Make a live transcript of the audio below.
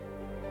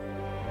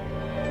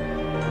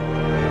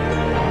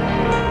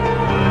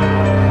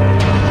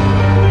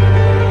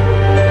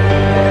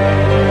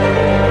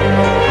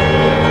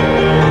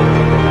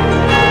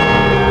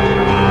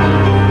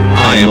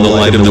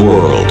light of the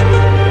world.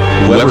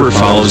 Whoever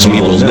follows me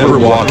will never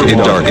walk in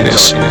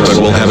darkness, but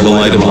will have the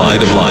light of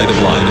light of light of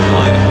light of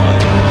light of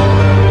light.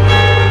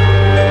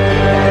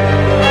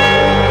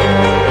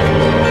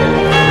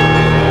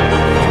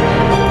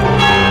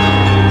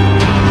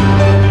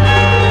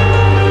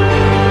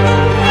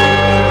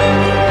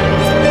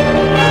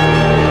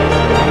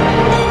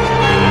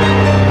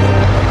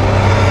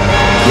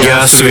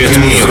 Я свет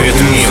миру.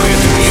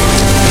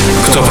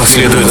 Кто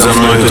последует за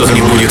мной, тот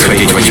не будет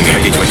ходить во тьме,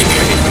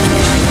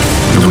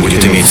 но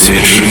будет иметь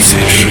свет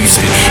жизни.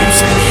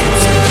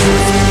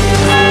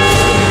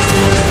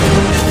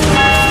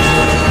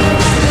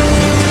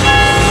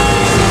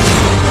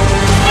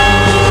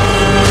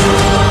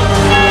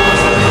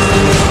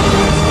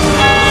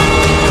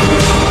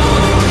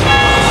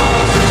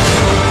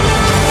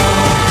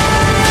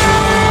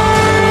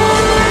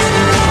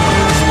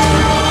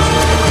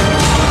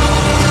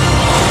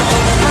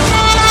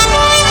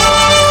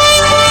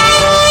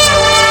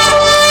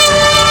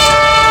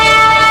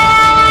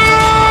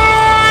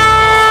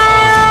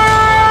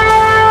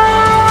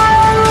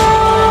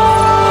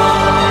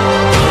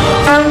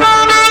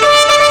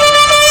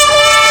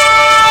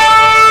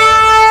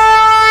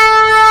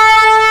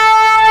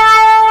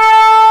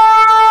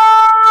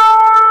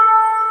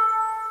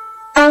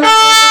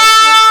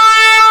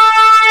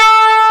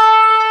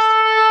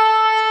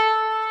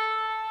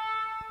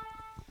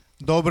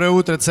 Доброе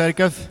утро,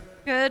 церковь!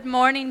 Good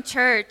morning,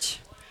 church.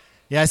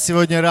 Я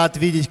сегодня рад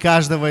видеть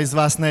каждого из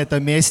вас на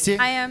этом месте.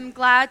 I am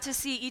glad to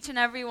see each and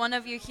every one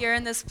of you here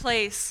in this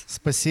place.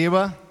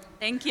 Спасибо.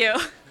 Thank you.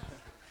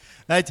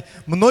 Знаете,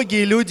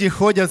 многие люди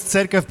ходят в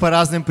церковь по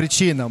разным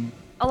причинам.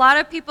 A lot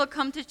of people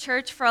come to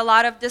church for a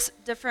lot of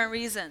different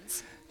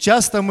reasons.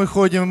 Часто мы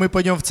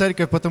пойдем в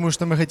церковь, потому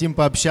что мы хотим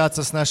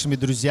пообщаться с нашими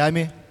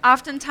друзьями.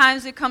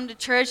 Oftentimes we come to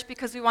church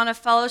because we want to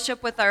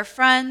fellowship with our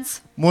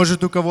friends.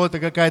 Может, у кого-то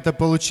какая-то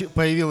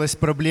появилась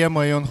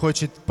проблема, и он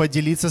хочет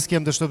поделиться с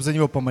кем-то, чтобы за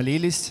него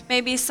помолились.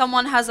 Maybe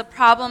someone has a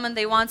problem and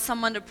they want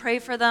someone to pray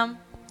for them.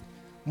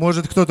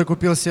 Может, кто-то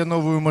купил себе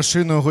новую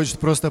машину и хочет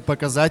просто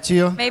показать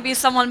ее. Maybe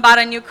someone bought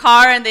a new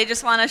car and they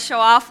just want to show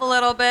off a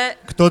little bit.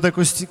 Кто-то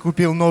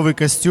купил новый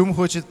костюм,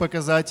 хочет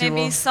показать его.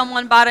 Maybe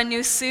someone bought a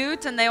new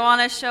suit and they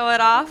want to show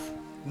it off.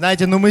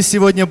 Знаете, но мы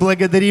сегодня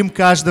благодарим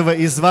каждого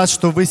из вас,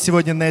 что вы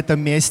сегодня на этом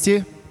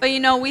месте. But you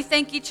know, we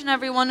thank each and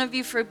every one of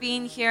you for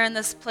being here in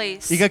this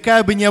place. И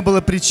какая бы ни была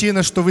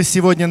причина, что вы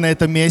сегодня на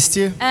этом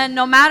месте, And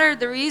no matter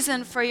the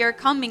reason for your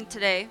coming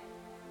today,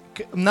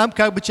 нам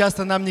как бы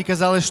часто нам не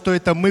казалось, что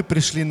это мы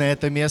пришли на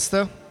это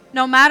место.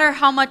 no matter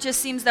how much it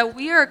seems that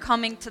we are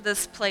coming to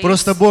this place,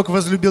 Просто Бог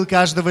возлюбил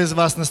каждого из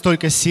вас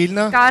настолько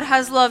сильно, God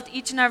has loved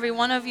each and every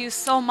one of you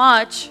so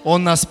much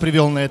Он нас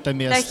привел на это that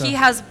место. He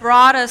has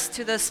brought us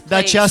to this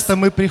Да, place. часто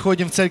мы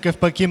приходим в церковь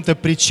по каким-то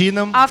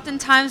причинам,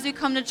 Oftentimes we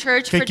come to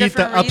church for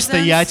какие-то different reasons,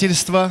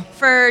 обстоятельства,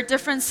 for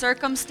different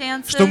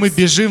circumstances, что мы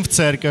бежим в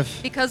церковь.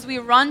 because we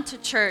run to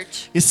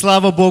church. И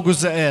слава Богу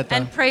за это.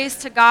 And praise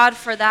to God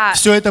for that.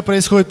 Все это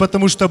происходит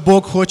потому, что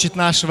Бог хочет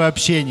нашего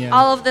общения.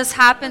 All of this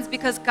happens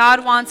because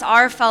God wants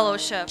our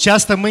fellowship.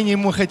 Часто мы не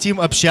хотим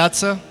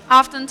общаться,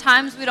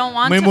 Oftentimes we don't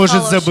want мы, to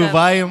может, fellowship.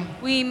 забываем,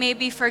 We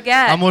maybe а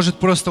forget, может,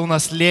 просто у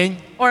нас лень,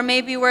 or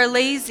maybe we're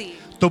lazy.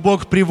 то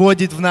Бог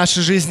приводит в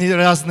нашей жизни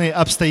разные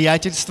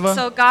обстоятельства,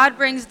 So God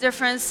brings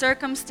different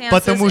circumstances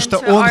потому что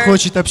into Он our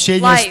хочет общения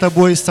с life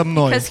тобой и со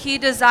мной. because He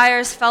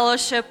desires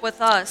fellowship with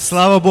us.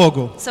 Слава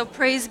Богу! So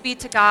praise be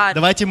to God.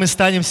 Давайте мы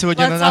станем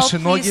сегодня на Let's all наши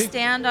please ноги.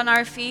 stand on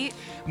our feet.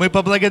 Мы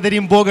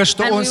поблагодарим Бога,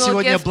 что And Он we will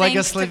сегодня give thanks to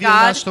благословил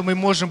God нас, что мы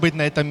можем быть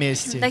на этом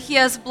месте. That He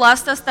has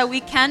blessed us that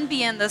we can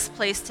be in this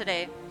place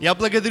today. Я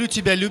благодарю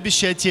Тебя,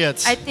 любящий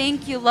Отец, I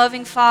thank you,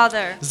 loving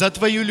Father, за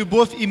Твою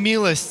любовь и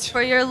милость,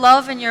 for your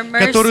love and your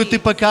которую Ты mercy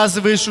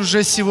показываешь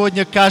уже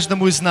сегодня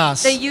каждому из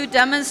нас, that you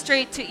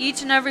demonstrate to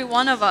each and every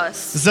one of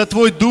us, за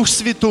Твой Дух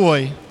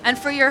Святой, and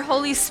for your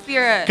Holy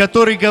Spirit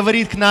который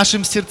говорит к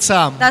нашим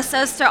сердцам, that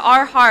says to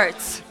our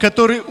hearts,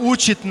 который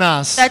учит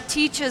нас, that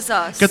teaches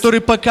us,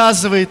 который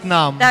показывает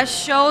нам, that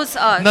shows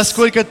us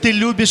насколько Ты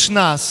любишь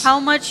нас. how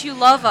much you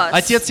love us.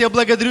 Отец, я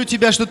благодарю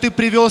Тебя, что Ты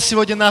привел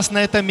сегодня нас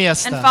на это And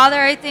место. Father,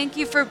 I thank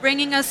you for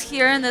bringing us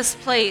here in this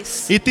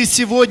place. И Ты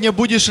сегодня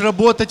будешь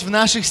работать в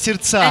наших And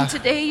сердцах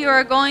today you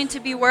are going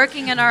to be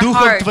working in our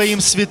Духом hearts Твоим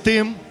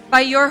Святым,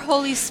 by your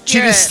Holy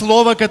через Spirit,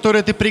 Слово,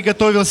 которое Ты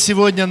приготовил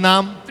сегодня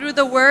нам, through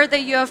the word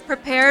that you have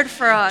prepared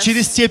for us,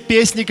 через те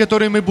песни,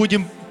 которые мы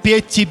будем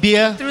петь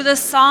Тебе. through the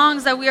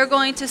songs that we are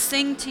going to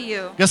sing to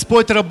you.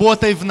 Господь,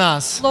 работай в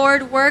нас.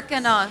 Lord, work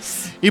in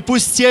us. И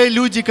пусть те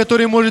люди,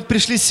 которые, может,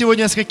 пришли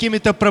сегодня с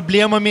какими-то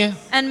проблемами,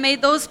 And may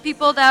those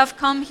people that have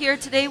come here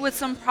today with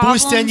some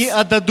пусть они problems,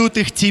 отдадут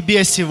их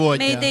Тебе may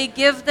сегодня, they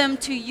give them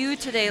to you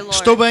today, Lord,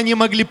 чтобы они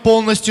могли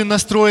полностью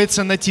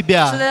настроиться на so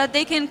Тебя, that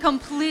they can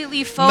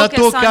completely на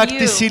то, focus как on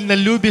Ты you, сильно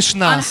любишь on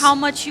нас. how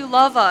much you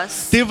love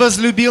us. Ты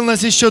возлюбил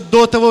нас еще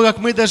до того, как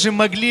мы даже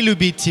могли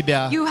любить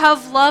Тебя. You have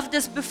loved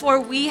us before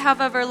we we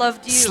have ever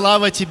loved you.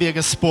 Слава Тебе,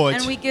 Господь.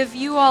 And we give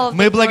you all of the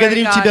Мы glory,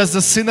 благодарим God. Тебя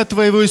за Сына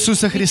Твоего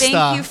Иисуса We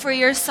Христа. thank you for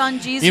your Son,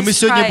 Jesus И мы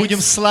сегодня Christ.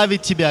 будем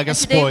славить Тебя, And today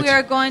Господь. we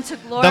are going to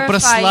Да glorify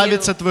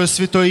прославится you. Твое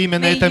святое имя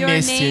на May этом your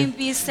месте. name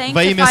be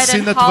Во имя sanctified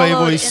Сына and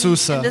Твоего hallowed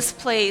Иисуса. in this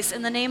place,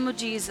 in the name of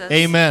Jesus.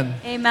 Amen.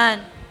 Amen.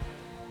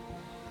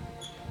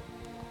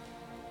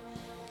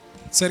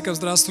 Церковь,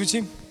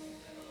 здравствуйте.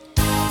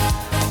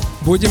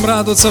 Будем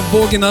радоваться в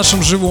Боге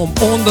нашем живом.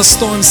 Он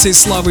достоин всей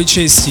славы и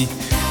чести.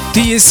 Ты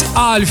есть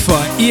Альфа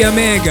и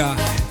Омега.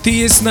 Ты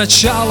есть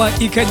начало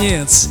и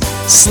конец.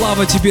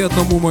 Слава Тебе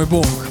одному, мой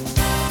Бог.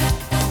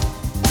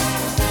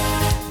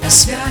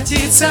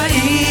 Святится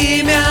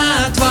имя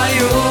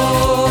Твое.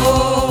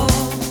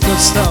 Good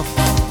stuff.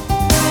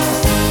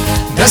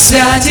 Да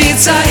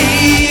святится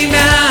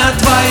имя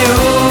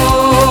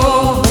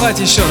Твое.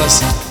 Давайте еще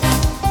раз.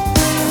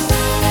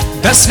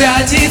 Да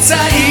святится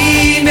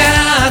имя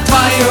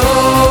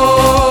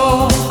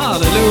Твое.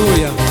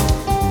 Аллилуйя.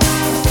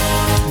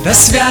 Да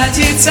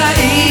святится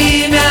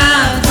имя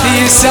Твое. Ты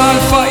есть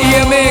Альфа и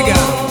Омега.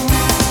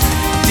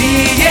 Ты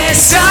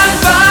есть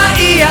Альфа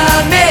и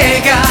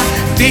Омега.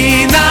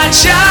 Ты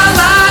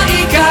начало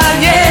и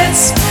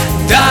конец.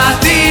 Да,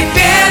 Ты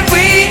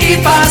первый и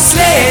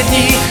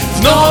последний,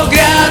 вновь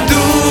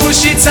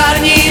грядущий Царь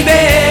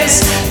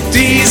Небес.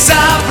 Ты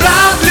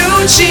забрал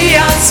ключи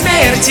от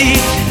смерти,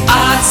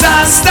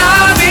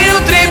 заставил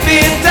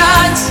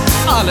трепетать.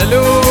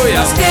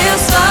 Аллилуйя.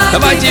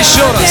 Давайте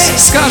еще раз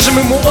скажем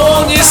Ему,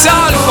 Он есть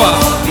Альфа.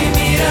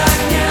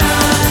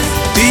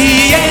 Ты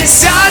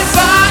есть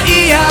Альфа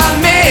и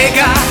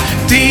Омега.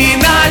 Ты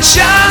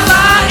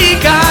начало и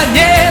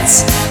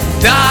конец.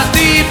 Да,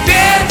 Ты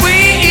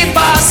первый и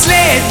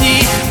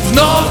последний,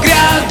 вновь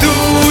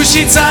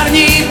грядущий Царь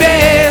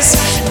Небес.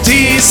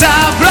 Ты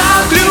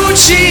забрал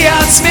ключи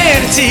от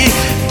смерти,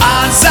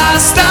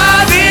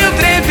 заставил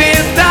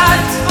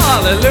трепетать.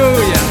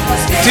 Аллилуйя.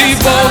 Ты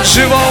Бог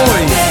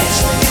живой,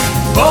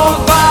 Бог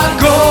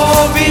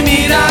богов и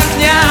мира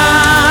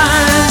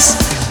князь.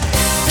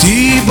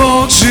 Ты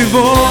Бог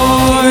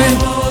живой,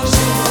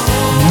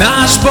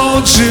 наш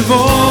Бог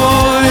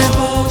живой.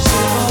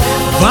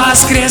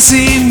 Воскрес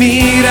и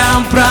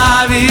миром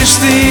правишь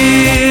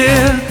Ты.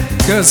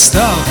 Good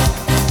stuff.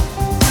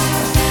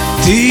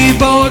 Ты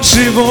Бог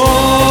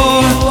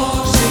живой,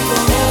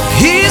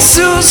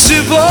 Иисус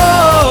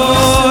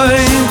живой.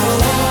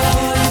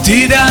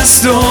 Ты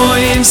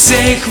достоин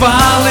всей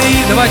хвалы.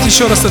 Давайте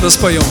еще раз это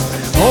споем.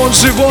 Он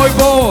живой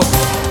Бог.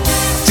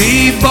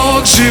 Ты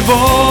Бог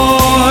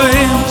живой,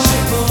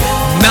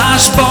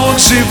 наш Бог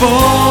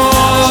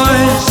живой.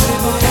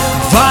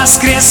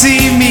 Воскрес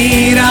и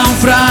миром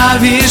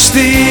правишь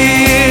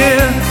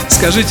Ты.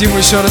 Скажите Ему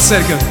еще раз,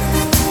 церковь.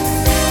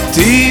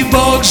 Ты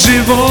Бог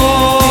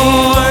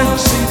живой,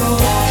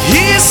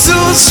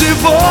 Иисус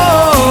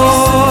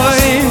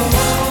живой.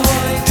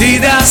 Ты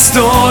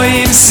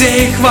достоин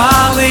всей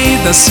хвалы.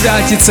 Да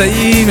святится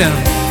имя,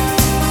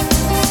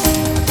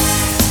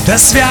 да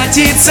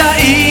святится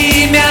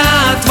имя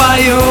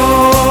Твое.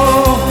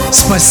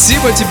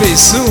 Спасибо Тебе,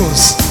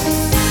 Иисус.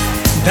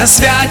 Да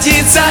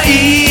святится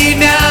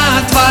имя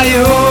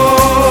Твое.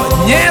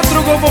 Нет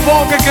другого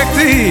Бога, как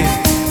Ты.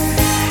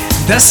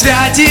 Да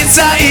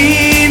святится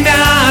имя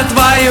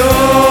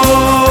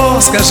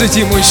Твое. Скажите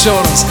Ему еще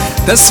раз.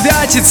 Да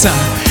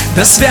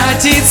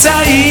святится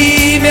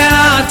имя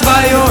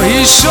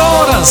Твое.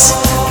 Еще раз.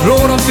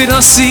 Рором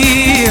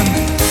переносим.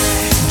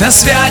 Да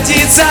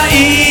святится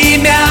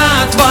имя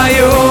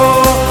Твое.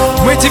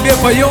 Мы Тебе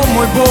поем,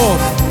 мой Бог.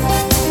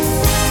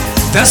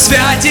 Да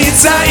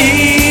святится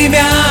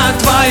имя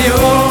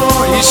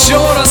Твое. Еще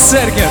раз,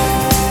 церковь.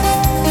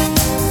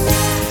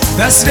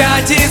 Да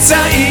святится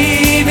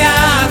имя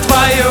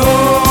Твое.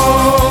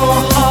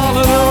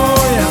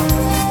 Аллилуйя.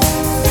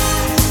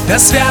 Да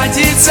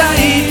святится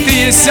и Ты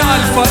есть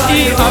Альфа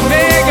и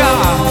Омега.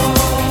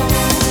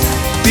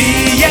 Ты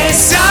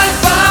есть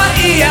Альфа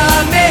и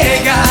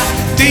Омега.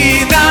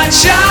 Ты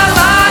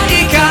начало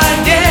и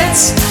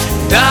конец.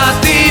 Да,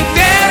 Ты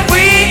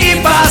первый и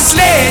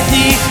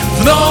последний,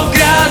 вновь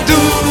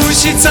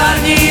грядущий Царь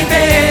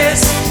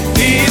Небес.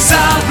 Ты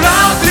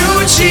забрал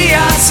ключи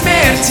от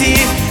смерти,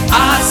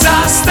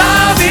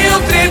 заставил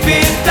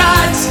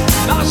трепетать.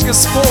 Наш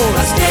Господь.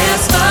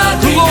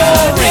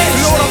 Glory,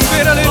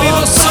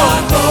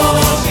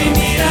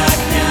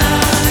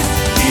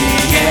 Ты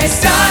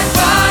есть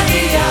Альфа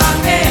и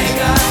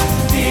Омега.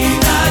 Ты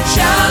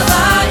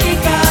начало и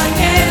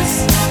конец.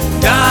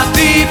 Да,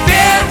 Ты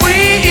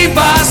первый и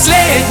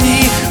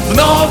последний,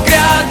 вновь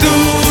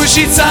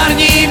грядущий Царь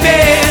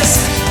Небес.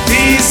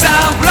 Ты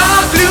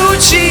забрал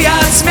ключи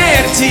от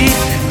смерти,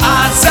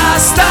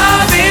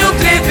 заставил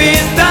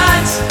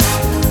трепетать.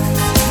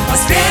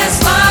 Воскрес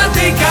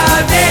Владыка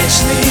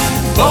вечный,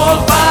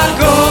 Бог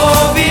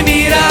богов и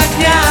мира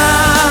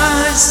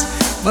князь.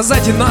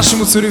 Воздайте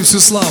нашему Царю всю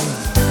славу.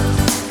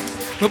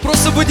 Мы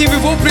просто будем в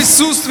Его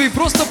присутствии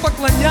просто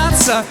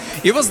поклоняться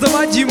и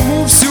воздавать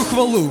Ему всю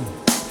хвалу.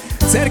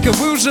 Церковь,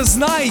 вы уже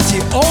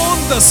знаете, Он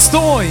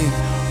достоин,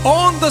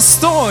 Он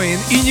достоин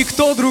и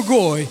никто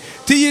другой.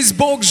 Ты есть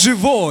Бог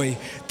живой,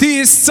 Ты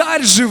есть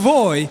Царь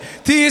живой,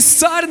 Ты есть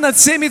Царь над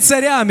всеми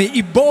царями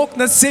и Бог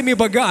над всеми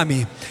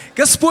богами.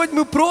 Господь,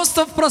 мы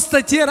просто в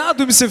простоте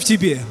радуемся в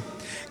Тебе.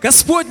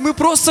 Господь, мы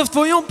просто в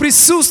Твоем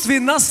присутствии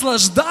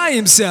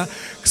наслаждаемся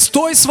с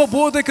той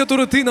свободой,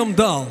 которую Ты нам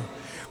дал.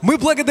 Мы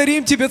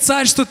благодарим Тебя,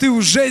 Царь, что Ты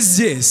уже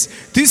здесь.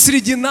 Ты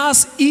среди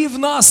нас и в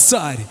нас,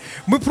 Царь.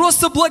 Мы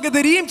просто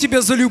благодарим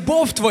Тебя за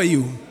любовь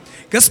Твою.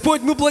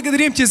 Господь, мы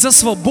благодарим Тебя за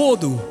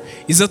свободу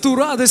и за ту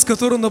радость,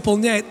 которая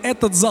наполняет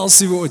этот зал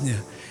сегодня.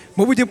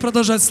 Мы будем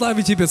продолжать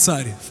славить Тебя,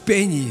 Царь, в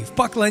пении, в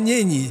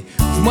поклонении,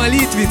 в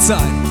молитве, Царь.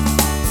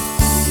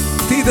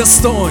 Ты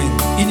достоин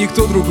и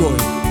никто другой.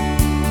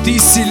 Ты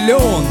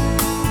силен,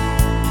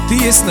 Ты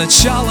есть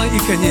начало и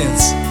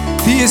конец.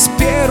 Ты есть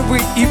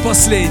первый и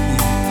последний.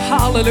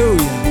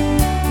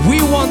 Hallelujah.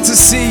 We want to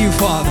see You,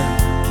 Father.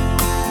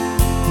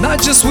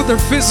 Not just with our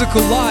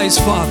physical lives,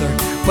 Father,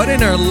 but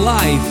in our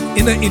life,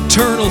 in the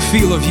eternal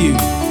feel of You.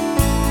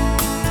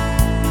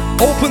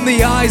 Open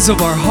the eyes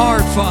of our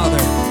heart, Father,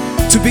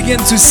 to begin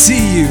to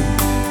see You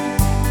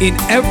in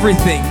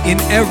everything, in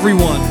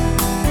everyone.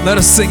 Let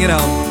us sing it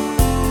out.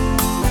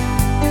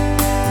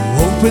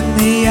 Open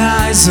the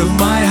eyes of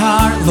my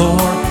heart,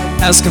 Lord.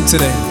 Ask Him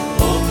today.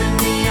 Open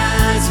the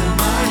eyes of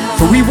my heart.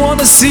 For we want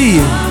to see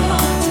You. I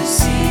want to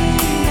see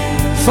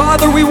You.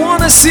 Father, we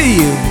want to see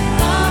You.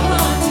 I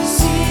want to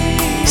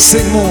see You.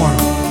 Sing more.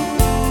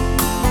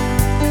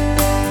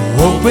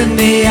 Open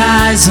the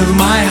eyes of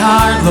my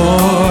heart,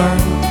 Lord.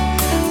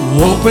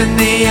 Open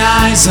the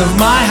eyes of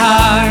my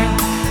heart.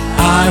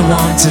 I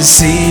want to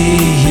see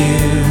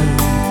You.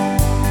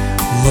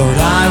 Lord,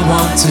 I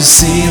want to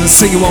see. Let's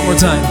sing it one more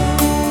time.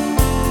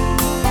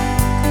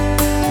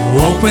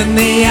 Open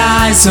the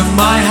eyes of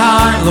my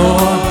heart,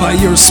 Lord, by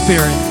Your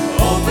Spirit,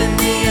 Open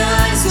the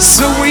eyes of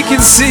so my we can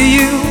heart. see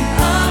You.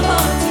 I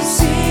want to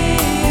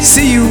see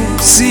See You,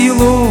 see You,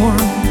 Lord.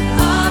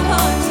 I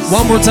want to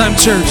One more time,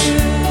 church.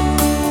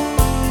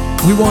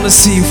 We want to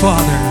see You,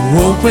 Father.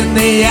 Open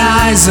the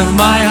eyes of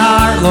my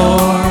heart,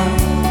 Lord.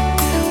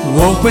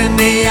 Open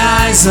the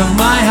eyes of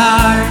my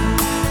heart.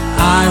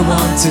 I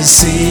want to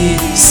see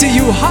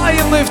You high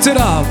and lifted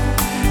up.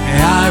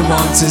 I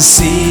want to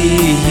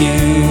see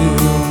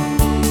You.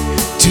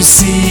 To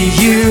see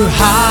You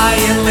high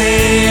and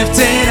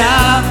lifted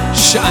up.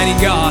 Shining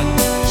God,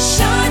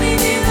 shining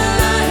in the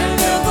light of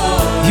Your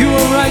glory. You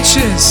are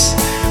righteous.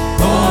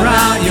 Pour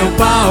out Your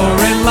power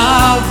and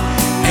love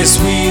as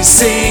we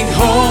sing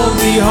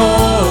holy,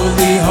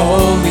 holy,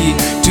 holy.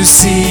 To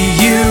see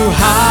You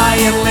high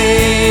and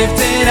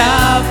lifted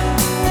up,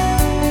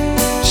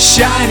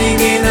 shining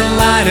in the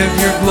light of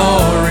Your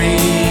glory.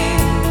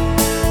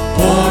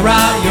 Pour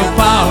out Your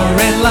power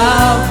and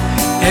love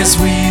as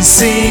we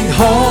sing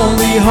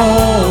holy,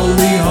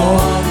 holy,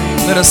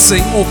 holy. Let us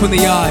sing, open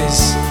the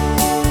eyes.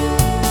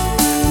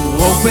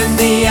 Open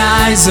the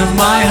eyes of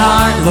my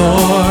heart,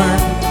 Lord.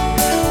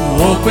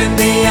 Open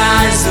the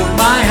eyes of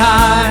my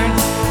heart.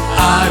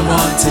 I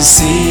want to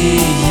see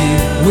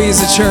You. We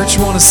as a church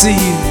want to see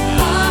You.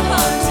 I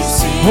want to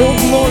see Oh,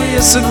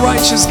 glorious and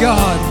righteous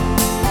God.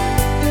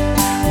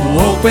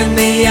 Open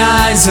the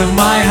eyes of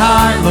my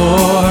heart,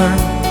 Lord.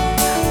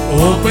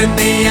 Open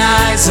the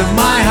eyes of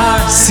my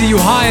heart. See You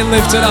high and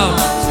lifted up.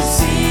 to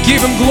see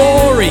Give Him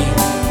glory.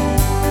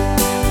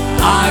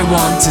 I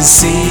want to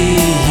see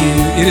You.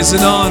 It is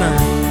an honor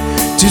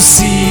to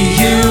see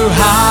You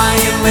high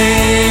and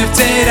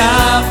lifted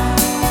up,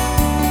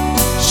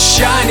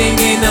 shining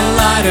in the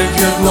light of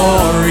Your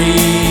glory.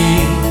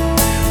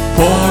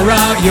 Pour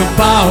out Your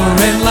power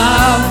and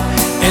love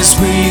as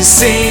we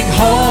sing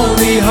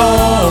holy,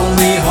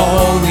 holy,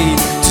 holy.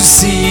 To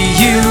see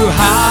You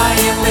high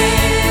and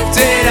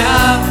lifted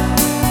up,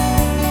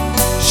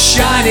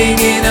 shining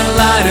in the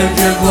light of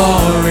Your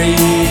glory.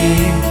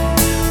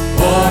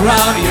 Pour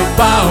out Your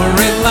power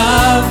and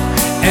love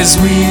as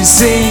we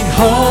sing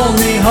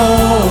holy,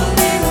 holy.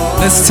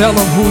 Let's tell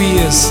Him who He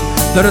is.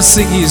 Let us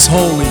sing He is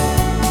holy.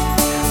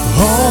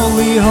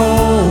 Holy,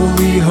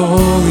 holy,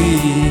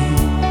 holy.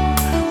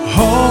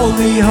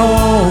 Holy,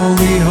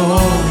 holy,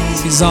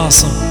 holy. He's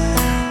awesome.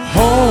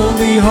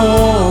 Holy,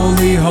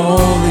 holy,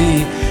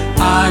 holy.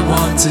 I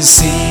want to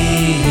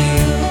see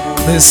You.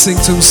 Let's sing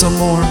to Him some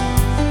more.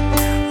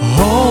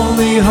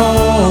 Holy,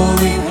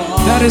 holy.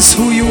 That is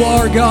who You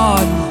are,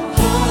 God.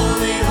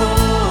 holy,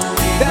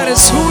 holy, That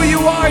is who You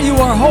are. You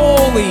are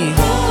holy.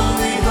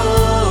 holy,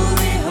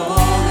 holy,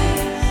 holy.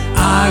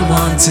 I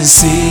want to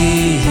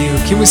see You.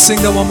 Can we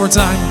sing that one more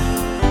time?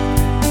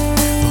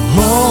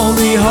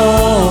 Holy,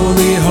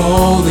 holy,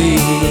 holy.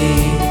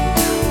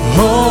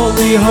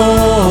 Holy,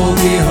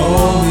 holy,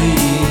 holy.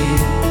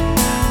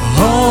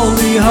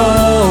 Holy,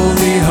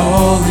 holy,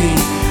 holy.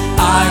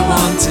 I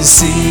want to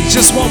see.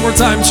 Just one more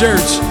time,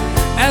 church.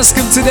 Ask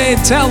Him today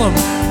and tell Him,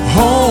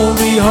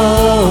 holy,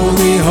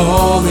 holy,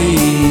 holy.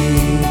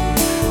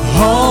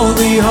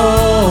 Holy,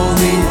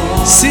 holy.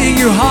 Seeing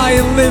You high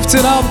and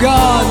lifted up,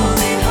 God.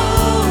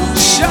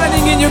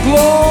 Shining in Your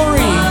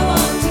glory.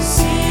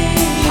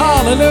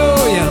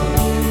 Hallelujah.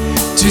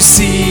 to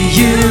see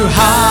you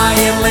high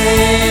and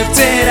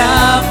lifted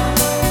up,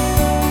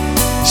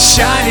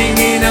 shining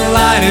in the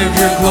light of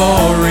your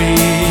glory.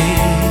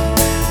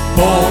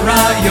 Pour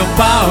out your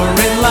power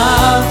and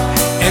love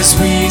as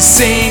we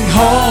sing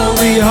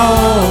holy,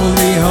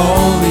 holy,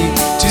 holy,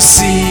 to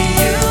see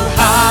you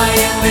high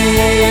and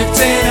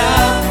lifted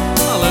up.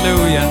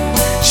 Hallelujah.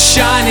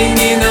 Shining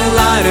in the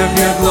light of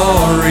your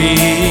glory.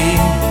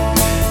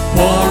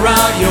 Pour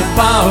out your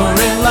power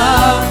and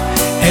love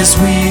as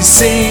we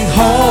sing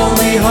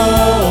holy,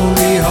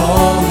 holy,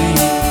 holy.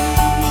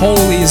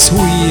 Holy is who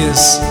He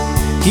is.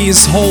 He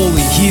is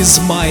holy, He is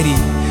mighty,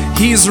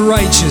 He is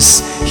righteous,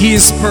 He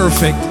is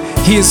perfect,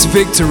 He is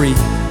victory.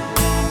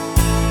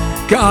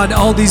 God,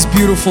 all these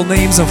beautiful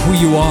names of who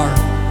you are.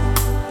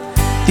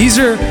 These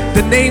are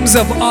the names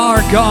of our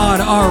God,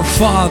 our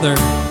Father,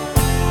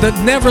 that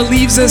never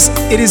leaves us.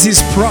 It is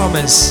His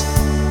promise.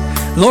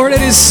 Lord,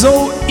 it is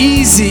so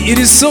easy, it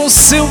is so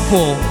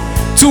simple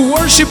to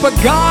worship a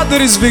God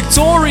that is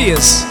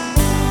victorious.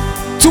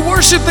 To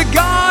worship the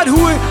God who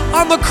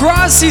on the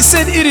cross He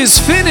said, it is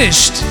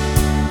finished.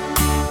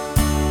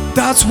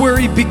 That's where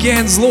it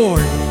begins,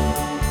 Lord.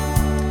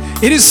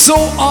 It is so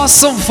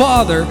awesome,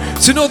 Father,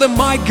 to know that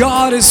my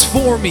God is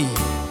for me.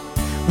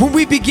 When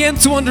we begin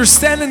to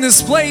understand in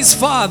this place,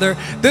 Father,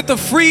 that the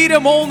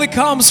freedom only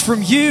comes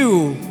from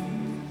you.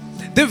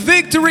 The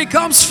victory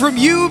comes from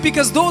you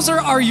because those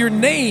are your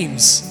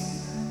names.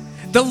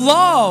 The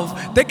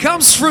love that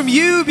comes from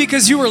you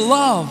because you are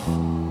love.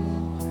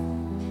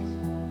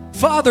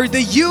 Father,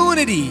 the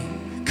unity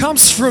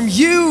comes from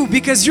you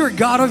because you're a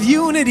God of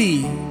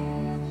unity.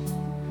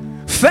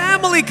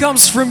 Family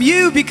comes from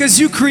you because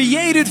you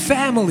created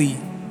family.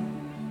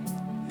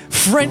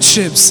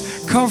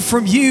 Friendships come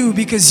from you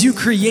because you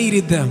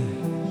created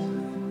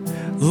them.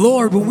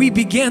 Lord, when we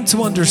begin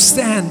to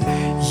understand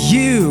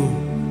you,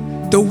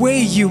 the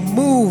way you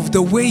move,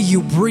 the way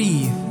you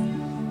breathe,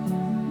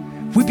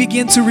 we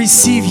begin to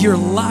receive your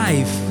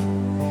life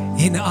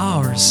in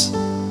ours.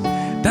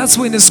 That's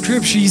when in the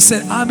scripture you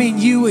said, I'm in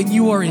you and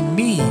you are in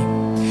me.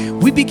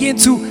 We begin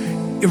to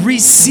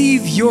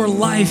receive your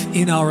life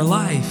in our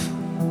life.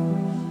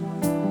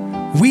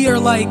 We are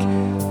like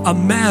a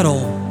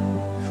metal.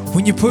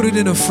 When you put it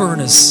in a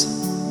furnace,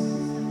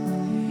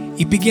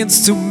 it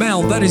begins to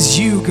melt. That is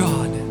you,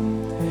 God.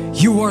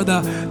 You are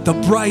the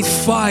bright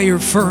fire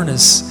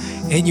furnace,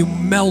 and you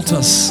melt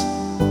us.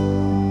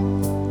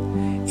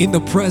 In the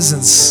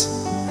presence,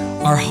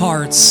 our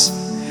hearts,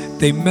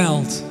 they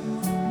melt.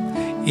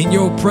 In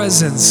your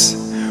presence,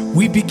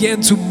 we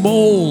begin to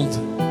mold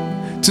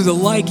to the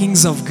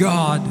likings of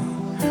God.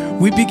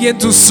 We begin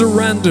to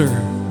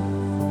surrender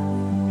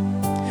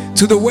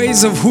to the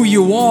ways of who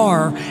you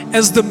are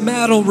as the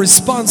metal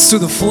responds to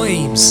the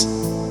flames.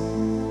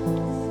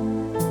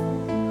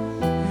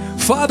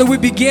 Father, we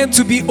begin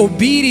to be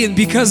obedient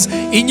because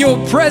in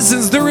your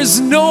presence there is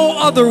no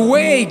other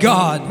way,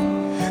 God.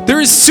 There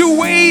is two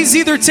ways,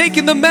 either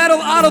taking the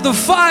metal out of the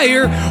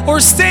fire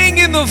or staying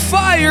in the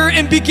fire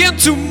and begin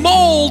to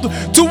mold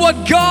to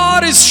what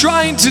God is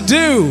trying to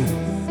do.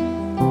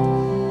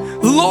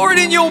 Lord,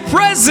 in your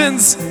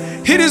presence,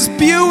 it is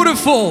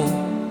beautiful.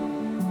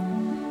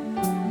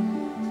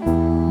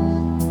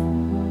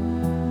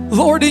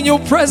 Lord, in your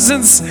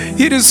presence,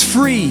 it is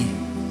free.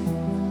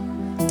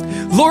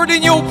 Lord,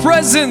 in your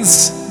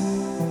presence,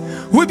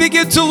 we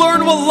begin to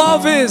learn what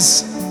love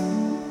is.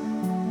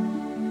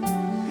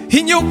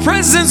 In your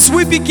presence,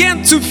 we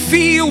begin to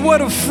feel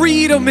what a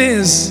freedom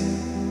is.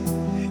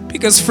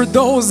 Because for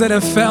those that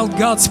have felt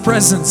God's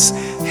presence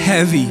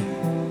heavy,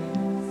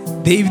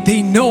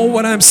 they know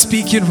what I'm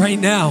speaking right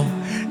now.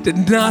 That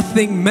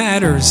nothing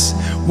matters.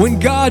 When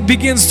God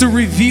begins to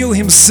reveal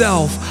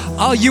Himself,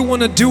 all you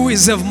want to do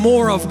is have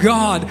more of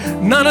God.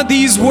 None of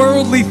these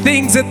worldly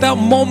things at that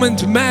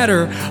moment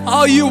matter.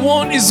 All you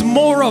want is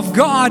more of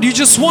God. You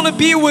just want to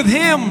be with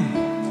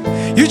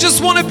Him. You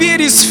just want to be at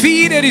His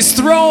feet, at His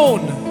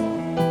throne.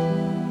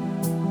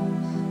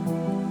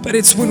 But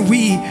it's when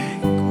we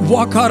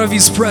walk out of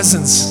His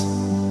presence,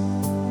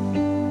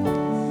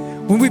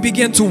 when we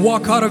begin to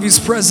walk out of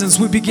His presence,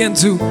 we begin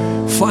to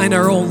find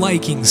our own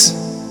likings.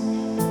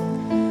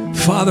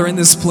 Father, in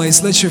this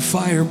place, let your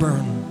fire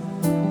burn.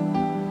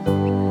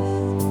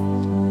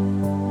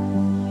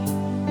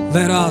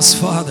 Let us,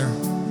 Father,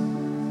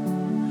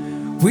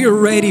 we are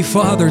ready,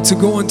 Father, to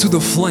go into the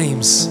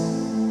flames,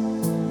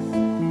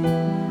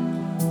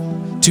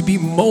 to be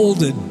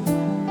molded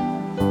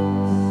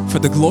for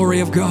the glory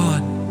of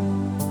God,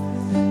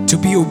 to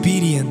be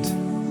obedient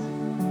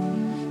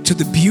to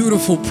the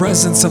beautiful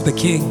presence of the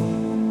King,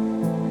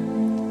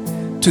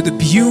 to the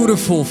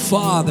beautiful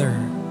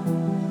Father.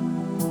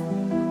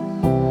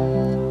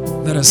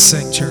 Let us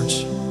sing,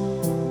 church.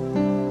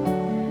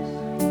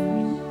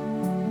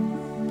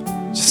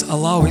 Just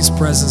allow His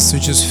presence to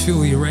just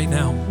fill you right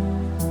now.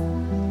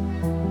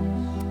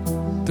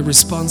 The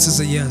response is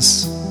a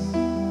yes.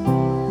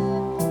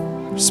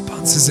 The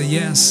response is a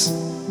yes.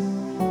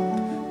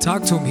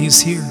 Talk to Him, He's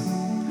here.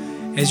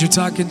 As you're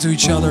talking to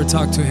each other,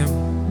 talk to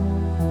Him.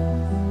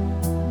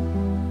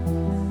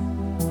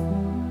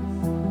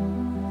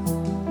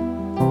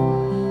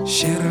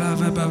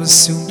 Scerrave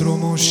pavessun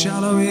tromo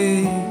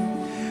shalave,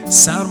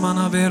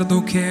 sarmana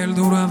verdo kel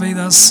dura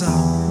vedassa.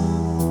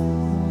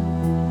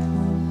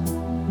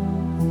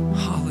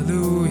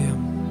 Hallelujah.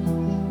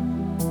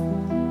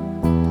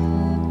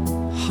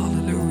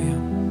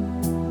 Hallelujah.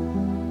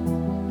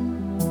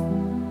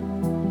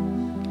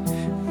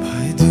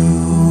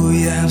 Пойду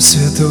я в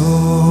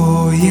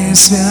святое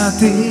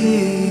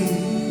святых,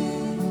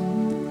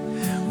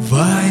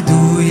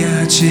 войду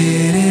я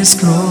через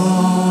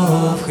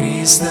кровь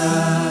Христа,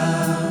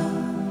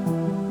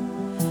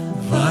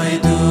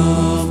 войду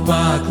в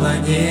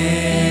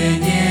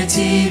поклонение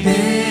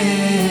Тебе,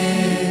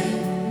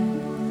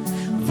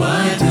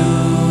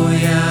 войду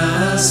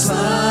я в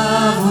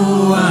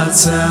славу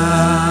Отца,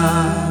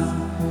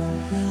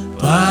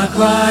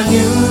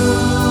 поклонюсь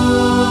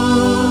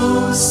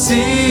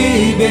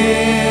Тебе,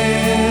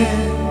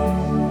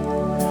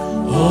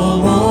 о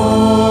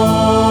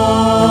мой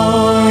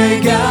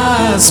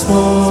Господь,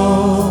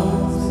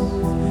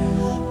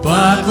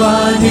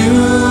 поклонюсь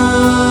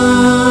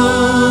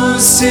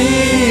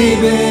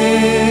Тебе,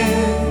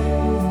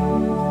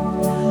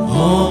 о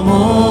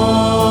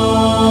мой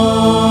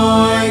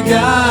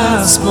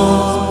Господь,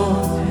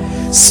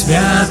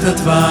 свято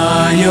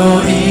Твое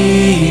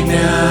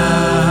имя,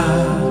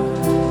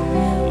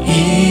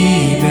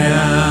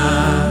 имя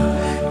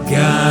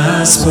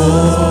Господь,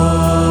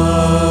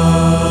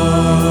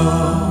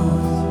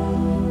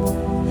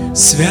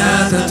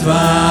 свято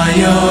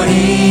Твое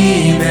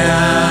имя,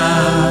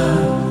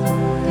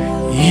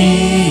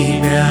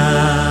 имя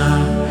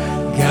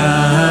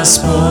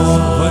Господь.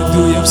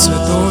 Войду я в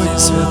святое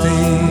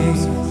святых,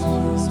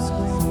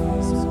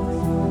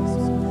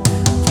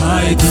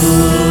 войду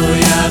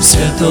я в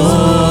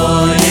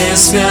святое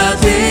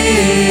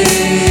святых,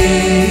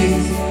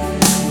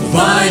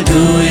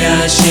 войду я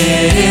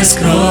через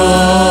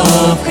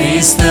кровь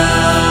Христа,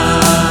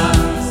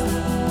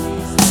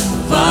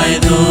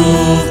 войду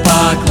в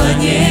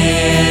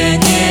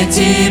поклонение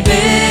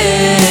Тебе,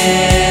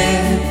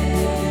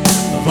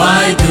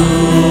 войду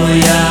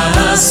я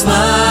в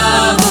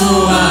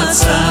славу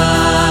Отца,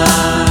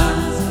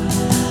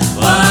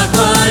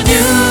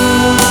 поклонюсь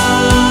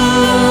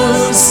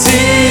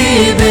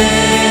Тебе,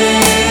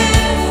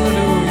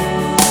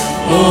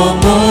 о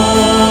мой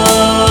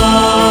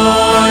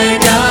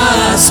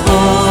Господь,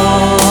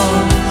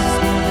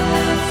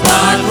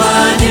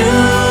 поклонюсь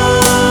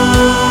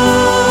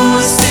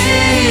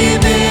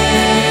Тебе,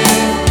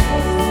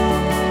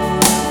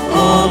 о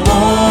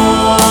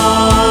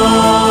мой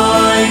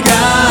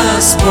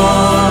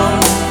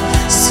Господь,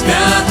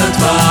 свято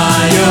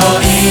Твое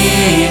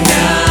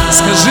имя.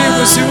 Скажи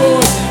ему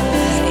сегодня.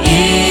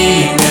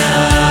 Имя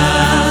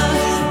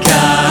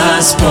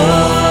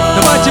Господь.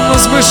 Давайте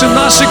возвышим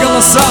наши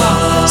голоса.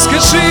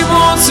 Скажи ему,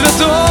 он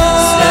святой.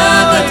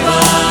 Свято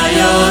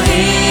Твое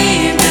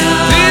имя.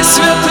 Ты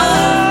святой.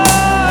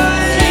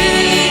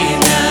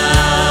 Имя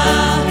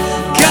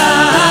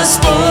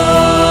Господь.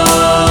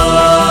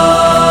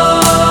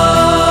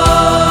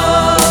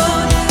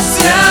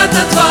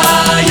 Свято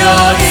Твое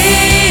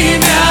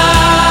имя.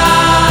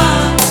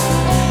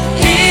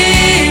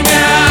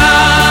 Имя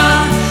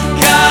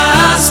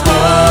Господь.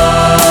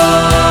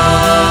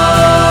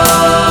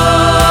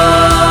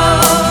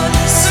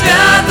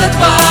 Свято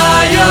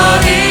Твое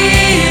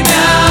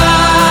имя.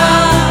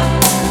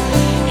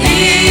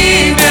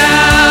 Имя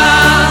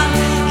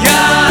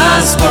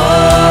Господь.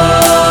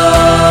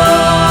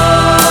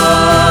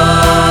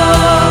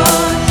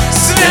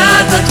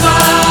 Свято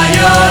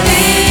Твое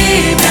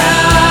имя.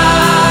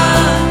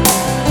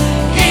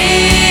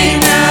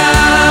 Имя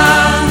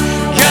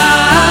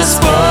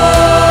Господь.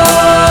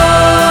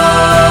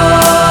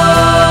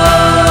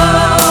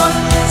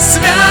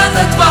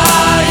 Свято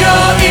Твое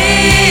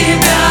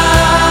имя.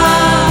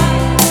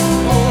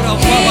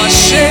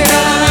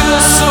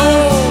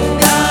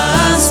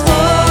 Господь.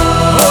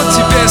 О,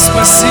 Тебе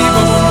спасибо,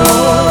 мой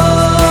Бог.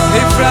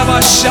 И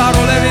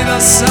правощаро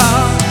левинаса.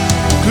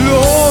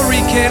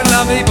 Glory che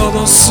la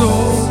vivo so.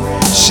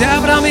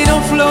 Sciabrami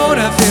non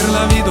flora per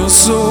la vido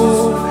so.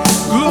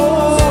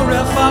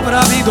 Gloria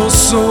fabra vido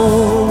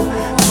so.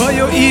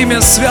 Твое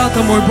имя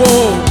свято, мой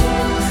Бог.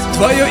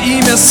 Твое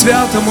имя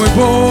свято, мой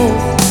Бог.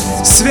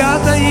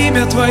 Свято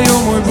имя Твое,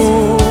 мой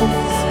Бог.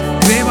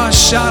 Крeva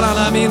шара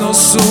la мино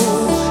со.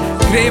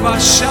 Крeva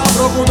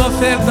шабро куно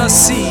ферда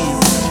си.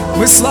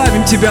 Мы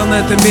славим Тебя на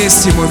этом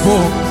месте, мой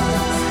Бог,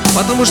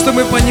 потому что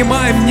мы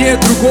понимаем, нет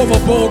другого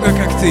Бога,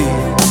 как Ты.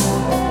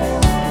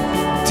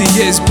 Ты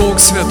есть Бог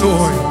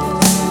святой.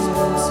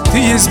 Ты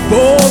есть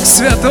Бог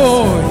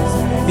святой.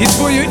 И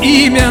Твое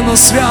имя, оно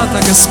свято,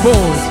 Господь.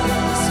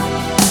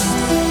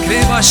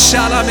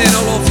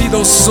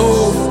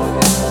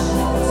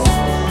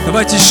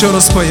 Давайте еще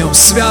раз поем.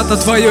 Свято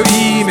Твое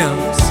имя.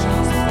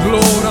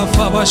 Глора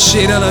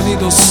фабашира la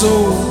видо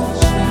со.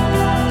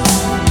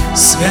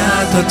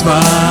 Свято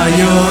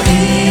Твое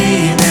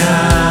имя.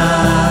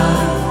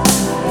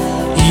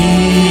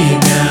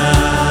 Имя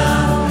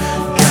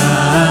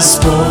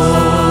Господь.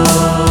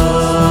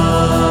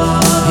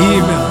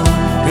 Имя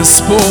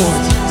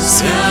Господь.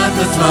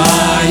 Свято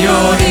Твое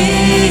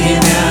имя.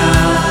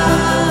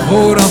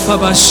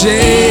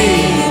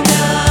 Папашей.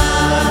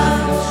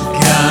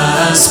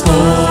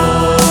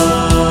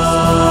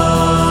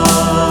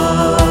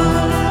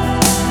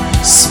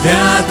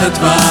 Свято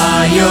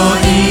Твое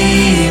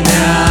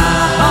имя,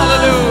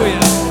 Аллилуйя.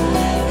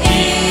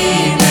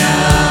 имя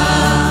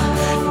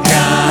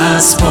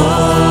Господь.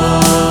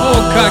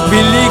 О, как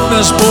велик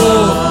наш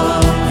Бог.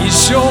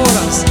 Еще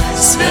раз.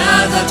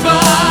 Свято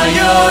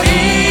Твое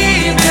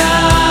имя,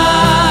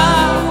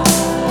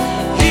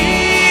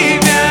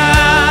 имя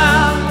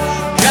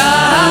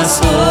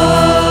Господь.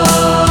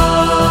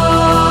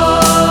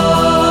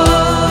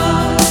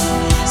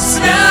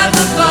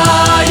 Свято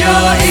Твое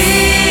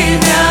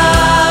имя,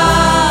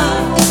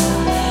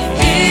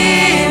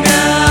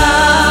 имя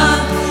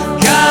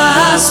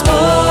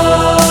Господь.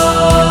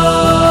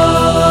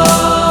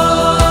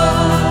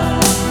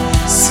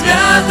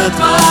 Свято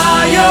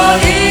Твое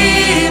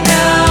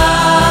имя,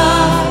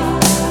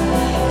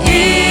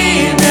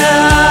 имя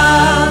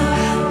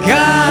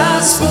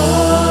Господь.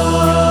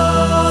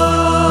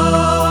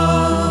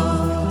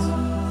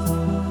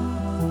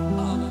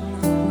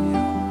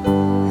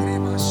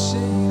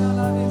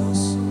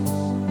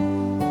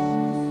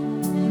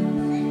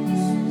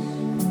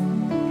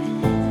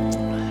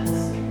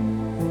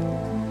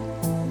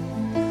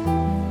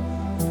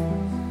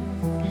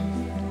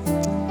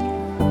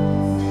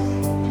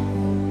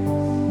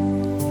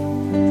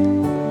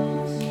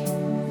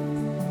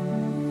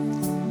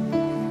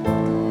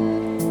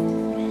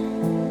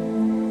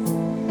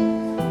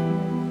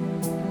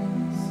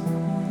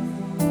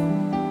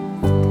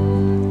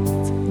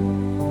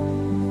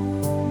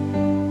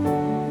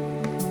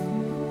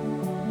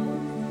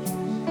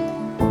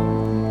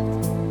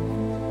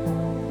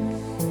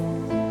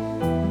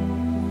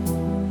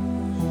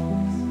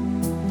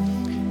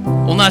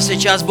 У нас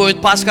сейчас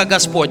будет Пасха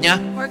Господня.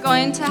 We're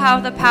going to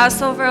have the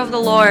Passover of the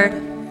Lord.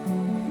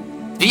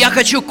 И я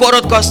хочу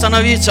коротко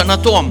остановиться на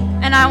том,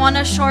 And I want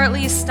to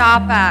shortly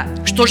stop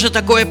at что же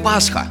такое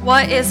Пасха.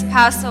 what is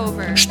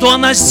Passover? Что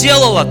она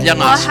сделала для What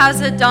нас.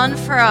 has it done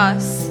for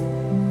us?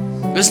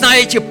 Вы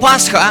знаете,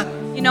 Пасха,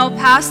 You know,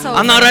 Passover,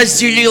 она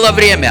разделила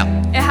время.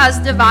 it has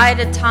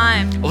divided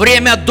time.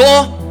 Время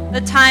до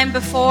The time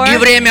before и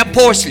время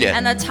после.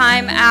 and the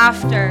time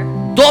after.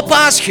 До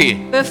Пасхи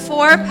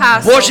Before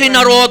Божий Passover,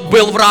 народ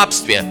был в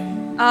рабстве.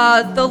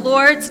 the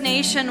Lord's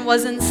nation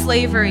was in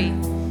slavery.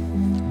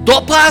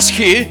 До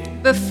Пасхи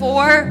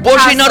Before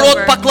Божий народ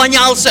Passover,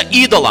 поклонялся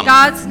идолам.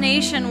 God's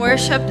nation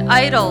worshipped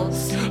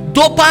idols.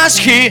 До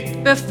Пасхи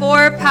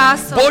Before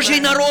Божий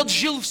Passover, народ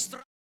жил в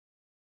стране.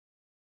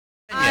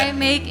 I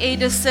make a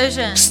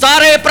decision.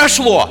 Старое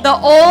прошло.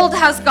 The old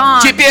has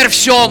gone, Теперь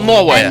все and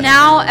новое.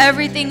 now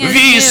everything В is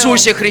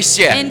Иисусе new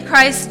Христе. in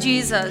Christ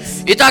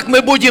Jesus. Итак,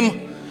 мы будем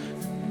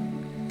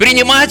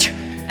принимать.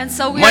 And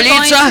so we are going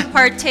Молиться. to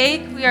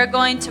partake, we are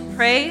going to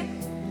pray.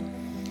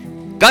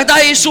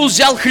 Когда Иисус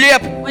взял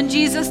хлеб, When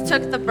Jesus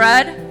took the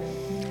bread,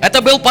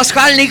 это был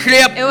пасхальный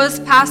хлеб, it was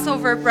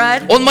Passover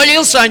bread. Он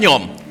молился о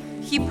нем.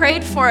 He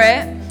prayed for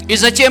it, И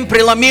затем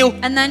преломил,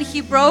 and then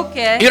he broke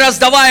и it,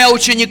 раздавая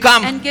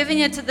ученикам, and giving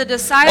it to the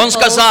disciples,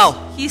 сказал,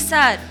 he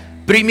said,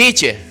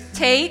 примите,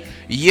 take,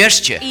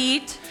 ешьте,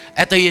 eat,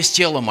 это есть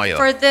тело мое,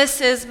 for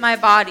this is my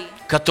body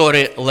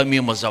которое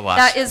ломимо за вас.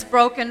 that is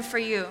broken for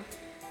you.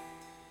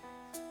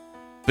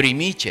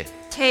 Примите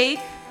Take,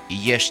 и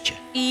ешьте,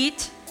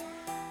 eat,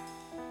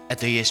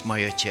 это есть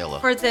мое тело.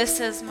 for this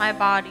is my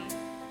body.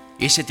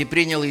 Если ты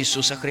принял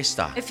Иисуса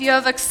Христа, If you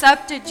have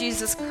accepted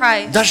Jesus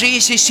Christ, даже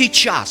если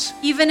сейчас,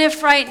 even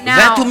if right в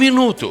эту now,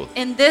 минуту,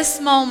 in this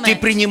ты moment,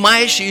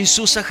 принимаешь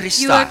Иисуса you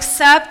Христа,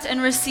 accept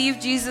and receive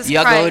Jesus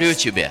я говорю Christ,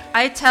 тебе,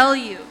 I tell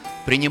you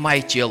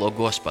принимай тело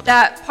Господа.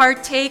 that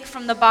partake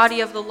from the body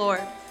of the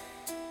Lord.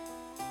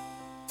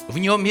 В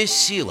нем есть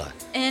сила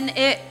In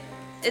it,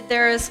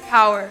 there is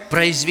power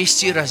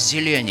произвести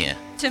разделение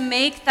to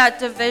make that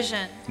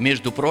division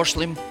между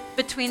прошлым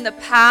between the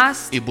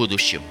past и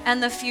будущим. and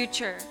the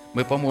future.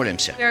 Мы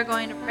помолимся. We are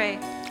going to pray.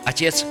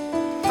 Отец,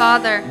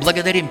 Father,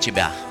 благодарим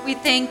Тебя we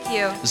thank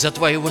you за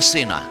Твоего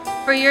Сына,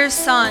 for your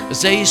Son,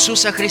 за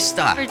Иисуса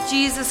Христа, for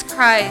Jesus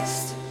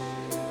Christ,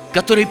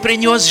 который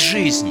принес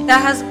жизнь,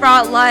 that has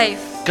brought life,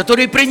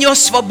 который принес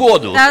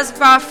свободу, that has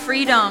brought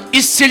freedom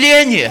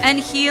исцеление, and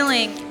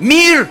healing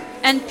мир,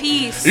 and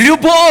peace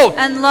любовь,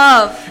 and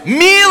love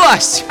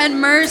милость and и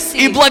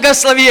mercy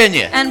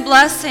благословение. and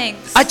blessings.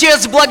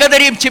 Отец,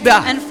 благодарим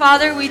Тебя, And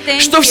Father, we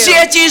thank что все you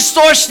эти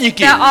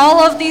источники, that all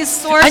of these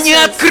sources, они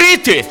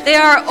открыты, they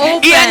are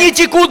open, и они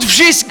текут в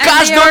жизнь and they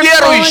каждого are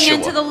flowing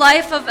into верующего. the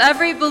life of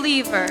every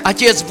believer.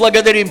 Отец,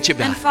 благодарим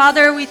Тебя, And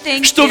Father, we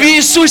thank что в you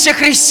Иисусе that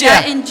Христе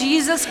in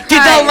Jesus Ты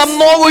дал нам Christ,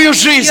 новую you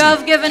жизнь,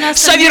 have given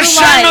us a new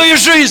совершенную life,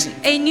 жизнь.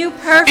 a new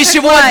И perfect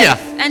сегодня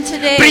life. And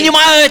today,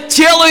 принимая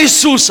тело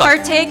Иисуса,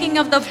 partaking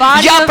of the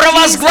body я of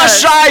Jesus,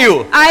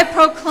 провозглашаю, I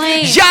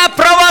proclaim, я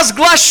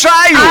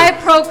провозглашаю I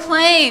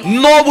proclaim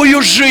новую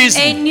a жизнь.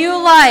 new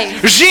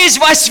life, Жизнь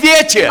во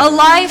свете, a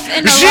life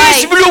in a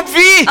жизнь в light,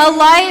 любви, a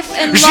life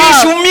in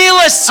жизнь в love,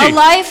 милости a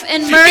life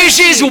in и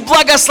жизнь mercy, в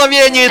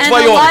благословении and a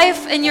Твоем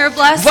life in your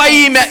blessing. во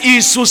имя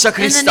Иисуса In the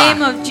Христа.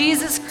 name of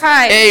Jesus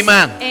Christ.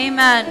 Amen.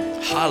 Amen.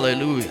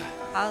 Аллилуйя.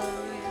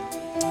 Hallelujah.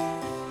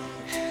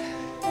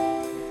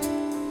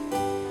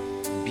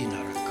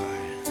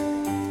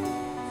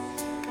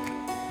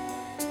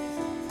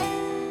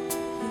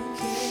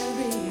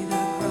 Carry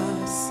the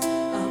cross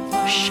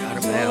upon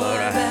Sharbeora.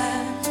 your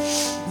back,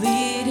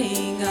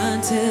 bleeding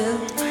until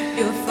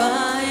your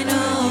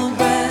final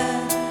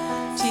breath.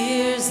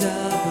 Tears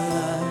of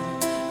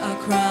blood, a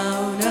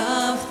crown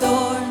of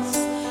thorns.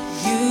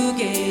 You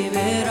gave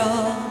it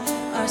all,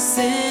 our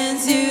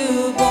sins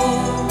you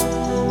bore.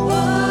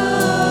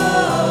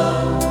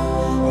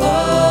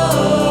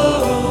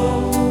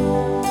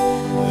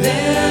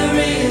 There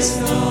is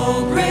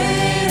no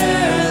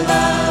greater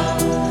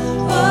love.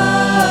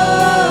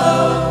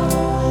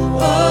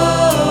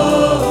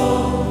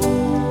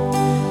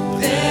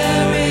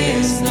 There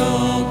is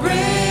no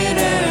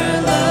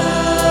greater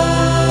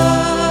love.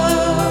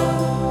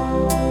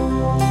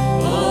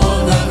 Oh,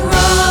 the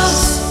cross,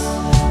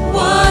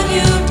 what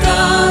you've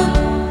done,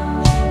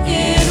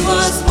 it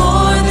was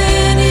more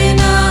than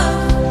enough,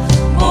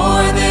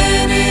 more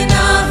than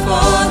enough.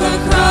 For the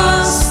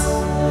cross,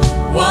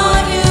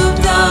 what you've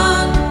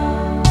done,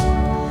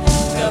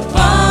 the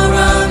power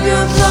of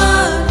your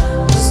blood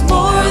was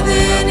more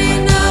than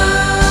enough.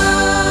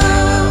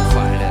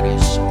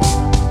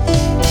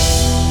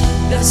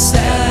 The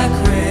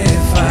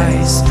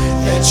sacrifice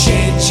that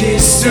changes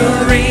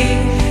history,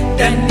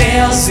 the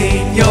nails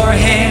in your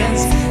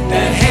hands,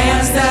 the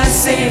hands that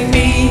save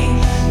me.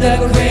 The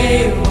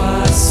grave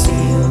was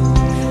sealed,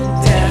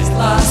 death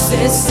lost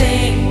its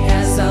sting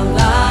as the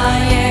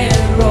lion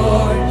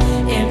roared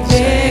in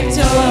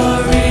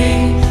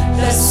victory.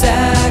 The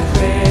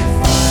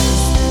sacrifice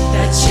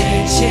that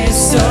changed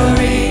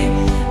history,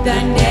 the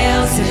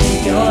nails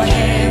in your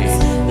hands,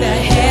 the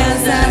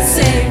hands that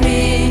saved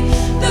me.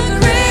 The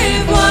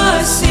grave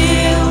was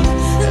sealed,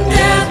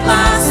 death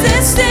lost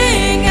its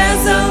sting as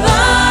the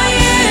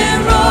lion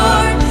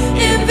roared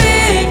in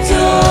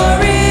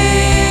victory.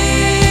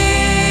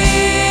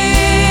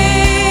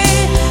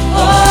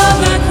 Oh,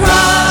 the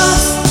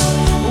cross,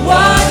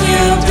 what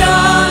you've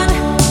done,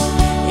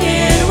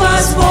 it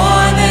was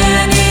more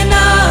than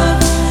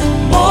enough,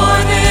 more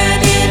than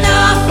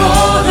enough.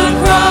 Oh, the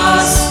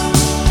cross,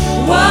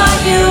 what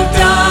you've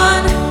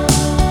done,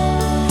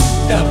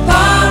 the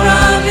power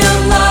of your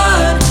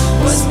blood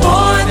was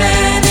more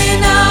than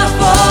enough.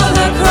 For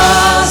the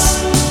cross,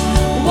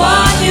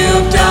 what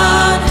you've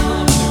done,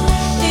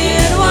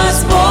 it was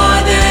more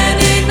than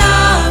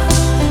enough,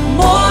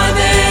 more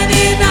than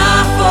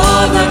enough. For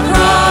the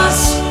cross,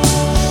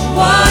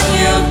 what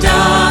you've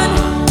done,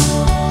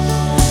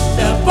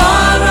 the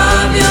power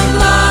of your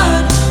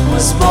blood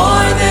was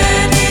more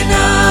than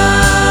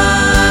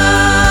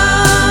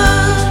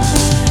enough.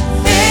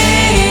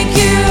 Thank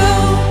you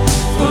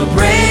for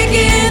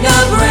breaking the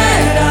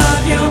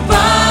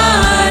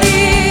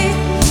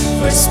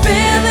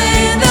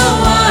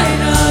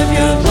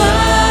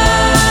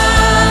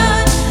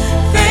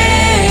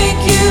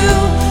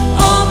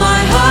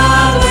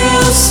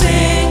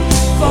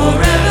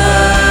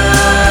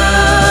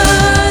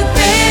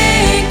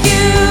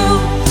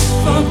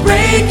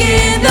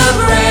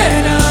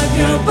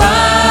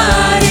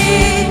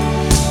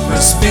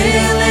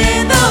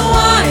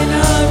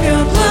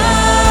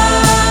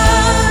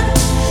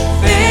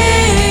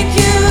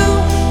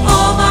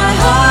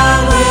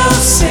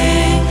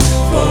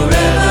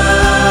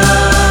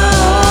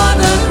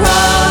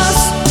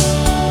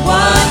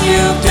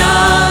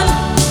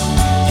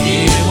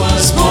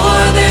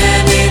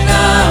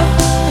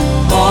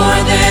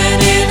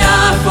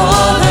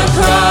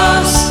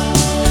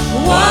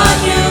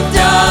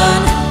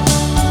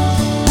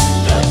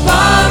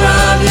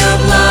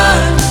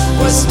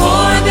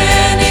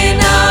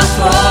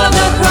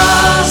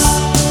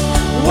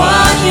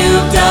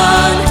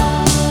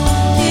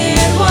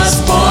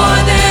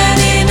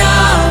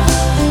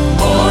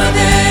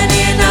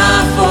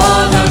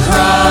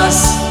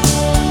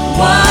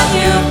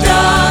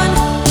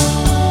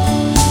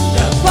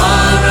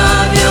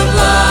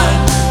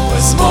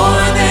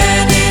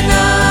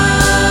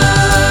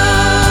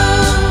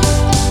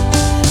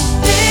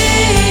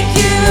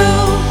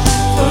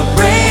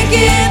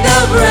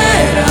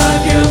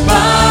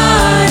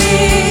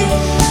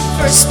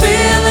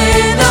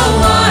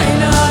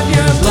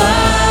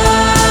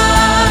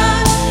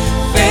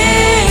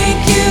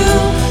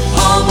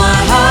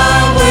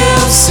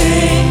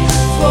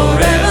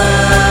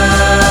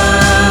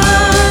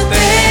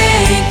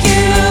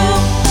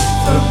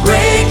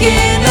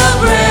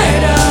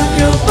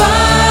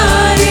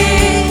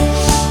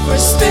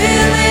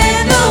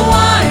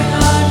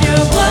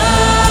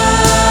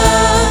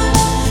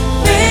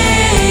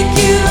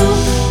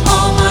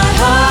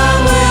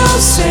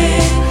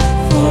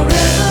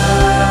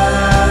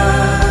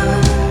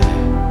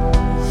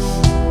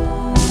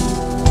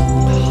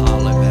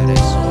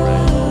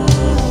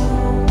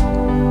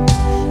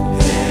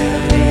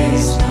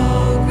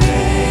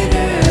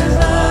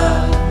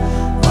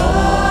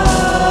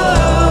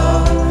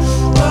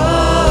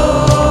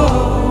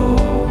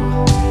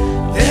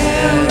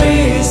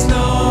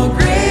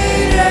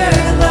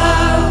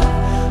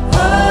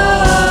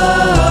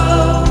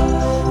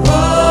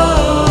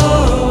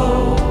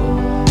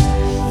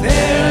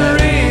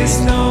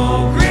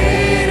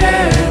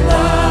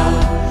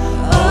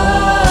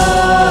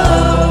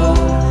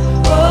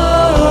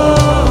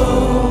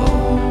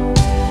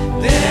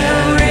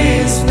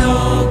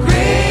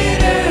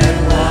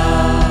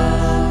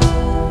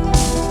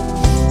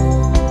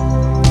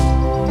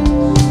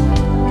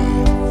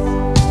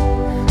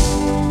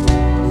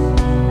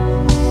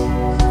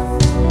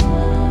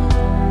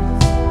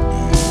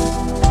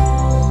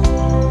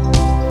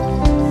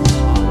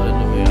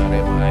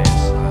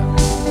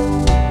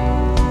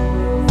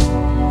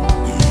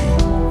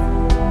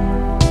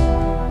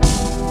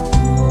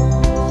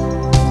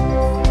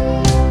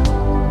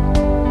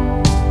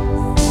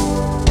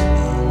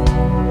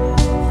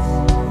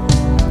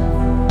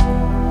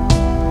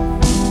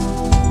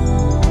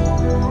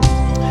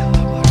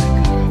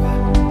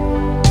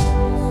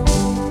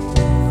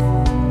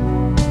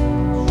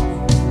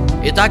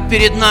Итак,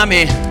 перед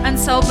нами And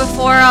so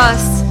before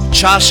us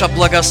чаша is the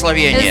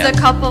благословения.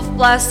 cup of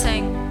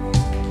blessing.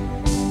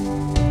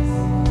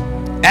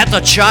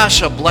 Это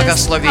чаша This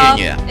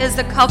благословения. cup is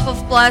the cup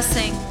of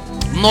blessing.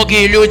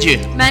 Многие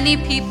люди Many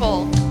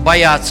people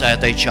боятся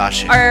этой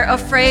чаши. are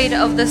afraid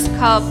of this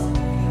cup.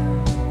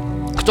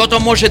 Кто-то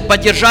может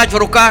подержать в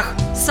руках,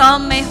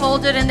 Some may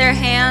hold it in their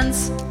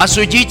hands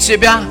осудить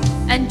себя.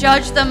 and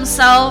judge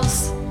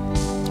themselves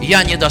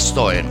Я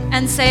недостоин.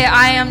 and say,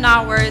 I am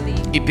not worthy,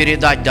 И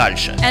передать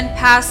дальше. and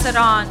pass it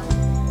on.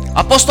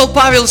 Апостол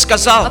Павел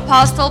сказал,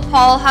 Apostle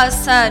Paul has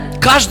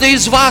said каждый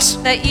из вас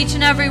that each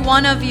and every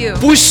one of you,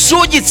 пусть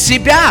судит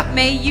себя.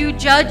 may you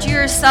judge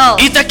yourself.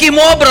 И таким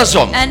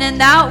образом And in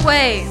that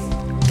way,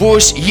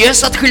 пусть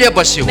ест от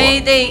хлеба сего may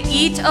и they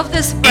eat of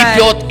this bread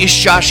пьет из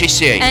чаши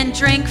сей. and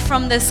drink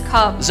from this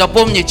cup.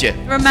 Запомните,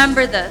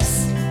 Remember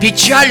this.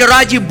 печаль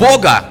ради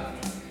Бога,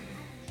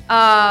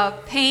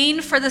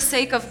 Pain for the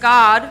sake of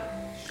God,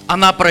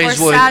 она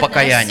производит sadness.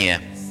 покаяние.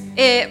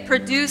 it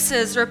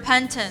produces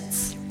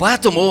repentance.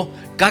 Поэтому,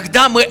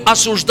 когда мы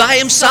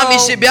осуждаем сами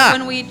So себя,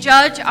 when we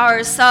judge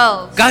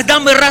ourselves, когда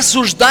мы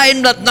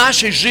рассуждаем над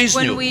нашей when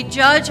жизнью, we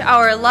judge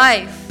our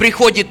life,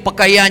 приходит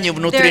покаяние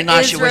внутри there is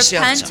нашего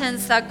сердца.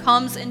 repentance that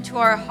comes into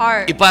our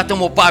heart. И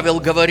поэтому Павел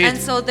говорит, And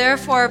so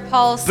therefore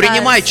Paul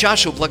принимай says,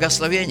 чашу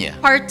благословения,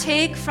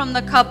 partake from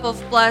the cup of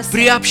blessing.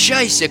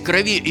 приобщайся к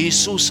крови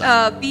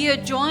Иисуса, Be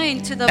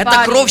adjoined to the Эта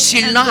body кровь and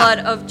сильна.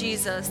 blood of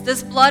Jesus.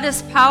 This blood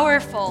is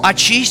powerful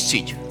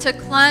очистить, to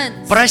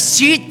cleanse,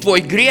 простить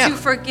твой to грех.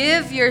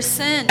 forgive your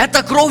sin.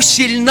 Эта кровь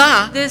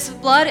сильна, This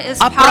blood is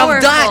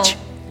оправдать.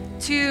 powerful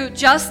to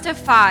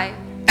justify.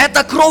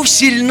 эта кровь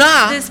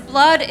сильна, This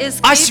blood is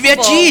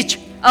осветить.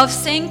 capable of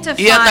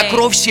и эта sanctifying.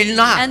 кровь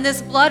сильна And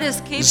this blood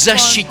is capable and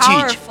защитить.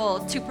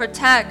 powerful to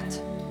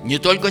protect не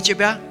только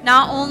тебя,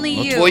 not only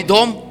но твой you,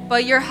 дом,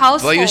 but your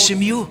household, твою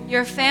семью.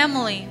 your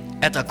family.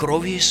 Это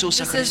кровь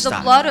Иисуса This is the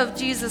Христа, blood of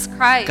Jesus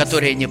Christ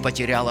которая не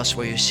потеряла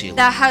свою силу.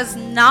 that has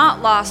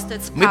not lost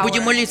its Мы power.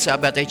 будем молиться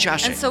об этой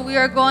чаше. And so we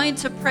are going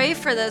to pray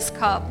for this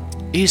cup.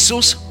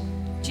 Иисус,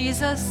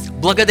 Jesus,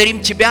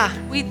 благодарим Тебя,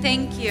 we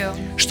thank you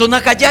что,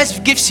 находясь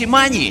в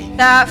Гефсимании,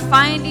 that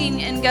finding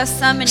in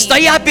Gethsemane,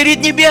 стоя перед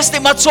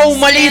Небесным Отцом в standing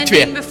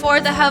молитве, before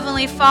the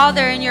Heavenly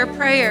Father in your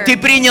prayer, Ты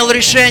принял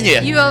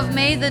решение, you have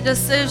made the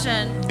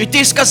decision и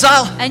Ты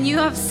сказал, and you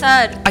have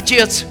said,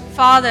 Отец,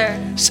 Father,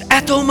 с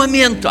этого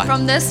момента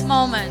from this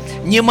moment,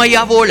 не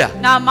моя воля,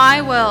 not my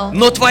will,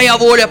 но Твоя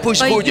воля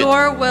пусть but будет.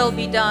 your will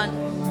be done.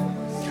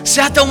 С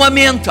этого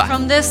момента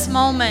From this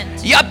moment,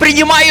 я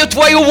принимаю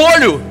Твою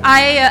волю,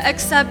 I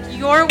accept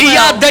your и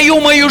я will отдаю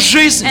мою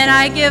жизнь and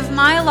I give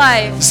my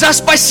life за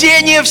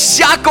спасение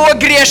всякого for the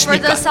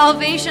грешника.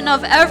 salvation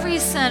of every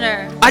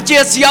sinner.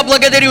 Отец, я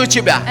благодарю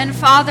Тебя, And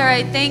Father,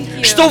 I thank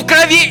you что в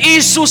крови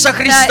Иисуса that in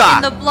Христа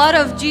the blood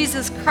of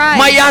Jesus Christ,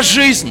 моя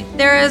жизнь,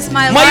 there is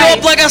my мое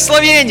life,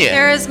 благословение,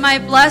 there is my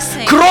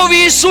blessing. кровь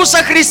Иисуса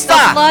The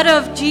Христа blood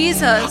of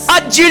Jesus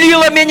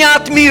отделила меня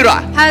от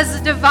мира. has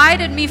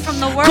divided me from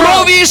the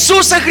Кровь world.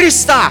 Иисуса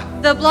Христа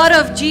The blood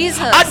of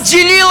Jesus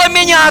отделила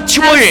меня от has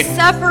тьмы.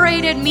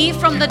 separated me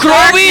from the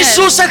Кровь darkness.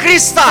 Иисуса The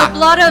Христа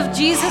blood of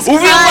Jesus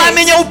увела Christ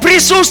меня в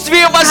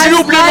присутствие has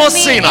возлюбленного led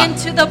me Сына.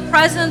 into the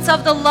presence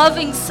of the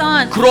loving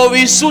Son. Кровь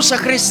Иисуса The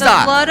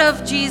Христа blood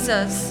of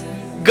Jesus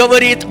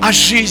говорит о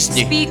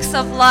жизни speaks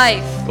of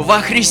life во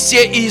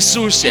Христе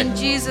Иисусе, in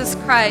Jesus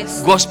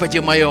Christ,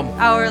 Господе моем.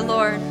 our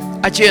Lord.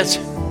 Отец,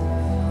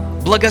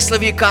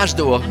 благослови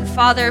каждого And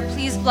Father,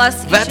 please bless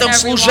в each and этом every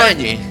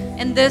служении, one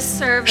in this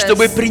service,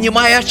 чтобы,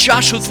 принимая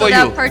чашу so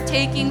Твою, that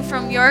partaking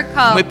from your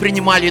cup, мы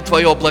принимали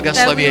Твое that we would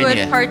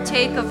благословение.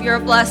 partake of your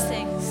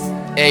blessings.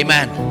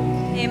 Amen.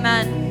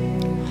 Amen.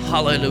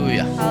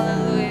 Hallelujah.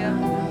 Hallelujah.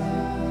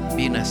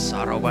 Bine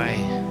sarovai.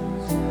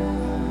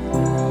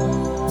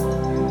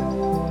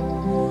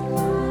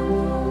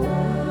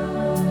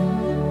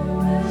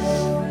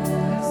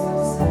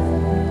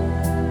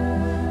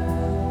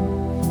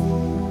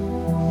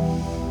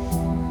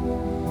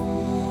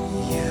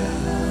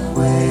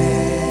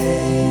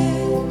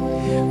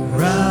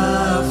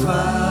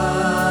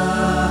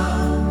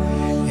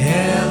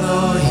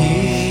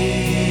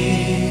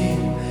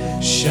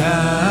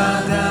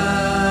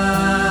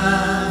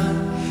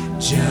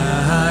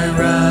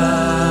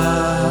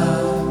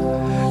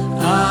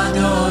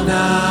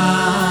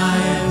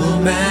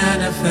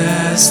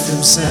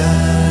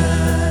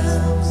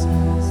 Themselves,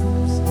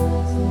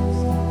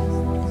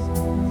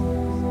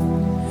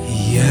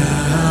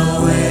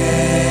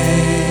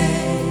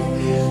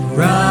 Yahweh,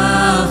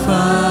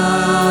 Rapha,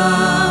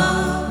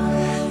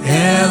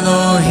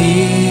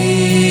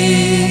 Elohim,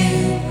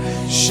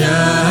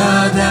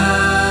 Shaddai,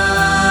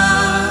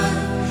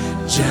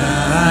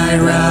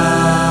 Jireh,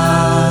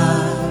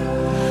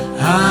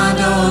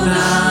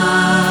 Adonai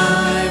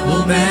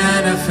will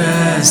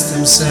manifest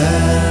Themselves.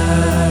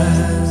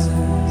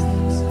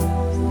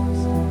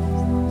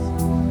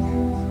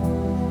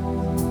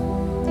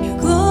 Your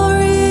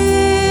glory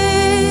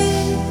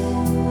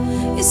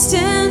is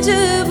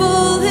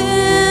tangible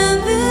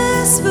in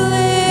this place.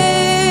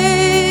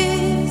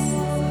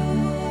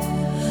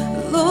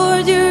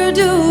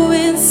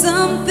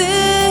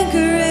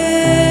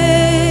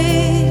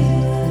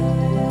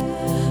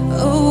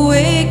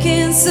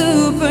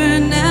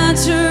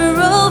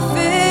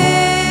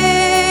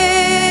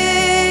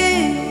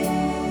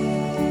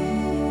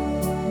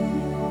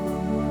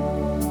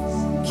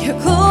 Your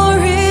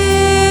glory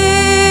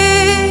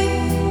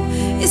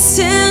is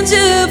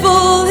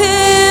tangible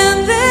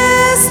in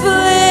this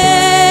place.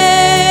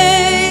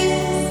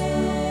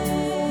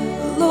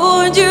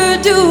 Lord,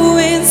 you're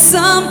doing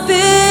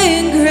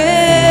something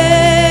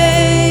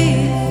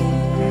great.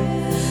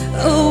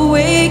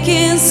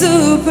 Awaken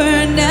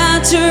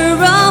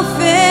supernatural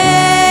faith.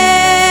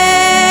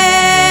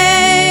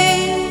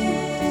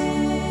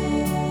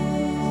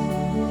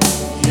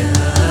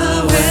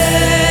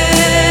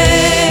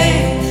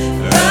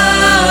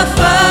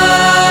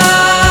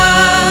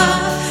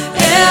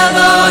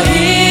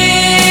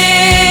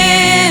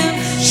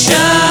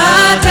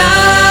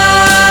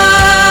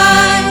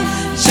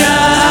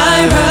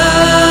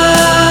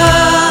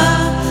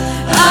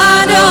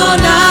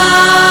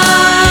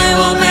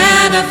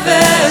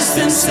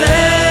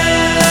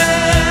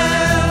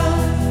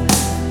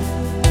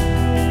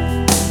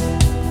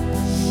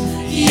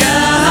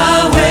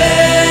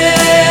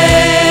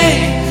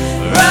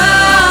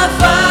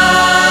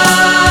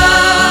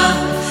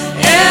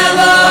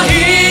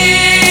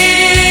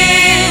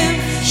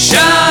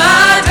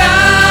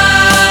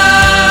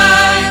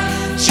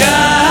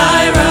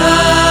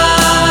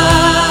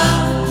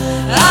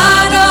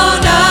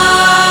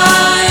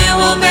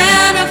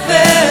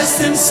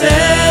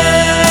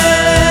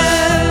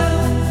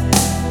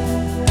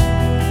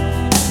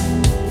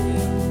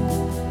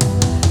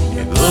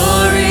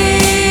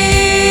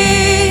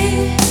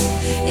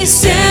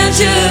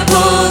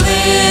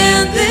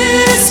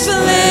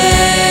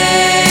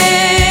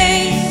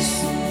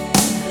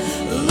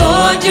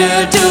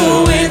 You're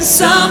doing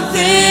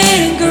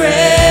something great.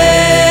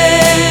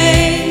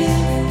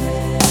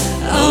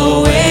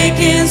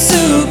 Awaken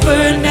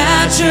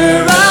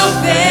supernatural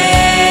faith.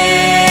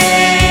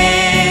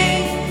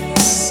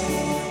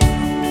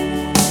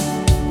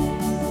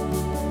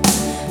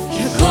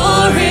 Your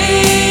glory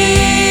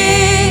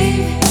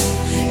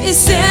is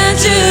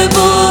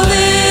tangible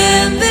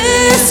in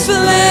this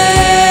place.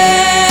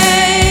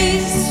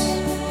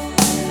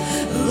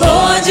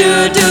 Lord,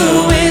 you're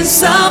doing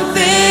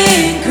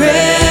something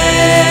great.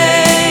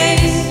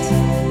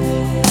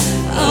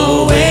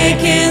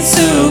 Awaken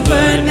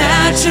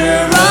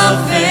supernatural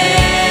faith.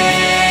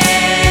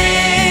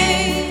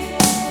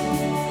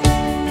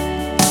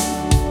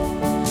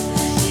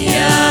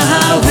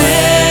 Yahweh,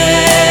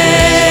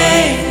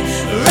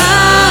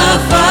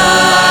 Rapha,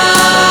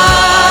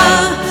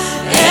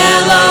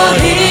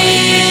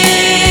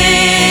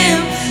 Elohim,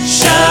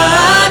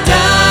 Shaddai,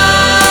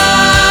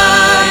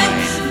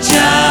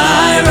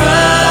 Jireh,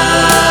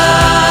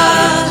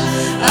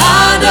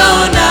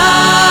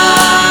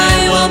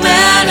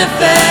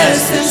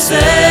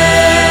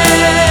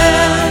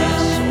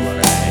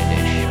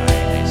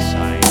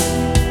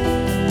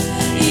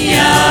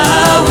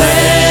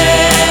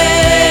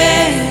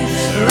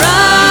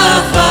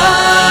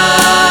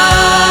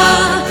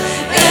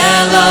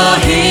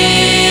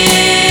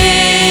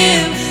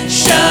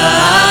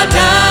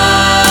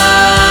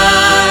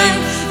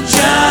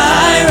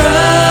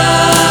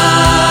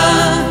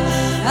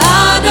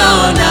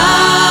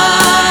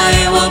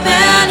 Adonai will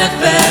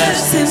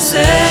manifest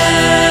himself.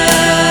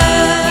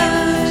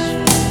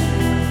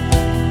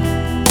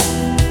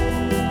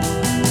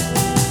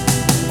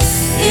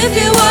 If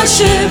you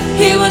worship,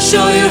 he will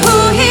show you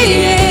who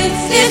he is.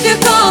 If you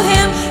call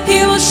him,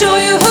 he will show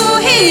you who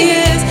he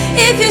is.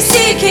 If you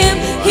seek him,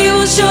 he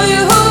will show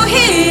you who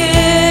he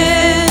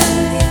is.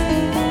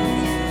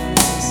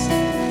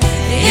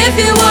 If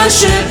you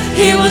worship,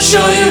 he will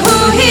show you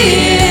who he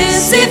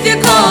is. If you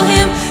call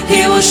him,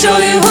 he will show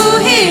you who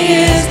he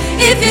is.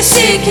 If you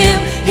seek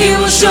him, he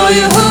will show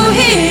you who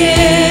he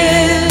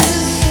is.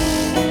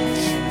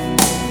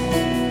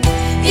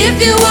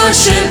 If you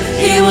worship,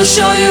 he will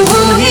show you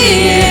who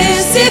he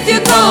is. If you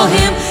call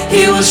him,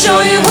 he will show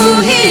you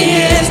who he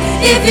is.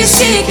 If you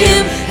seek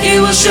him, he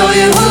will show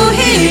you who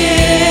he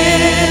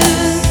is.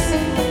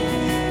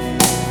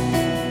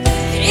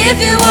 If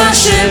you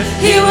worship,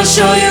 he will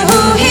show you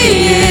who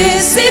he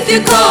is. If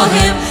you call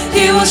him,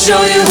 he will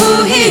show you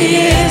who he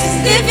is.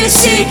 If you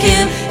seek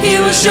him, he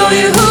will show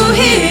you who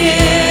he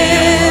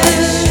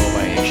is.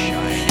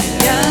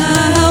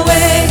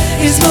 Yahweh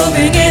is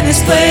moving in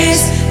this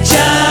place.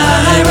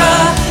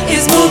 Jireh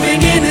is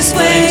moving in this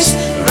place.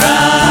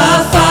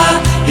 Rapha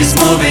is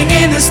moving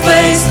in this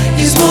place.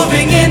 He's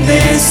moving in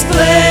this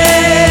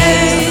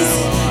place.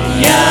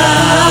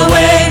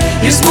 Yahweh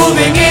is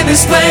moving in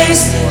this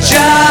place.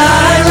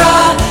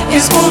 Jireh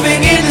is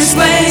moving in this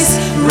place.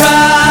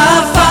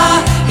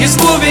 Rapha is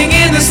moving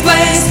in this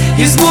place.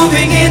 He's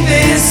moving in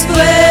this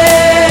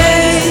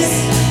place.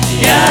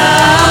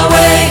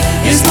 Yahweh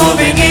is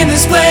moving in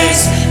this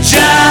place.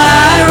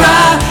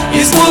 Jireh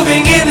is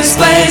moving in this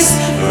place.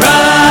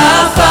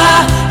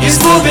 Rapha is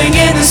moving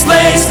in this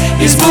place.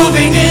 He's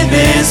moving in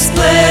this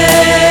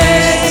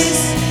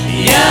place.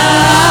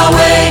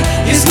 Yahweh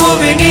is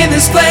moving in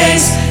this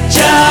place.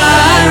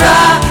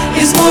 Jireh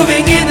is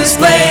moving in this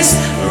place.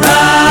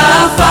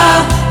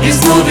 Rapha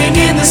is moving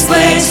in this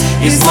place.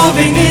 He's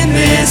moving in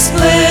this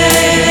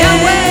place.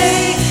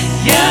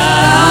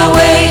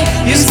 Yahweh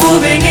is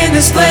moving in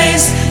this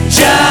place.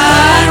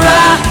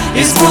 Jireh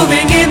is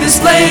moving in this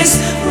place.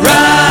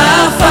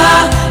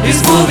 Rapha is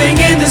moving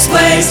in this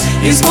place.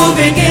 He's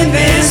moving in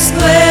this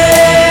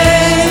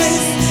place.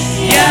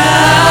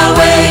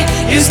 Yahweh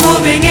is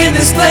moving in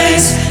this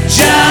place.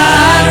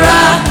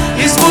 Jireh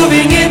is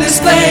moving in this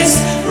place.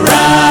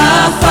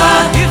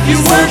 Rapha is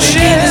moving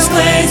in this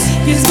place.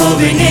 He's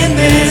moving in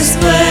this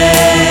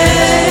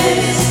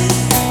place.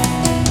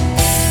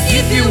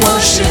 If you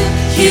worship,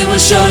 He will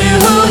show you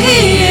who He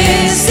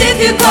is. If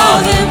you call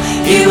Him,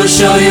 He will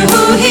show you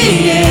who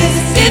He is.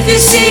 If you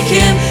seek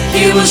Him,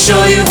 He will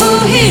show you who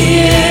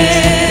He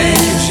is.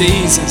 Thank you,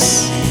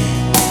 Jesus.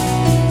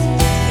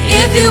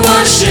 If you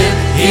worship,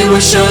 He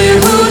will show you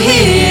who He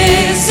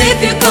is. If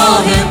you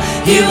call Him,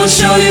 He will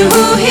show you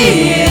who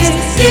He is.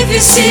 If you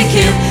seek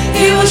Him,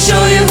 He will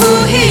show you who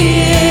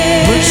He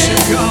is.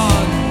 Worship God.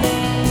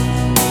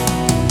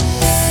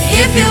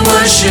 If you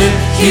worship,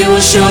 He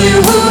will show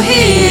you who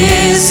He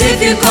is.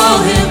 If you call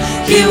Him,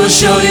 He will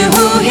show you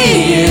who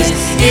He is.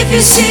 If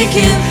you seek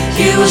Him,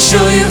 He will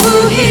show you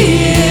who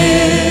He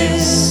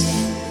is.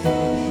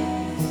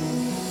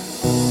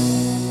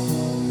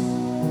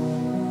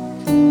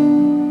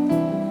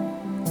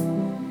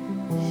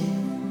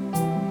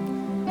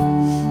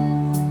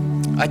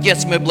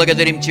 Отец, мы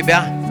благодарим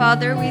Тебя.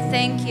 Father, we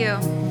thank you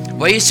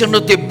Воистину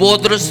Ты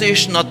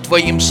бодрствуешь над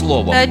Твоим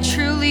Словом. that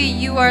truly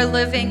you are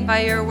living by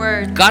your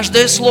word.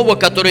 Каждое слово,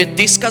 которое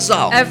Ты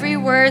сказал, Every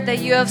word that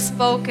you have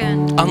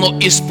spoken, оно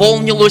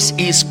исполнилось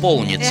и it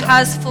исполнится.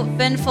 has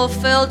been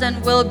fulfilled and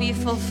will be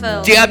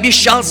fulfilled. Ты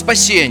обещал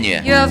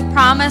спасение, You have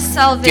promised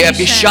Ты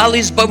обещал salvation.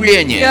 You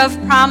избавление, have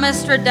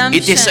promised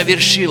и Ты redemption.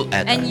 совершил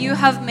это. And you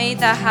have made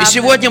that И happen.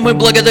 сегодня мы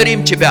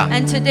благодарим Тебя,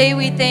 And today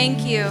we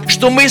thank you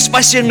что мы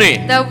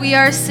спасены. that we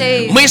are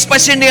saved. Мы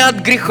спасены от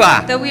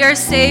греха. That we are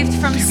saved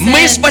from sin.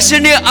 Мы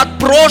спасены от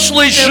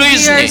прошлой That we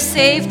are жизни.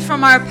 saved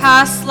from our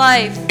past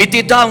life. И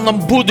Ты дал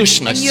нам And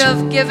будущность. you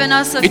have given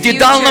us a И Ты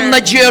дал нам future.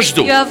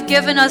 надежду. You have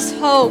given us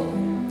hope.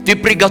 Ты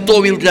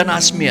приготовил для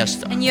нас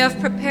место. And you have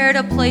prepared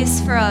a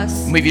place for us.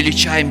 Мы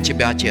величаем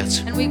Тебя,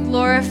 Отец, And we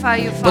glorify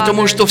you, Father.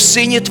 потому что в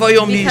Сыне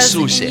Твоем Because in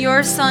Иисусе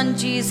your Son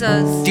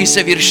Jesus, Ты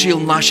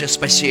совершил наше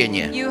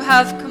спасение. you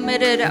have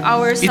committed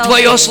our И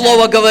Твое salvation.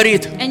 Слово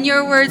говорит: And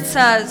your word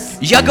says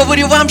я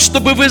говорю вам,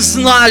 чтобы вы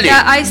знали,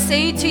 that I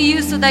say to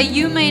you so that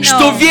you may что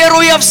know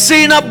веруя в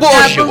Сына that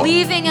Божьего,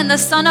 believing in the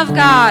Son of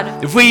God,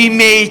 вы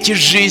имеете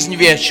жизнь that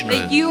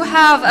вечную. you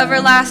have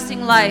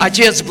everlasting life.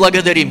 Отец,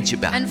 благодарим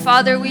Тебя. And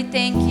Father, we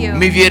thank you.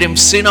 Мы верим в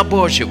Сына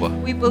Божьего.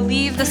 We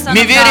believe the Son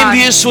Мы of верим в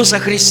God. Иисуса We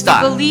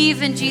Христа.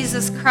 believe in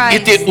Jesus И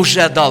Christ. Ты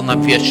уже дал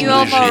нам You вечную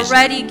have жизнь.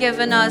 already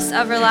given us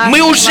everlasting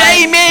Мы уже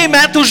life. имеем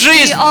эту We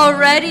жизнь,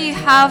 already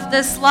have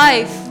this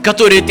life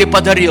которую Ты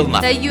подарил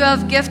нам. that you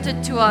have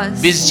gifted to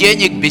us. Без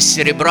денег, без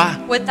серебра.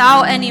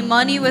 Without any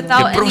money,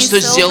 without Ты any просто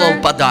сделал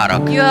silver,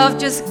 подарок. you have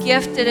just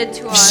gifted it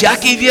to us.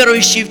 Всякий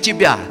верующий в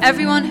Тебя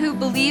Everyone who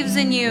believes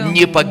in you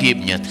не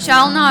погибнет,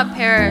 shall not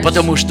perish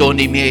потому что он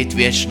имеет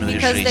вечную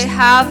because they жизнь.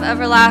 have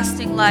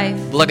everlasting life.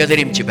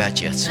 Благодарим Тебя,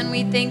 Отец. And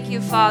we thank you,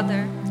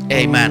 Father.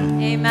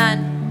 Amen.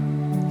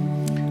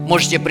 Amen.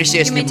 Можете You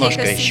присесть may take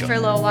немножко a seat еще. for a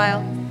little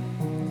while.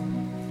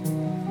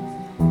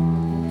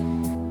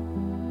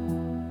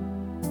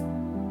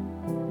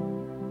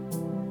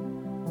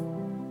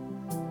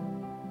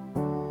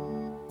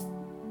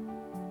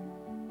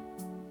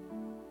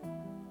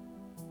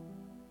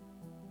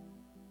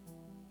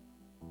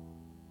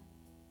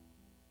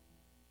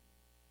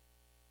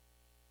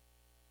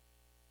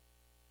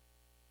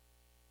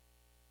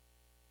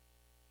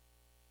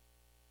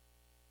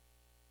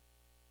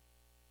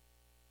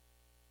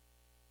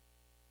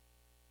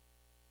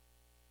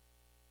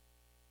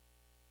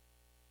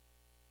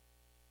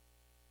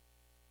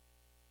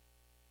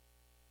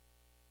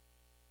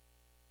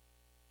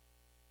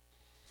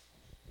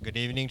 Good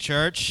evening,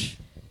 church.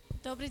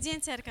 Добрый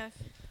день, церковь.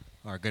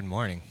 Or good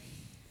morning.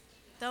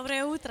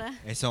 Доброе утро.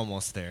 It's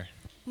almost there.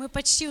 Мы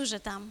почти уже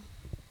там.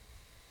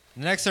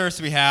 The next service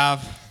we have,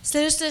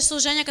 Следующее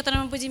служение, которое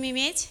мы будем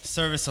иметь,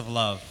 service of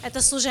love.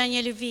 это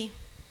служение любви.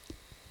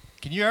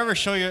 Can you ever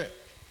show your...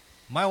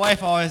 My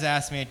wife always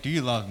asks me, do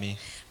you love me?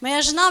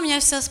 Моя жена у меня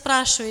все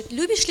спрашивает,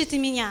 любишь ли ты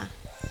меня?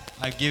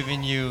 I've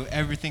given you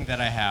everything that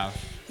I have.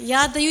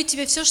 Я отдаю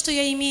тебе все, что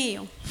я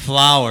имею.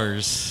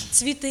 Flowers,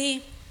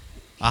 Цветы,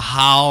 a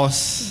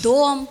house,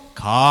 дом,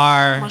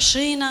 car,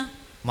 машина,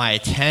 my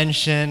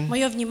attention.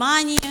 мое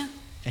внимание.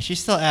 And she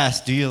still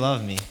asks, do you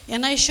love me? И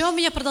она еще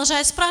меня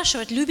продолжает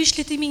спрашивать, любишь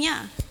ли ты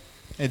меня?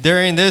 And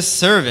during this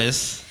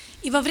service,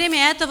 И во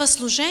время этого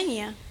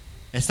служения,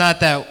 it's not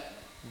that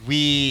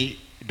we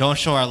don't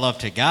show our love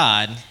to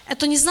God,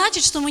 это не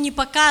значит, что мы не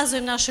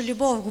показываем нашу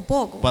любовь к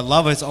Богу. but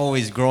love is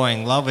always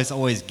growing, love is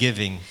always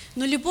giving.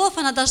 Но любовь,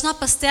 она должна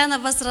постоянно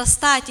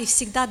возрастать и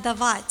всегда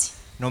давать.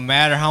 no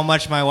matter how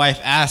much my wife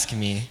asks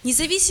me,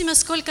 Независимо,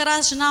 сколько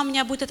раз жена у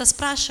меня будет это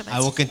спрашивать, I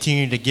will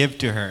continue to give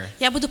to her,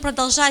 я буду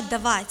продолжать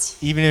давать.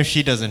 even if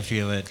she doesn't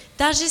feel it,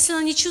 Даже если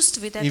она не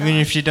чувствует этого.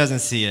 even if she doesn't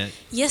see it.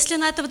 Если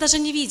она этого даже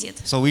не видит.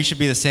 So we should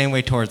be the same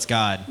way towards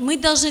God. Мы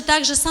должны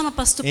так же само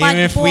поступать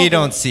Even к if we Богу.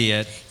 don't see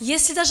it,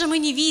 Если даже мы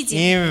не видим,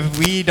 even if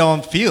we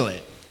don't feel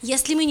it,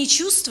 если мы не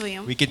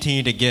чувствуем, we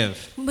continue to give.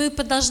 мы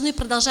должны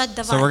продолжать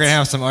So we're going to давать.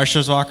 have some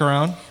ushers walk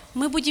around.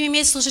 Мы будем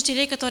иметь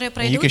служителей, которые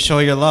And you can пройдут, show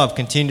your love,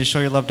 continue to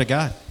show your love to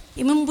God.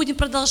 и мы будем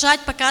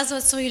продолжать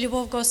показывать свою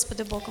любовь к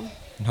Господу Богу.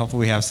 And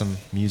hopefully we have some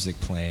music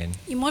playing.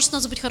 И может у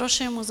нас быть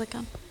хорошая музыка.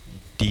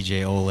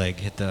 DJ Oleg,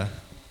 hit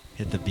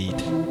the beat.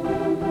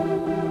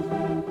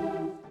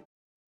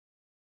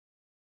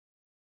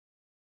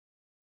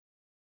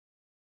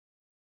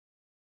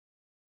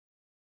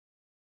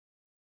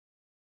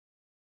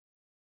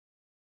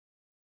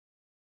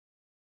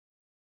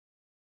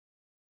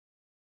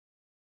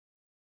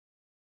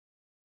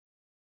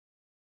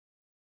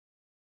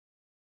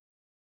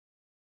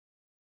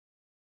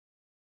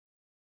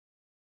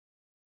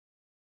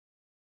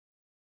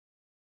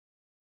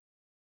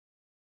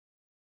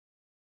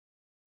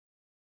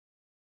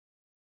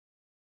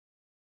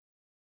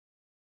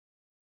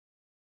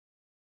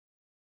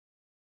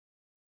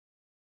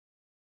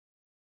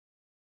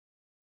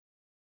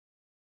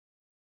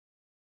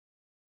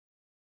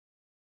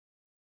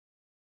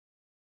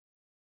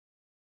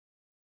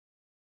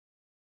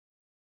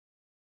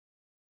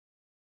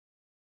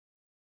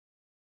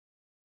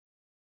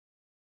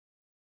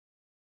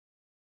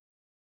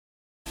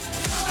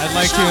 I'd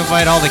like to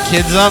invite all the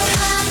kids up.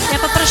 Я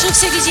попрошу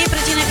всех детей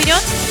пройти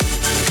наперед.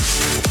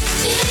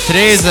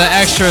 Today is an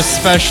extra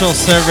special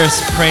service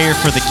prayer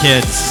for the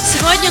kids.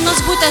 Сегодня у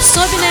нас будет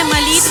особенная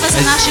молитва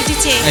за наших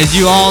детей. As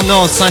you all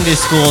know, Sunday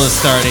school is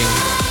starting.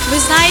 Вы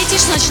знаете,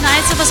 что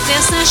начинается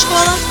воскресная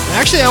школа.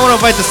 Actually, I want to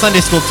invite the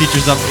Sunday school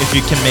teachers up if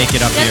you can make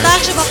it up Я here.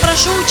 также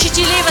попрошу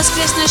учителей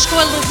воскресной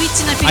школы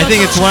выйти I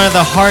think наперед. it's one of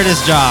the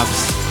hardest jobs.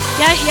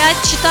 Я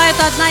считаю,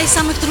 это одна из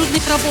самых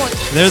трудных работ.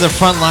 They're the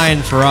front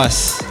line for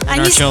us and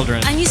our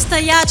children. Они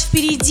стоят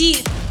впереди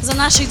за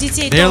наших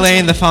детей They're тоже.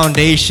 laying the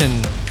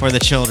foundation for the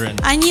children.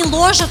 Они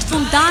ложат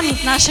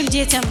фундамент нашим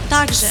детям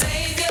также.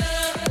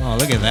 Oh,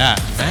 look at that.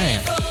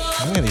 Man,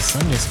 look at these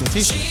Sunday school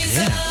teachers.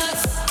 Yeah.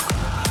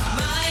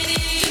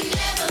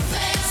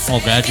 Oh,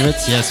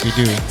 graduates? Yes, we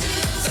do.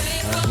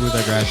 Who are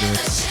the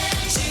graduates?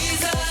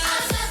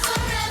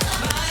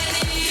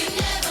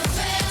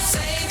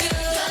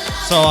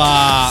 So,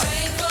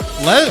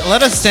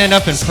 let us stand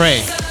up and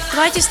pray.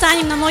 Давайте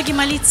встанем на ноги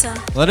молиться.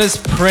 Let us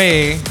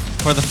pray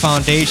for the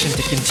foundation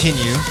to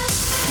continue.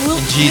 Мы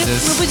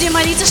Jesus. будем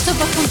молиться,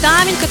 чтобы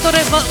фундамент,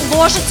 который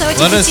ложится в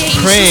этих Let us детей,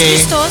 pray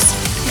Иисус Христос,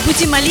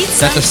 будем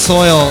молиться, That the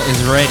soil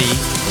is ready.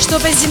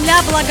 чтобы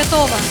земля была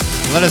готова.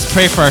 Let us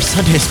pray for our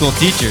Sunday school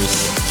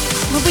teachers.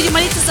 Мы будем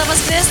молиться за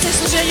воскресное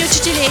служение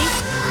учителей.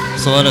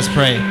 So let us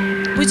pray.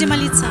 Будем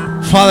молиться.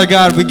 Father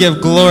God, we give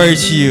glory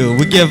to you.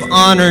 We give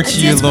honor to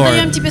you, Отец, мы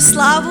даем Lord. Тебе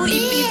славу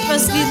и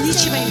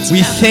возвеличиваем We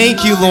Тебя.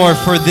 thank you, Lord,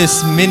 for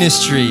this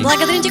ministry.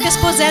 Благодарим Тебя,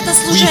 Господь, за это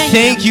We служение.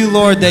 thank you,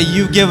 Lord, that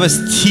you give us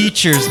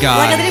teachers, God,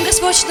 Благодарим,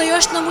 Господь, что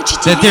даешь нам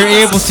that they're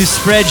учителей, able to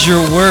spread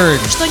your word.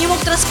 что они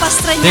могут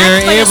распространять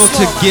They're Твое able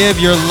to Слово. give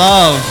your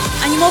love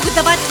Они могут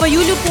давать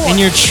Твою любовь, and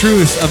your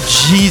truth of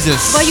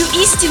Jesus Твою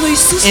истину,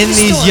 Иисус in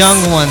these Христос.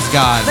 young ones,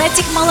 God. В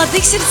этих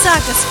молодых сердцах,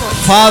 Господь.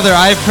 Father,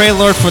 I pray,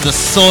 Lord, for the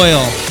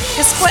soil.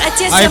 Господь,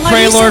 Отец, I я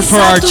pray, молюсь Lord, for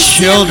за our ту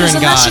землю, children, за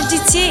God. наших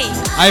детей.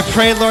 I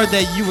pray, Lord,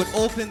 that you would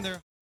open their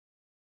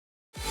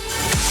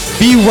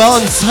be well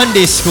in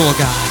Sunday school,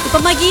 God. И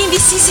помоги им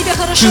вести себя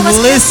хорошо To в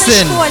воскресной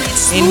listen школе,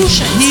 and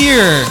слушать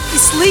hear и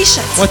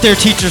слышать what their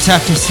teachers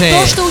have to say.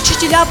 то, что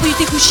учителя будут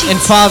их учить. And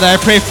Father, I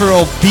pray for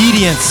И,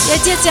 obedience.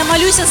 Отец, я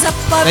молюсь за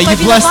That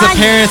you bless the повиновение,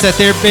 parents, that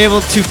they're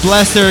able to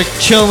bless their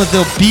children with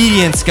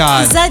obedience,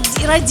 God. за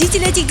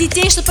родителей этих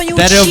детей, чтобы они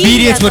That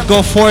учили obedience would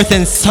этому, go forth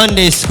in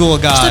Sunday school,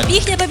 God. чтобы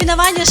их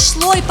повинование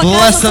шло и Bless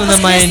показывалось в them in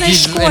the mighty name of воскресной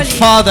Jesus. школе. And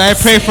Father, I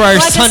pray for our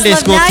Sunday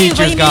school Благословляю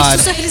во teachers, имя God.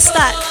 Иисуса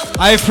Христа.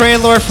 I pray,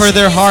 Lord, for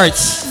their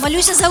hearts.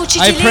 Молюсь за I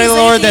учителей, pray, за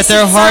Lord, их that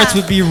their hearts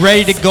would сердца, be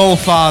ready to go,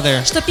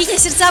 Father. чтобы их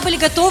сердца были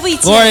готовы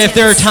идти, Lord, if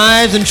there are Отец.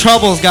 times and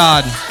troubles,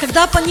 God,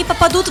 Когда они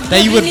попадут в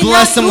that you would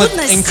времена bless them with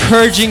трудностей,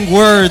 encouraging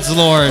words,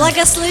 Lord.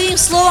 благослови им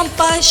словом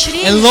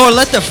поощрения, And Lord,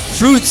 let the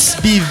fruits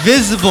be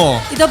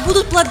visible. и да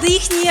будут плоды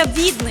их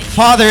видны.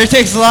 Father, it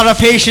takes a lot of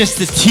patience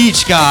to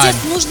teach, God. Отец,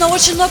 нужно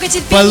очень много But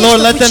терпения, Lord,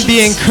 чтобы let them be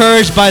учить.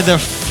 encouraged by the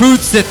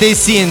fruits that they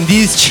see in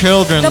these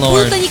children, Да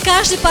Lord. будут они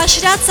каждый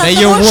поощряться That от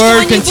your того, что word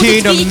они будут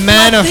continue to видеть плоды,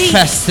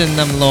 manifest in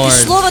them, и Lord.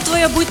 Слово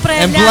Твое будет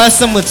And bless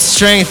проявляться. them with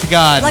strength,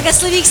 God.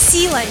 Благослови их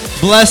силой,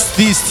 Bless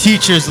these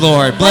teachers,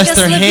 Lord. Bless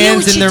their Благослови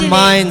hands and their учителей.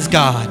 minds,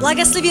 God.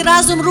 благослови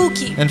разум,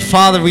 руки. And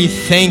Father, we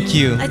thank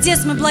you. Отец,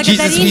 мы Jesus,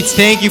 благодарим we Тебя.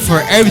 thank you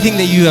for everything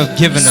that you have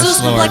given Иисус,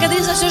 us, мы Lord.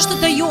 благодарим за все, что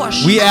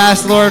даешь. We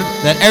ask, Lord,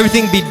 that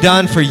everything be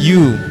done for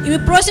you, И мы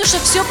просим,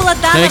 чтобы все было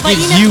дано that it во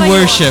gives имя you Твое.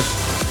 worship,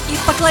 И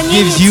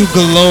поклонение gives you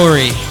Тебе.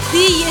 glory. Ты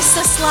есть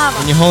со слава.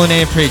 In your holy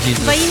name, I pray,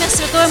 Jesus. Во имя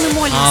Святое мы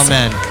молимся.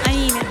 Amen.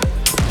 Аминь.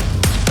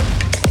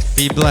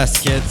 Be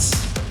blessed, kids.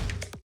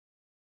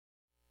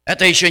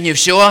 Это еще не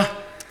все.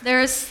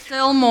 There is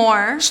still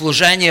more.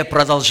 Служение The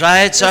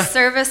продолжается.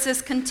 service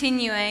is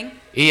continuing,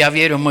 И я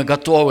верю, мы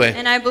готовы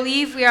and I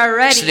believe we are к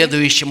ready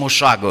следующему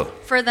шагу.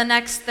 for the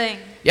next thing.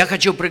 Я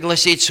хочу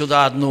пригласить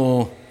сюда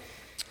одну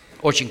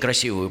очень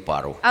красивую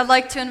пару. I'd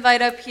like to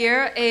invite up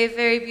here a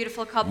very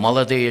beautiful couple.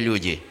 Молодые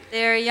люди.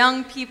 They're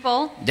young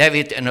people,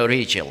 Дэвид и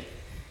Рэйчел.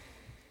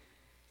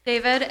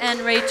 David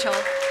and Rachel.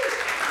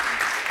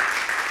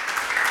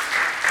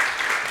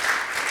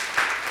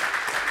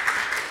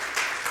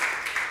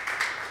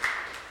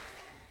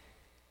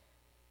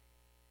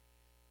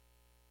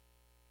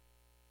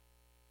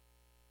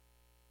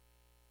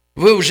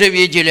 Вы уже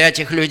видели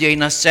этих людей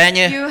на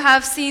сцене. You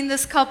have seen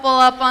this couple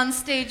up on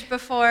stage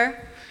before.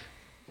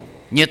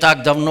 Не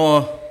так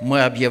давно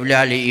мы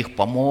объявляли их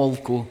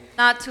помолвку.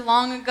 Not too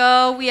long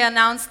ago, we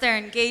announced their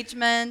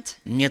engagement.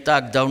 Не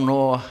так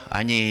давно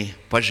они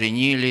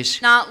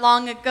поженились. Not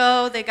long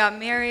ago, they got И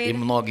married,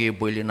 многие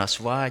были на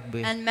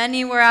свадьбе. and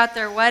many were at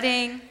their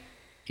wedding.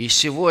 И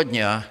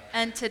сегодня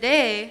And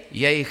today,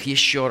 я их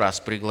еще раз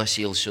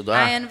пригласил I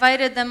сюда.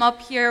 invited them up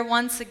here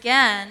once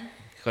again.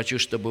 Хочу,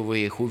 чтобы вы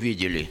их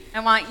увидели.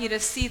 I want you to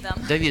see them.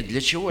 Давид, для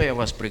чего я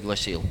вас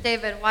пригласил?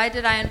 David, why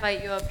did I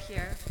invite you up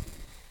here?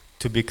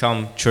 To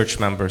become church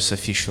members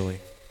officially.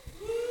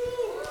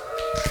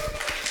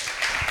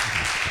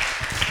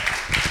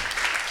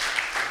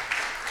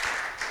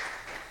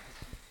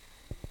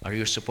 Are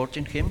you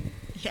supporting him?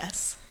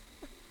 Yes,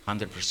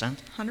 100%?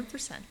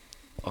 100%.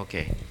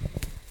 Окей.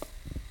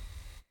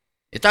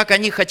 Итак,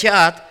 они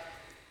хотят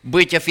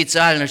быть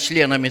официально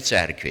членами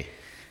церкви.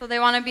 So they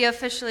want to be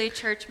officially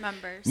church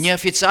members.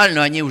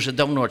 Неофициально они уже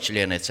давно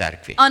члены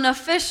церкви.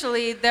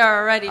 Unofficially,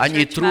 they're already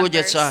Они church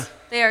трудятся. members.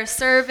 They are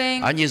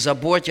serving. Они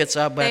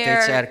заботятся об They этой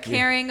are церкви.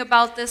 caring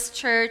about this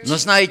church. Но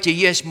знаете,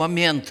 есть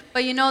момент,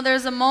 But you know,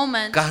 there's a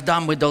moment когда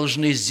мы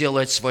должны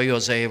сделать свое when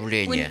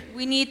заявление.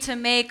 we need to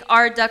make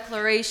our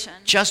declaration.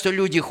 Часто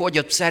люди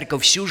ходят в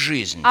церковь всю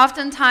жизнь,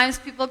 Oftentimes,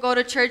 people go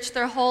to church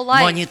their whole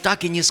но они life,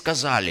 так и не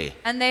сказали: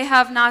 and they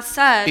have not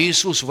said,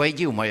 Иисус,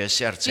 войди в мое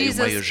сердце и в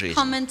мою Jesus, жизнь.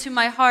 come into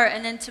my heart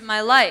and into my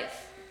life.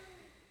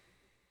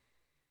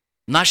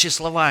 Наши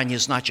слова, они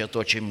значат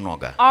очень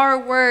много.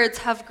 Our words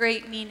have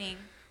great meaning.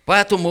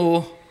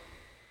 Поэтому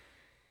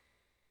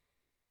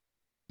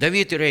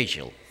Давид и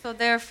Рэйчел. So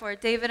therefore,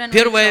 David and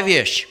Первая Rachel,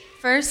 вещь,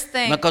 first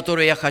thing на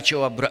которую я хочу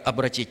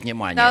обратить that I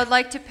внимание. would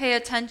like to pay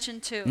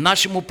attention to.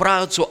 Нашему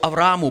праотцу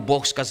Аврааму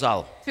Бог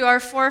сказал: To our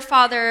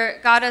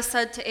forefather, God has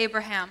said to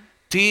Abraham,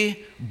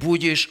 ты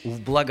будешь в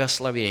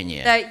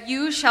благословении. that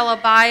you shall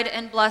abide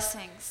in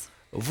blessings.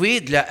 Вы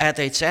для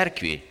этой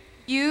церкви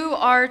You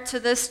are to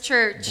this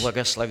church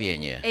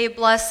благословение. a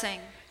blessing,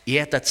 И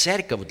эта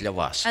церковь для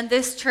вас and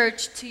this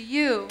church to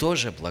you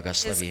тоже is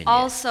благословение.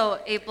 also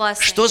a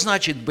blessing. Что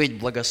значит быть What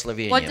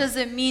благословением? does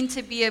it mean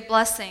to be a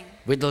blessing?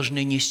 Вы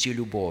должны нести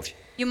любовь,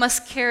 You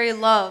must carry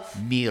love,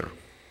 мир,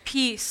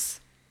 peace,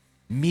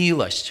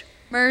 милость.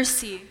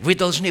 mercy. Вы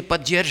должны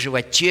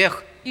поддерживать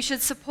тех, You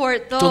should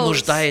support кто those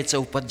нуждается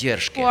в who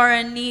поддержке. are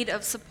in need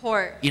of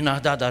support.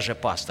 Иногда даже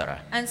пастора.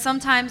 And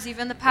sometimes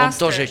even the Он pastor,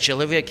 тоже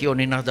человек, и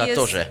он иногда he is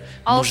тоже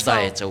also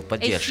нуждается в a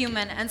поддержке.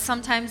 human and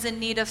sometimes in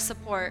need of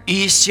support. И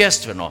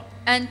естественно,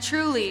 And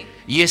truly,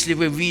 если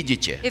вы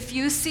видите, if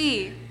you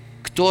see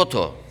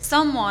кто-то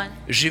someone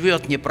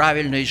живет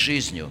неправильной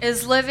жизнью,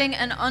 is living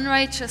an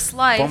unrighteous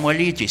life,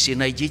 помолитесь и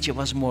найдите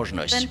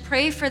возможность then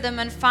pray for them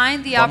and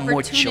find the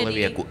помочь opportunity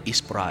человеку to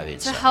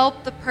исправиться. help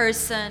the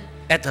person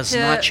Это to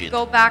значит,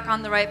 go back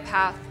on the right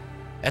path.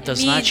 это It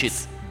значит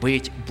means-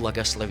 быть It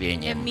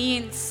благословением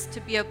means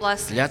to be a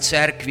blessing для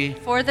церкви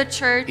for the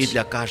church и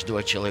для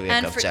каждого человека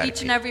and в for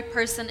each and церкви. every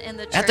person in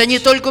the Это не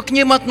church. только к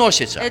ним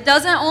относится, It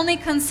doesn't only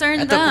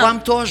concern это к вам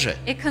them. тоже.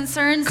 It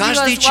concerns you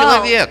Каждый as well.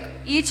 человек,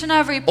 Each and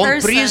every Он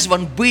person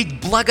призван быть is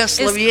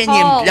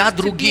благословением для called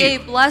to be a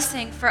других.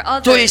 blessing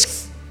for То есть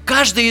others.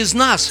 каждый из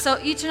нас, So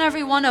each and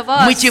every one of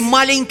мы us те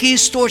маленькие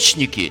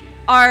источники,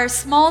 are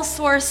small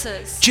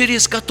sources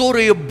через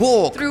которые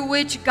Бог through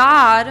which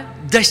God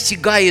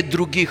достигает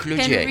других can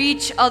людей.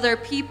 reach other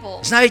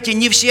people. Знаете,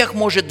 не всех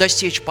может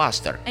достичь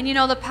пастор. And you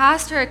know, the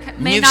pastor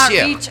may Не not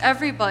всех. reach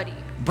everybody.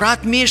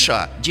 Брат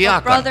Миша, But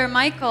диакон, Brother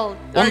Michael, our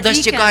он deacon,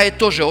 достигает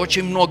тоже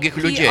очень многих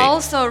he людей,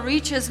 also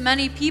reaches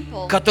many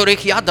people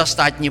которых я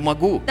достать не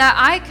могу, that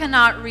I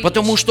cannot reach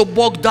потому что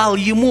Бог дал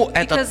ему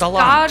этот because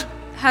талант God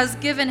has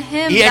given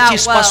him и that эти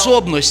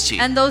способности,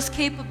 and those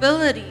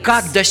capabilities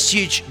как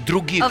достичь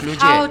других of людей.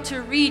 how to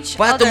reach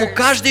Поэтому others.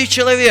 каждый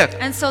человек,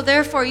 And so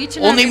therefore each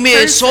and он every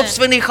имеет person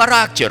собственный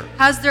характер,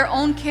 has their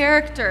own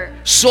character,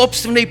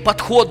 собственный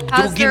подход к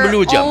has другим their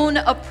людям. own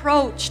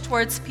approach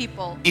towards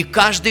people. И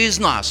каждый из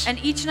нас, And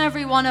each and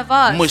every one of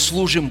us, мы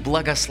служим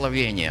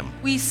благословением.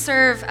 we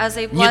serve as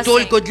a Не blessing,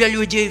 только для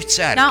людей в not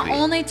церкви,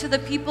 only to the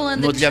people in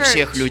но the для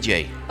всех church,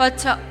 людей. but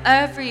to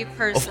every В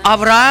person.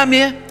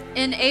 Аврааме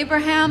In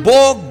Abraham,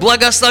 Бог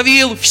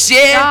благословил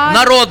все God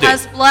народы.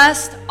 has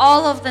blessed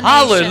all of the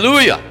nations.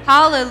 Аллилуйя!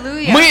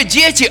 Hallelujah. Мы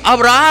дети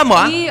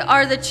Авраама We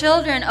are the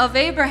children of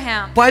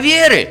Abraham по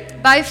вере.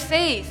 by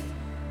faith.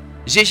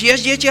 Здесь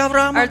есть дети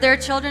Авраама? Are there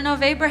children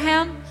of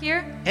Abraham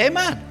here?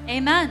 Amen.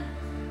 Amen.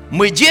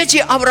 Мы дети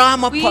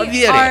Авраама We по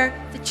вере. are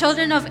the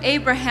children of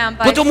Abraham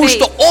by Потому faith.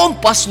 что он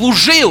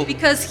послужил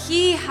Because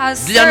he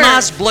has для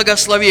нас served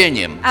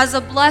благословением. as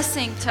a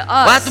blessing to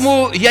us.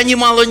 Поэтому я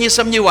немало не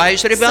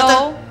сомневаюсь, ребята.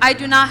 So, I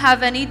do not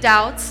have any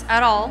doubts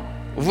at all.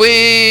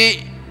 Вы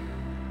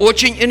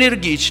очень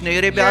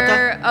энергичные ребята.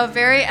 You're a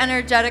very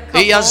energetic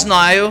И я couple.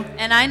 знаю,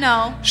 And I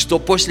know что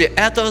после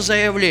этого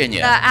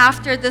заявления that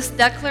after this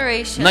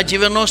declaration, на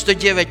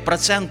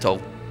 99%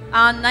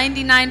 on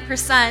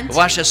 99%,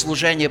 ваше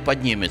служение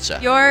поднимется.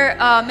 your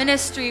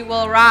ministry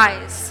will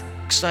rise.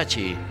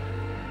 Кстати,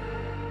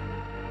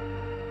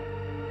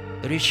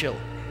 Rachel,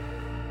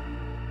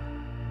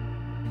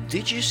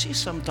 did you see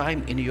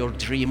sometime in your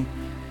dream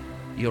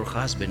your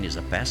husband is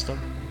a pastor?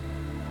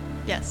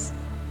 Yes.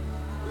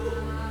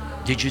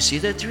 Did you see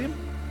that dream?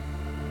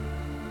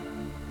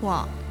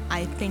 Well,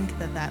 I think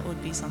that that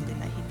would be something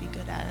that he'd be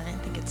good at, and I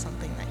think it's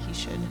something that he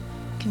should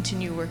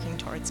continue working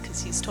towards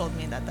because he's told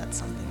me that that's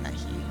something that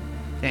he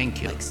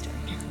Thank you. likes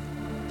doing.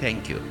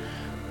 Thank you.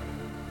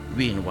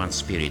 We in one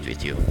spirit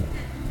with you.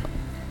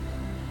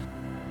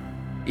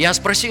 Я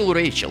спросил у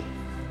Рэйчел.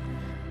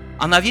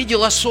 Она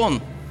видела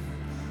сон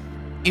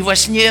и во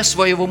сне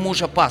своего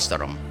мужа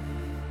пастором.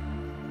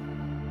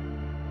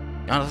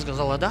 И она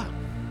сказала, да.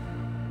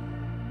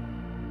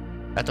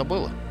 Это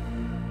было.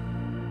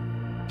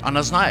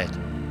 Она знает,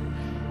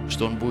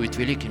 что он будет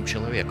великим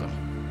человеком,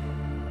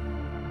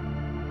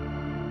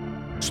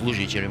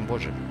 служителем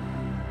Божьим.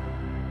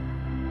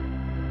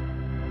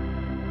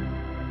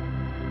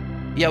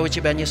 Я у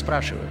тебя не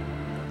спрашиваю,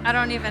 I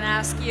don't even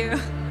ask you,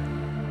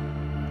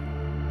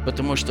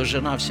 потому что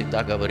жена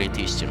всегда говорит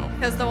истину.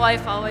 because the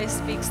wife always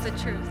speaks the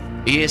truth.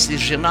 И если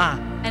жена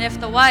And if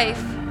the wife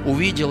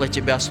увидела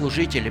тебя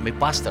служителем и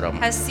пастором,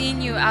 has seen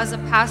you as a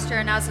pastor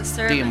and as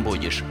a ты им servant,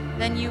 будешь.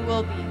 then you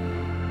will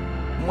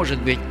be.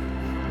 Может быть,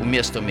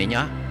 вместо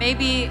меня.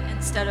 Maybe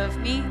instead of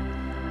me,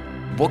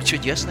 Бог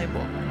чудесный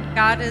Бог.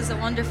 God is a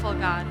wonderful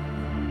God.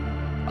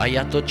 А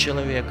я тот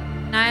человек,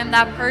 And I am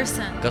that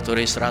person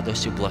который с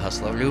радостью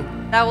благословлю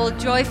that will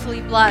joyfully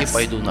и bless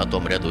пойду на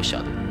том ряду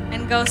сяду.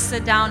 and go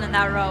sit down in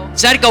that row.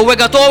 Церковь, вы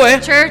готовы?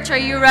 Church, are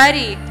you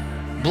ready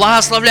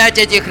Благословлять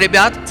этих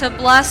ребят. to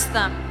bless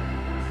them?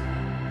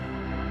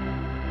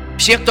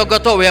 Все, кто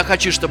готовы, я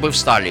хочу, чтобы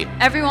встали.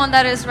 Everyone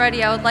that is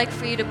ready, I would like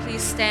for you to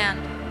please stand.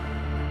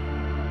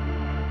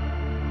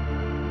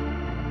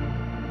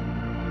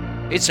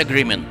 It's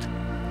agreement.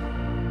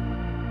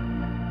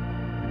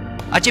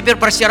 А теперь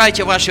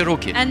простирайте ваши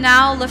руки. And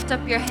now lift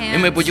up your hands, И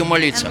мы будем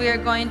молиться. and we are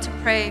going to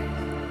pray.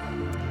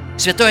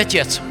 Святой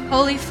Отец,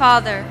 Holy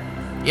Father,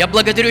 я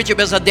благодарю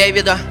Тебя за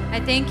Дэвида. I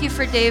thank you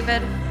for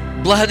David.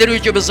 Благодарю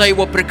Тебя за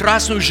его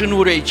прекрасную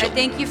жену I Рэйчел.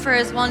 thank you for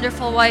his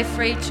wonderful wife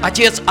Rachel.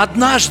 Отец,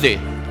 однажды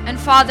And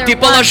Father, Ты once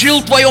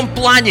положил в Твоем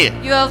плане,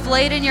 you have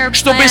laid in your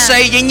чтобы plan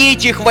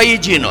соединить их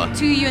воедино.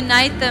 to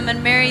unite them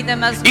and marry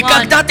them as И one.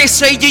 когда Ты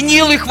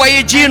соединил их And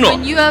воедино,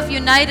 when you have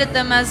united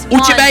them as у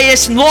one, Тебя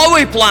есть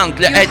новый план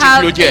для you этих have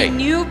a людей,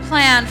 new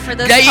plan for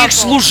this для их couple,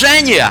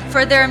 служения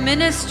for their в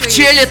ministry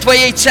теле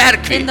Твоей in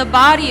церкви, the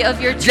body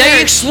of your для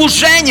их church,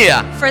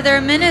 служения for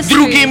their ministry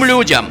другим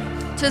людям.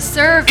 to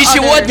serve И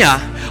сегодня,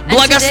 others. And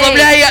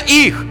благословляя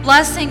today, их,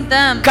 blessing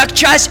them как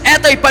часть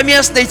этой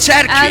поместной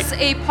церкви, as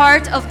a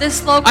part of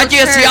this local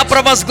Отец, church. я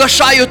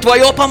провозглашаю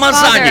Твое Father, I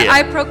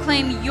помазание.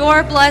 proclaim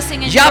your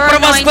blessing and Я your anointing.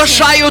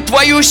 провозглашаю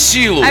Твою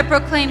силу. I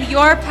proclaim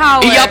your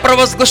power. И я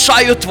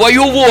провозглашаю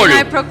Твою And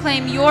I волю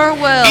proclaim your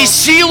will и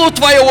силу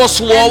Твоего and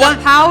Слова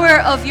the power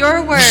of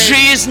your в word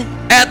жизнь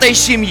этой in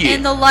семьи.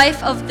 the life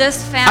of this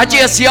family.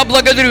 Отец, я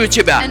благодарю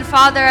Тебя. And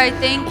Father, I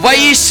thank you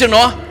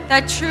Воистину,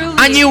 that truly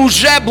они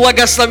уже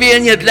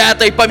благословение для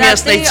этой that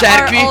поместной they are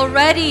церкви.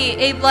 already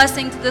a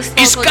blessing to this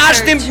И с local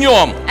каждым church.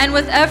 днем And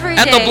with every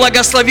это day,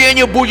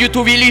 благословение будет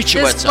this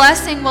увеличиваться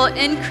blessing will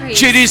increase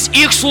через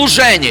их through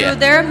служение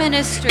their и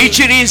ministry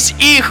через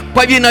их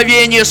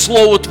повиновение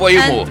Слову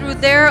Твоему. and through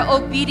their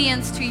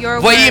obedience to your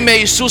Во word. имя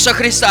Иисуса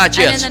Христа, And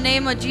in Отец, the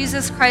name of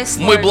Jesus Christ,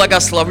 мы Lord,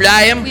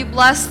 благословляем we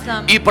bless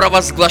them и and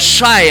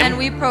провозглашаем,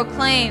 we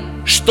proclaim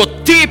что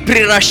Ты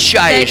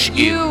приращаешь that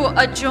их you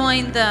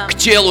adjoin them к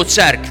телу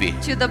церкви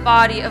to the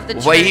body of the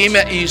во church.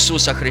 имя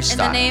Иисуса In the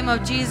Христа. name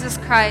of Jesus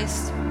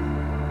Christ.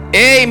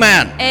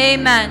 Amen.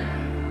 Amen.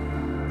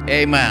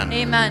 Amen.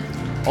 Amen.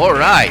 All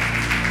right.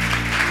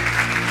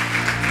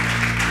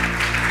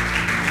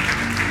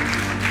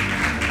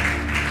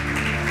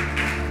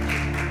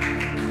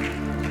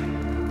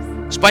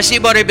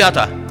 Спасибо,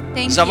 ребята,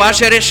 Thank за you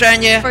ваше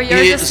решение for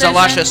your и за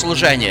ваше decision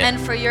служение. and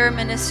for your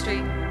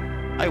ministry.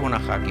 I wanna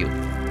hug you.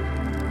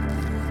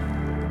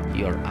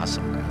 You're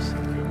awesome, guys.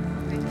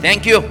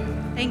 Thank you.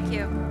 Thank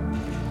you.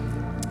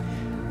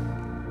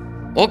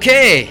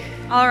 Окей.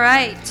 All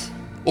right.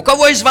 У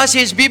кого из вас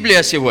есть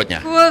Библия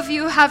сегодня? Who of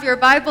you have your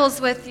Bibles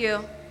with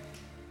you?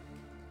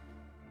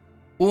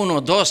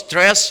 1, 2,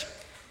 3,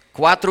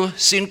 4,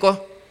 5.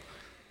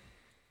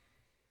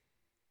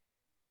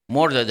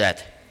 More than that.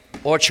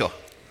 8.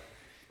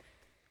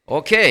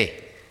 Окей.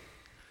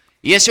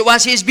 Если у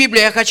вас есть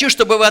Библия, я хочу,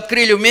 чтобы вы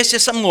открыли вместе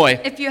со мной.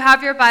 If you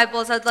have your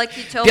Bibles, I'd like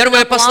you to open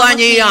Первое up along with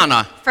послание me.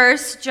 Иоанна. 1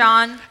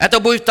 John.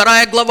 Это будет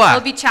 2 It'll глава,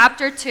 be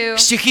chapter 2,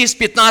 стихи с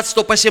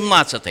 15 по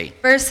 17.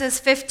 verses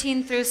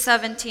 15 through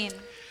 17.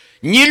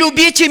 «Не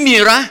любите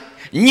мира,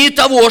 ни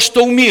того,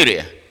 что в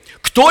мире.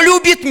 Кто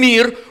любит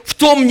мир, в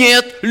том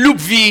нет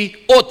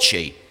любви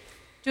Отчей.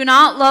 Do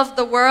not love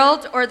the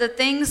world or the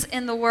things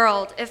in the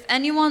world. If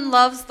anyone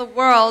loves the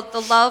world, the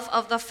love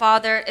of the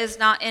Father is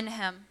not in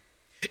him.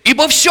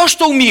 Ибо все,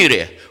 что в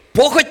мире,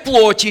 похоть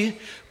плоти,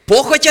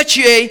 похоть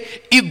очей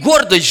и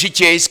гордость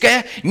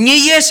житейская, не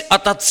есть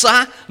от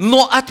Отца,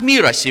 но от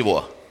мира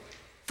сего.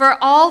 For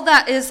all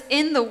that is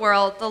in the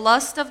world, the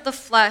lust of the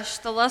flesh,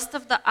 the lust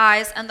of the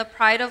eyes, and the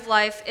pride of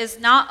life, is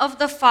not of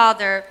the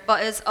Father,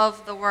 but is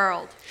of the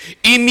world.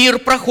 И мир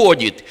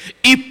проходит,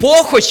 и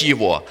похоть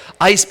его,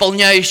 а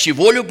исполняющий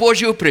волю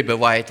Божью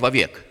пребывает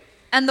вовек».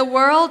 And the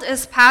world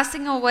is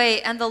passing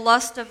away, and the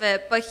lust of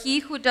it, but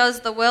he who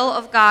does the will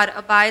of God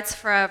abides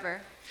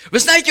forever. Вы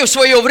знаете, в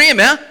свое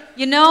время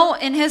You know,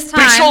 in his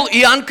пришел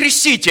time, Иоанн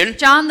Креститель,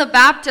 John the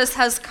Baptist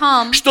has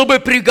come чтобы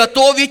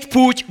приготовить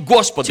путь к to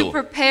Господу,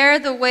 prepare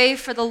the way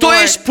for the то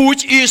Lord. есть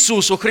путь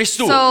Иисусу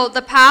Христу. So,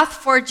 the path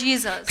for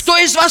Jesus. Кто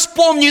из вас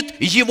помнит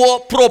его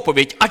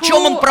проповедь? О чем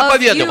Who он of you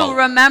проповедовал?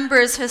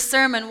 remembers his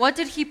sermon? What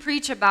did he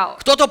preach about?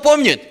 Кто-то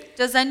помнит?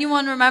 Does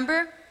anyone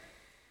remember?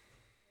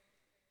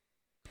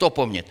 Кто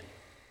помнит?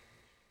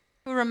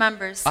 Who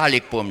remembers?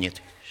 Алик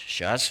помнит.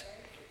 Сейчас.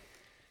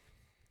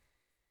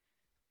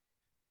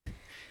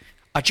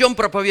 О чем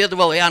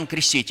проповедовал Иоанн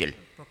Креститель?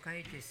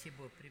 Покайтесь,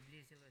 ибо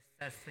приблизилось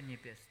Царство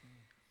Небесное.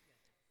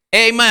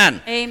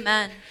 Amen.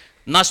 Amen.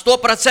 На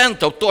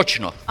 100%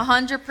 точно.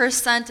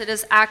 100% it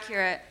is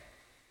accurate.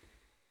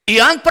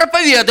 Иоанн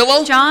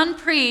проповедовал: John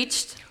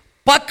preached,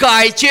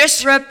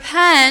 покайтесь,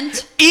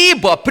 repent,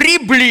 ибо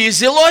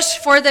приблизилось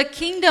for the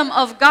kingdom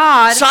of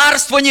God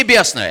Царство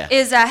Небесное.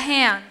 is at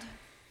hand.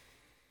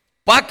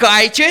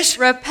 Покайтесь,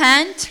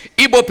 Repent,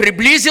 ибо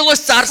приблизилось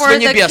Царство for the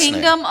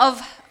Небесное. kingdom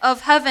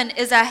of heaven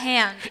is at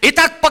hand.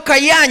 Итак,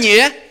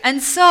 покаяние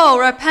And so,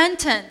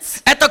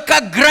 repentance – это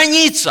как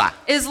граница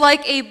is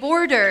like a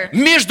border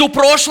между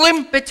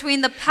прошлым,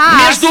 between the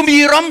past, между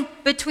миром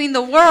between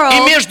the и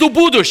world, между and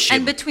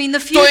будущим, between the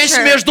то есть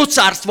future, между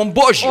Царством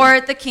Божьим.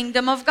 or the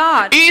kingdom of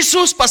God.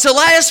 Иисус,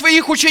 посылая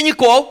своих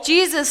учеников,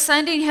 Jesus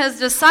sending his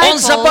Он disciples,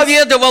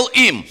 заповедовал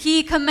им.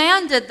 he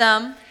commanded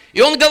them, И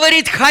Он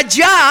говорит: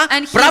 ходя,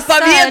 and he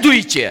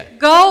проповедуйте, said,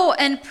 go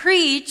and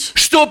preach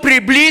что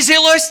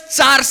приблизилось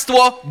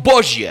Царство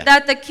Божье.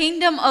 that the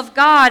kingdom of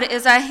God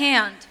is at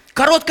hand.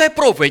 Короткая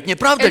проповедь, не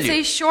правда It's a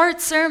ли? short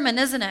sermon,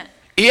 isn't it?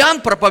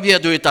 Иоанн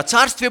проповедует о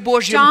Царстве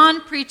Божьем.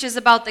 John preaches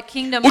about the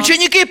kingdom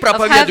Ученики of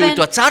проповедуют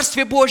heaven. о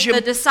Царстве Божьем.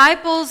 The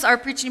disciples are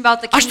preaching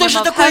about the А что kingdom же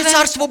of такое heaven.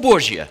 Царство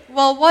Божье?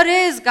 Well, what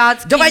is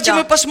God's Давайте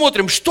мы kingdom?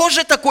 посмотрим, что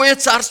же такое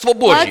Царство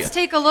Божье. Let's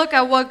take a look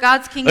at what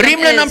God's kingdom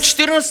Римлянам is.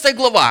 14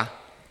 глава,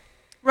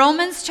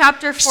 Romans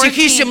chapter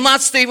стихи 14,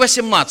 17 и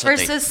 18.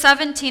 verses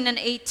 17 and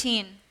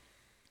 18.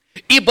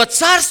 «Ибо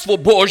Царство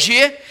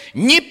Божье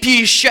не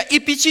пища и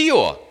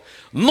питье,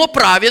 но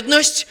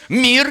праведность,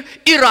 мир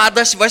и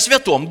радость во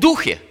Святом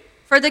Духе».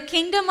 For the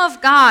kingdom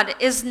of God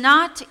is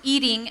not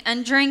eating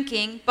and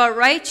drinking, but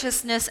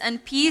righteousness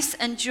and peace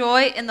and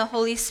joy in the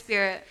Holy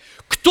Spirit.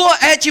 Кто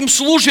этим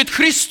служит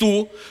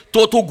Христу,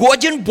 тот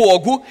угоден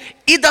Богу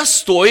и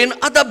достоин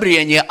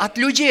одобрения от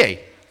людей.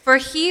 For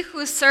he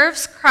who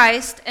serves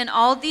Christ in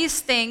all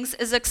these things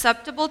is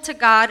acceptable to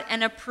God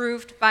and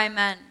approved by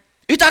men.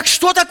 Итак,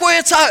 что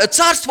такое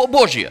Царство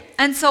Божье?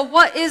 And so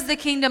what is the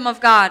kingdom of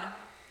God?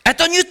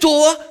 Это не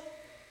то,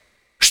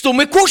 что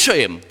мы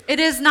кушаем. It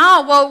is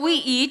not what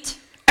we eat.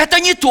 Это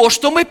не то,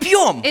 что мы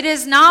пьем. It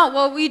is not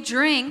what we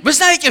drink. Вы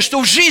знаете, что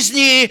в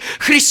жизни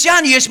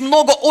христиан есть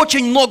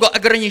очень много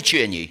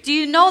ограничений. Do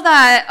you know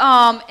that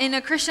in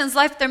a Christian's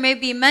life there may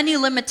be many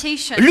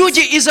limitations? Люди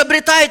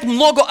изобретают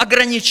много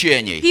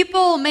ограничений.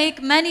 People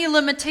make many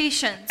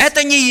limitations.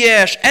 Это не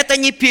ешь, это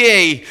не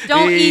пей,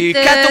 Don't eat к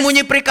this, этому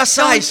не don't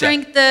прикасайся.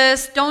 drink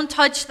this, don't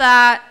touch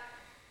that.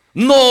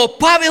 Но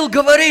Павел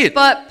говорит: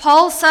 But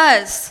Paul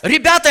says,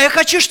 ребята, я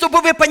хочу, чтобы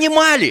вы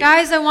понимали,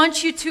 guys, I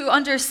want you to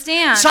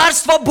understand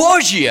Царство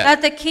Божье that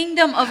the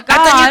kingdom of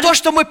это не то, God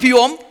что мы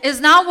пьем, is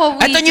not what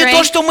we это не то,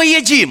 drink, что мы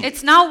едим.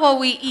 it's not what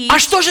we eat, А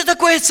что же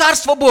такое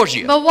Царство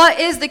Божье? but what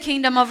is the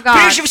kingdom of God?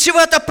 Прежде всего,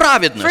 это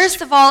праведность.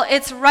 First of all,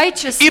 it's И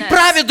righteousness.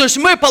 праведность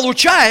мы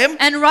получаем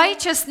And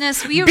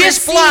righteousness we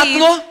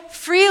бесплатно, receive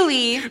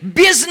freely,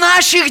 без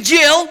наших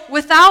дел.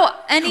 without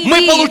any Мы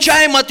deeds,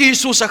 получаем от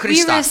Иисуса we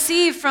Христа.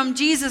 receive from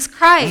Jesus В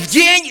Christ.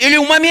 день или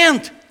в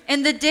момент,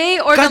 In the day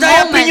or the когда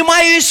я moment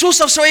принимаю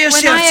Иисуса в свое when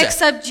I сердце,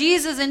 accept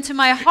Jesus into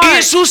my heart,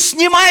 Иисус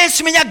снимает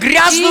с меня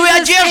грязную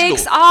Jesus одежду,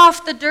 takes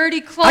off the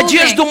dirty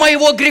одежду clothing,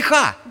 моего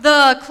греха.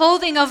 the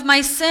clothing of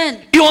my sin.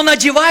 И Он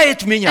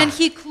одевает меня And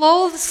He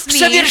clothes в me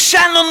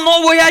совершенно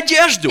новую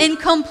одежду. in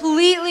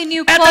completely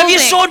new Это clothing.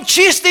 весон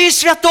чистый и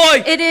святой.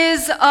 It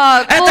is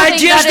Это clothing that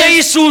одежда is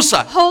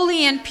Иисуса.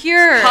 holy and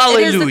pure. It is the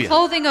Hallelujah.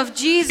 clothing of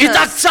Jesus.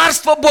 Итак,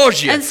 Царство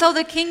Божье And so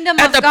the kingdom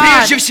of это God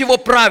прежде всего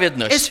is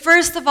праведность.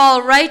 first of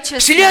all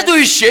righteousness.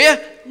 Следующее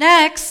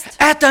Next,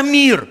 это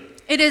мир.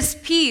 it is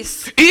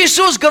peace.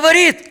 Иисус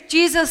говорит: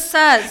 Jesus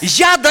says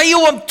я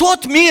даю вам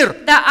тот мир,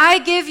 that I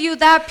give you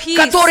that peace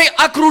который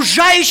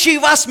окружающий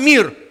вас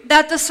мир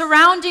that the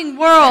surrounding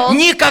world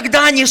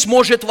никогда не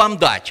сможет вам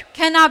дать.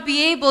 cannot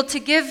be able to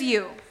give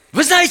you.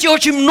 Вы знаете,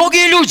 очень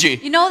многие люди,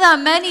 You know that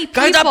many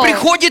когда people,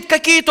 приходят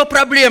какие-то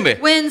проблемы,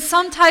 when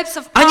some types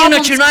of они problems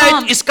начинают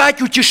come,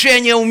 искать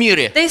утешение в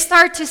мире. they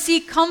start to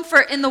seek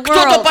comfort in the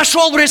Кто-то world.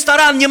 пошел в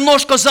ресторан,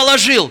 немножко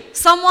заложил.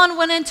 Someone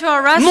went into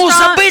a Ну, restaurant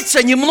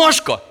забыться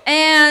немножко.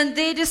 and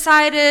they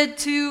decided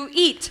to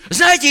eat.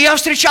 Знаете, я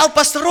встречал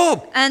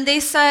пасторов, And they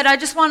said, I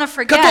just want to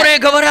forget. которые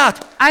говорят: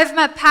 I've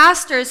met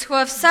pastors who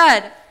have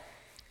said,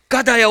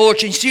 когда я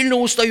очень сильно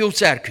устаю в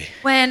церкви,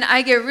 when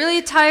I get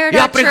really tired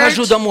я at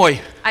прихожу church, домой,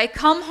 I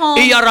come и home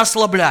я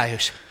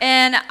расслабляюсь.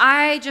 and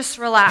I just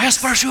Я relax.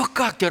 спрашиваю: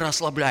 как ты And I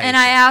расслабляешься?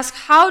 ask,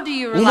 how do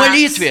you В relax?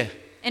 молитве.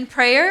 In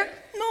prayer?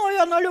 Ну,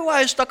 я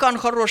наливаю стакан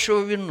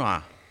хорошего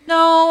вина.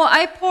 No,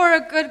 I pour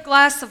a good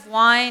glass of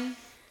wine.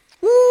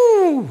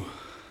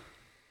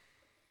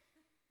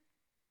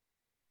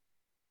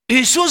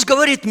 Иисус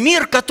говорит: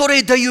 мир,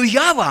 который даю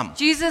я вам,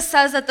 Jesus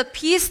says that the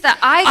peace that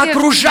I give to you,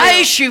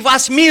 окружающий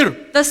вас мир,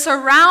 the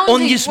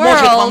Он не surrounding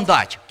сможет вам world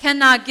дать.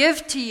 cannot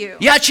give to you.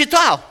 Я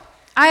читал,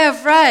 I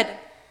have read,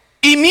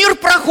 и мир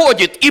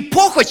проходит, и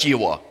похоть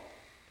его.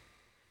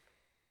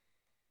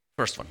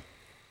 First one.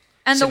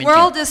 and the 17.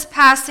 world is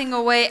passing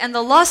away, and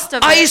the lust of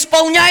А it.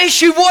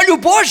 исполняющий волю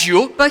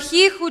Божью But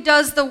he who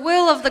does the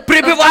will of the of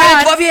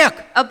пребывает God вовек.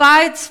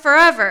 abides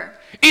forever.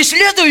 И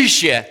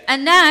следующее,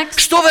 And next,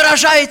 что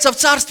выражается в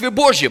Царстве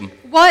Божьем,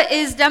 what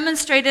is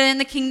demonstrated in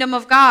the kingdom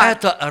of God?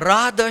 это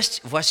радость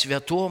во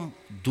Святом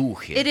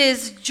Духе. It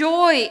is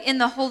joy in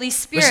the Holy Вы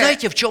Spirit.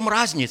 знаете, в чем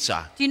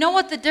разница Do you know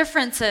what the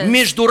difference is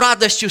между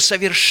радостью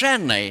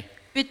совершенной,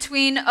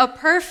 between a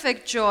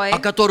perfect joy о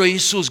которой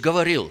Иисус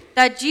говорил,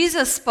 that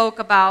Jesus spoke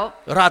about,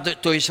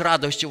 то есть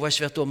радостью во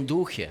Святом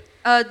Духе,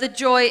 the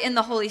joy in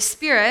the Holy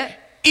Spirit,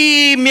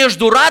 и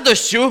между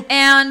радостью,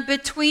 and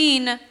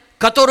between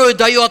которую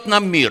дает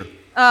нам мир?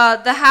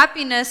 the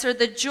happiness or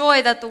the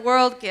joy that the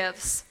world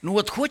gives? Ну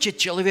вот хочет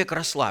человек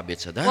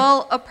расслабиться, да?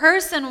 Well, a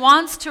person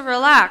wants to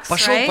relax,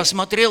 Пошел, right?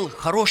 посмотрел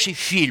хороший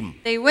фильм.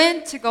 They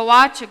went to go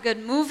watch a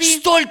good movie.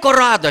 Столько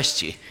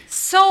радости.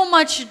 So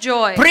much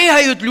joy.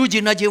 Прыгают люди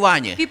на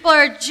диване. People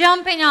are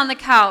jumping on the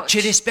couch.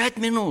 Через 5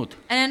 минут,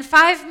 And in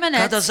 5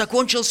 когда minutes,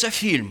 закончился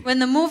фильм, when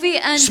the movie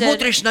ended,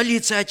 смотришь на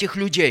лица этих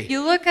людей.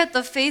 you look at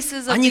the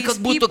faces of Они these как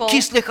будто people,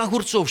 кислых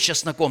огурцов с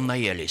чесноком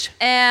наелись.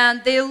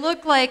 and they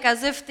look like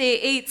as if they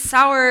ate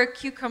sour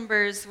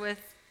cucumbers with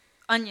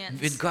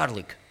onions, With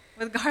garlic.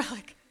 with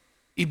garlic,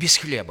 И без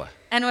хлеба.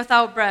 and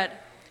without bread.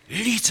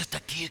 Лица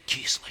такие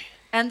кислые.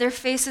 And their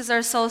faces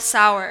are so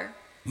sour.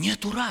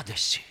 Нету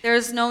радости.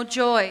 There's no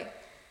joy.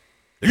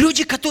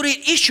 Люди, которые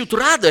ищут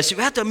радость в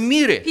этом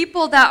мире,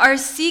 People that are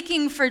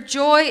seeking for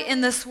joy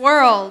in this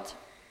world,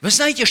 вы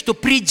знаете, что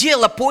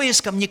предела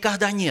поискам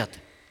никогда нет.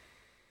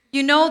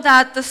 you know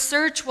that the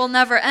search will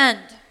never end.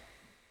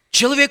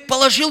 Человек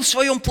положил в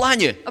своем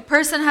плане: A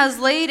person has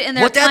laid in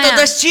their вот это plan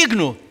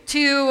достигну,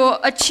 to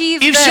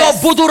achieve и все,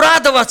 this, буду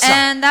радоваться.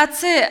 and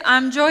that's it.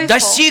 I'm joyful.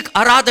 Достиг,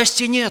 а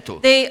радости нету.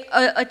 They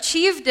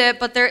achieved it,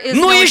 but there is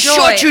Ну no еще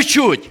joy.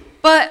 чуть-чуть.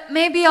 But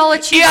maybe I'll И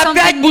achieve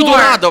опять something буду more,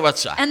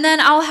 радоваться. and then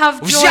I'll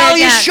have joy Взял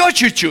again. еще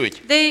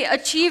чуть-чуть. They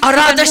achieved А even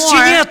радости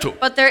more, нету.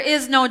 but there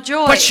is no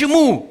joy.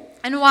 Почему?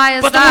 And why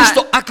is Потому that?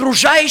 что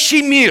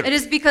окружающий мир, It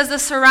is because the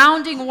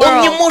surrounding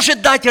он не world,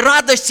 может дать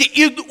радости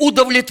и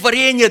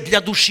удовлетворения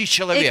для души it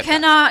человека.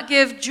 cannot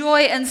give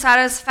joy and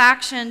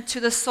satisfaction to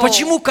the soul.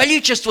 Почему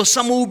количество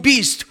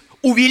самоубийств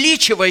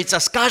увеличивается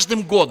с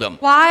каждым годом?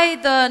 Why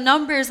the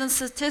numbers and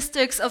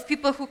statistics of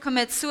people who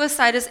commit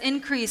suicide is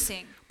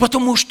increasing?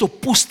 Потому что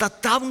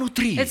пустота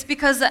внутри, It's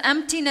because the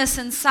emptiness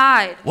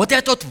inside, вот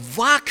этот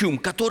вакуум,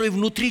 который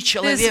внутри this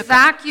человека,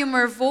 vacuum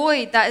or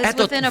void that is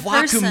этот within a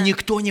вакуум person,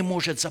 никто не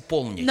может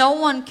заполнить, no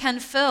one can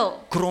fill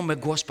кроме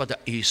Господа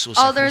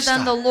Иисуса other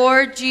than the Христа.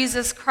 Lord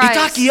Jesus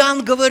Итак, Christ.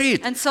 Иоанн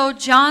говорит: And so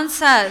John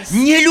says,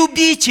 не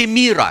любите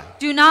мира,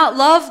 do not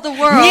love the не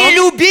world,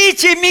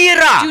 любите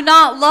мира, do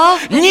not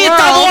love the не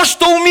того, world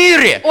что в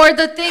мире, or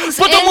the things in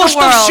потому the что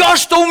world. все,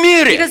 что в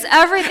мире, Because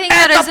everything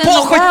that это is in the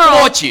похоть world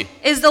плоти,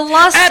 is the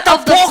lust это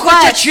of the похоть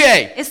flesh.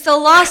 очей, It's the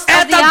lust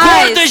of the это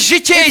eyes. гордость It's the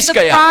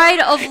житейская,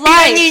 pride of и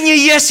они life. не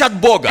есть от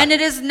Бога, And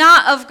it is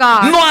not of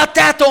God, но от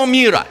этого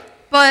мира.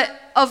 but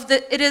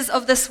it is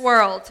of this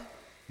world.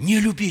 Не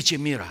любите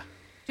мира.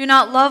 Do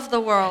not love the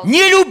world.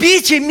 Не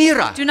любите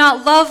мира. Do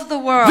not love the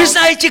world. Вы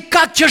знаете,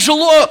 как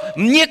тяжело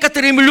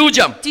некоторым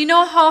людям Do you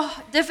know how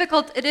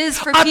difficult it is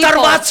for people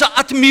оторваться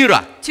от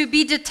мира. to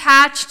be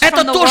detached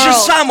Это from the то же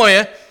world?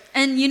 самое,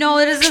 And you know,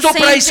 it is the Что same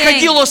thing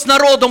происходило с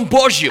народом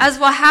Божьим? as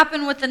what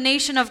happened with the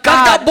nation of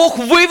Когда God. Бог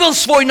вывел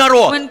свой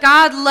народ, When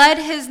God led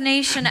his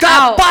nation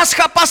да, out.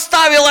 Пасха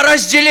поставила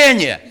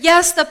разделение.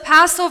 Yes, the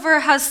Passover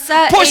has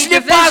set a После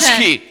division.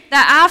 Пасхи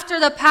That after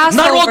the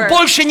народ Passover,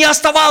 больше не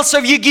оставался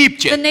в the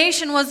Египте.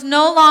 nation was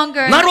no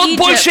longer in Народ Egypt.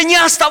 больше не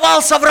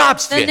оставался в The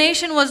рабстве.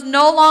 nation was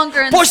no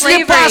longer in После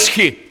slavery.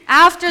 Пасхи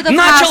After the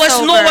началась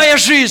Passover, новая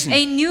жизнь.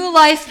 a new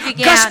life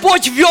began.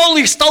 Господь вел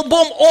их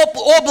столбом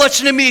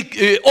облачным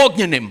и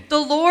огненным.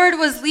 The Lord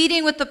was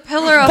leading with the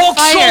pillar of Бог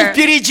шел fire.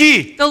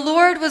 впереди. The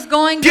Lord was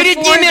going Перед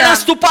before ними them.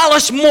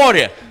 расступалось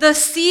море. The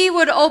sea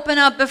would open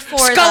up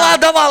before Скала them.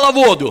 давала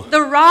воду.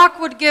 The rock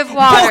would give Бог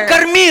water.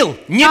 кормил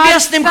God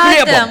небесным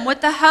fed them хлебом. with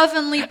the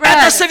heavenly Это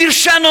bread.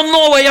 совершенно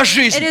новая It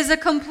жизнь. is a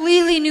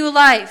completely new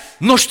life.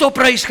 Но что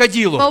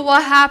происходило? But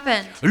what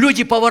happened?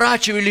 Люди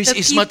поворачивались The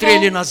и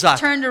смотрели people назад.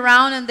 turned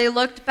around and they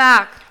looked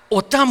back.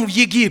 Вот там в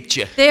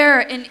Египте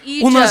There in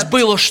у нас Egypt,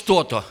 было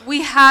что-то.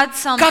 we had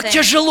Как something.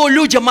 тяжело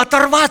людям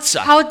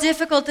оторваться. How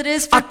difficult it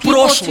is for от people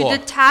прошлого. to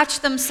detach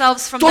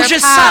themselves from То their же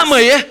past.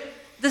 самое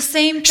The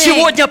same thing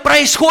сегодня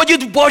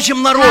происходит в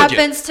Божьем народе.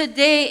 happens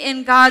today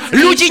in God's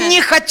Люди nation.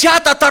 не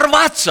хотят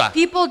оторваться.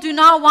 People do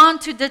not want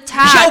to Я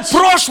detach. в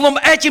прошлом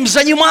этим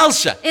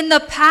занимался. In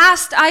the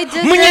past, I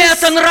did Мне this,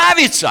 это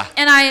нравится.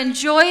 and I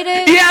enjoyed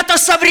И it, это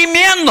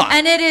современно.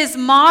 and it is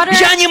modern.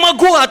 Я не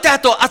могу от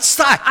этого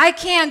отстать. I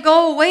can't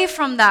go away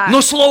from that.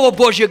 Но Слово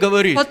Божье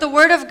говорит, But the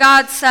Word of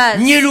God says,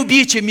 не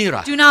любите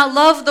мира. do not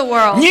love the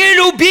world. Не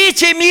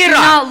любите Do мира.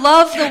 not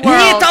love the Не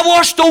world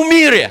того, что в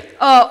мире.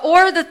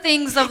 Or the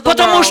things of the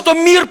Потому world. что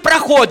мир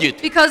проходит.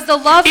 Because the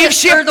love И is,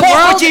 все or the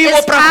world похоти его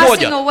is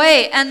проходят. passing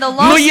away, and the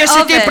Но lust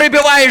если of ты it.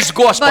 пребываешь с But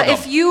Господом,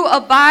 if you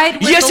abide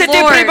with если the ты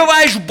Lord,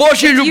 пребываешь в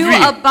Божьей if you любви,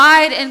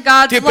 abide in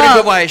God's ты love,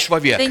 пребываешь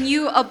вовек. then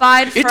you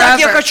abide Итак,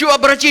 я forever. хочу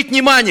обратить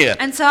внимание,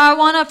 And so I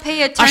want to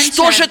pay а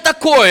что же attention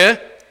такое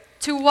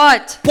to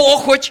what?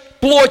 похоть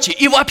плоти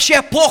и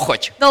вообще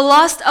похоть? The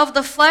lust of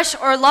the flesh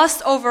or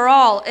lust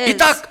overall is.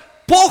 Итак,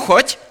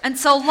 похоть And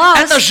so –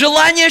 это lust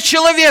желание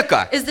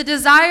человека, is the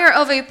desire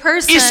of a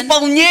person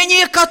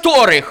исполнение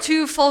которых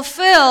to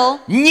fulfill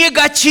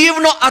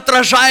негативно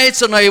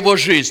отражается на его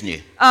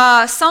жизни.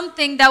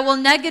 something that will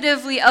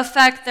negatively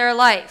affect their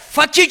life.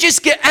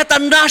 Фактически, это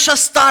наша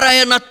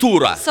старая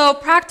натура. So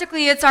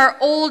practically it's our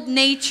old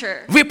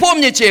nature. Вы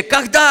помните,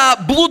 когда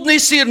блудный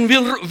сын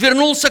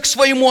вернулся к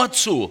своему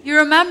отцу, You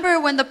remember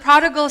when the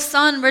prodigal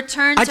son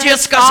returned to Отец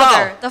his сказал,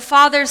 father. The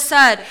father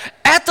said,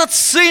 этот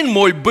сын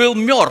мой был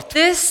мертв.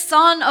 this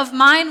son of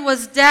mine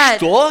was dead.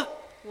 Что?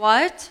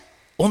 What?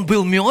 Он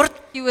был мертв?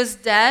 He was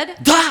dead?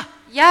 Да,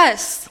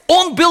 Yes,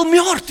 он был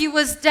мертв, he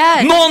was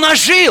dead. но он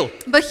ожил.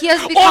 But he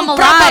has become Он alive.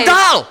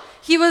 пропадал,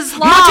 He was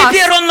но lost.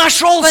 теперь он But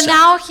нашелся.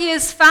 now he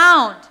is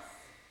found.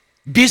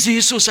 Без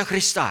Иисуса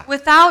Христа.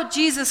 Without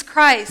Jesus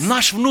Christ,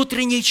 Наш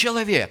внутренний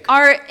человек,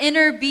 our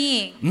inner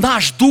being,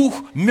 наш дух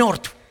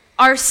мертв.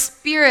 our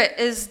spirit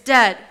is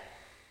dead.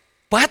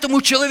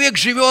 Поэтому человек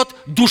живет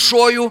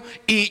душою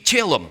и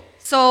телом.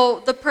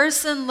 So the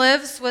person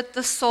lives with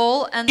the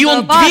soul and И the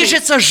он body.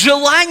 движется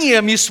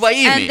желаниями And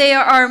своими. they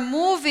are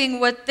moving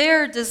with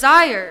their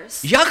desires.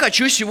 Я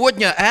хочу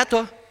сегодня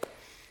это,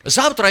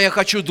 завтра я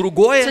хочу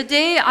другое.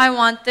 Today I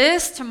want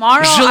this,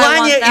 tomorrow I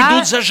Желания want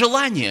идут that. за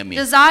желаниями.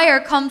 Desire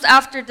comes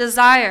after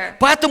desire.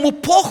 Поэтому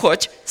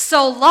похоть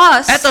So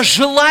lust – это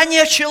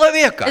желание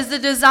человека, is the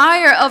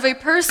desire of a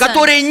person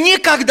которые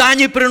никогда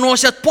не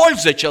приносят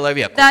пользы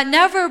человеку. that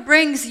never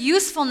brings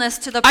usefulness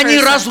to the Они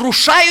person.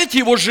 разрушают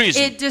его жизнь.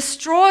 It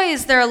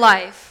destroys their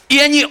life. И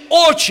они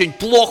очень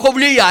плохо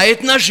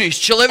влияют на жизнь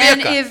And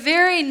человека. it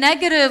very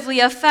negatively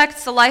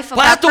affects the life of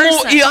that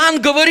Поэтому person. Иоанн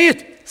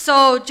говорит,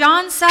 So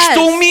John что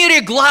в says мире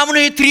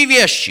главные три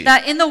вещи.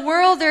 that in the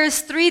world there is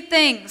three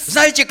things.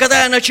 Знаете,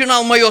 когда я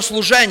начинал мое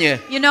служение,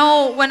 You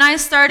know, when I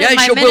started я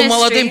my еще был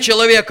молодым ministry,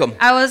 человеком.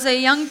 I was a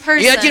young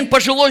И один person.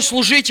 пожилой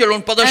служитель,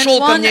 он And подошел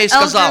ко one мне и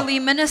сказал, elderly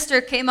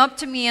minister came up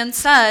to me and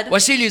said,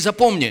 Василий,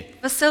 запомни,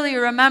 Vasily,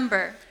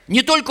 remember,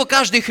 не только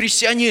каждый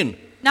христианин,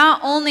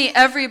 not only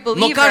every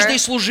но believer, каждый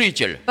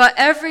служитель, but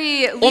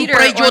every он leader or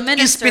пройдет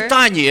minister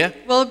испытание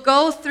will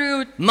go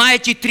through на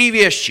эти три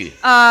вещи.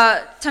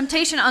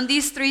 temptation on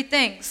these three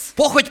things.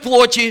 Похоть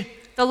плоти,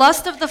 The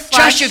lust of the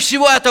чаще flesh,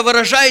 всего это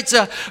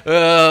выражается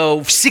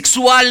в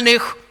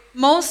сексуальных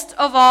most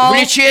of all,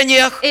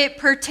 влечениях, it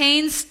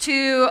pertains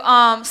to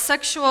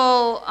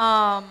sexual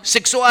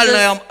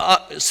сексуальная,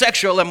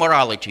 sexual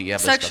immorality, я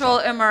бы сказал.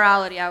 sexual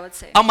immorality, I would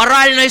say.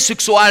 Аморальная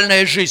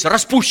сексуальная жизнь,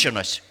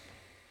 распущенность.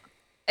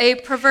 A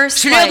perverse life.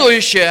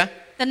 Следующее,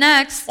 The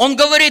next он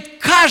говорит,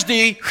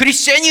 каждый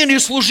христианин и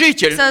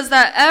служитель, says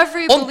that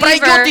every он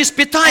пройдет believer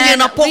испытание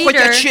на and похоть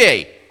leader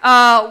очей.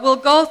 will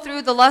go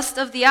through the lust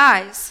of the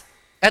eyes.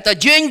 Это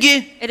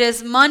деньги, It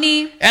is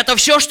money. это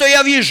все, что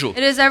я вижу.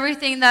 It is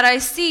everything that I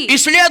see. И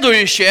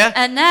следующее,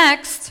 And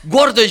next,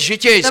 гордость the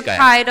житейская.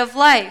 pride of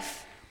life.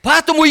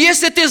 Поэтому,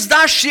 если ты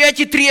сдашь все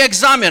эти 3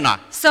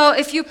 экзамена, So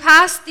if you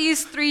pass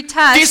these 3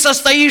 ты tests,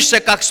 состоишься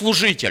как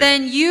служитель.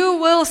 then you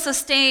will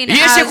sustain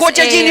Если as хоть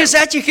один из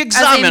этих a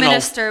экзаменов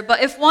minister.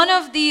 But if one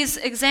of these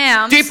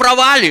exams ты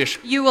провалишь,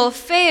 you will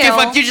ты fail,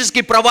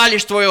 фактически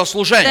провалишь твое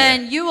служение.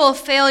 then you will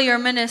fail your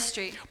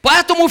ministry.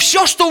 Поэтому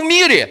все, что в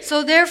мире,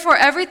 So therefore,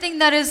 everything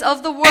that is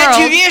of the эти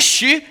world,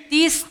 вещи,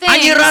 these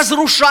они things,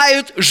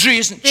 разрушают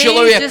жизнь they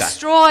человека.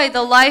 destroy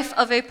the life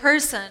of a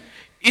person.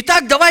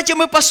 Итак, давайте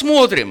мы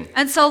посмотрим,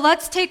 And so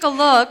let's take a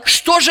look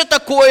что же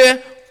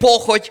такое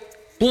похоть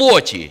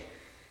плоти.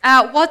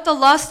 at what the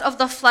lust of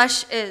the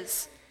flesh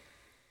is.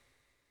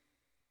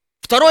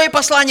 Второе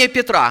послание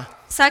Петра,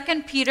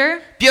 2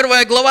 Peter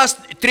 1 глава,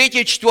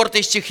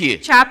 3-4 стихи.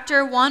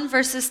 chapter 1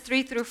 verses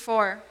 3 through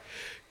 4.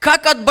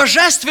 Как от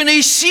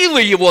божественной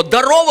силы Его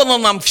даровано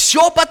нам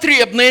все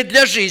потребное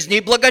для жизни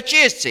и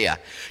благочестия,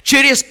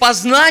 через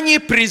познание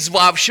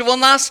призвавшего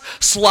нас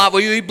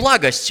славою и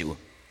благостью.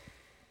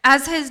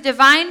 As his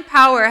divine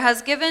power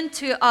has given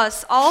to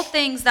us all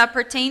things that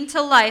pertain to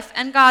life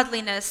and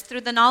godliness through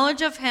the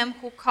knowledge of him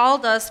who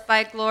called us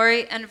by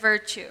glory and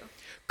virtue.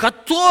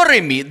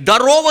 Которыми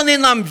дарованы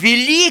нам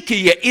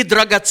великие и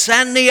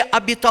драгоценные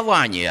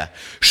обетования,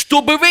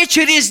 чтобы вы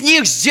через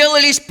них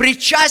сделались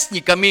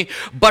причастниками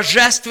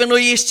божественного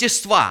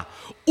естества,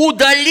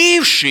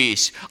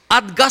 удалившись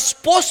от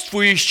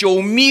господствующего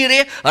в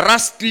мире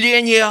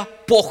растления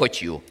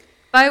похотью.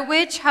 By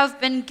which have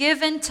been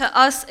given to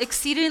us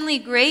exceedingly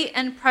great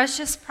and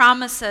precious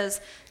promises,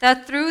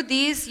 that through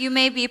these you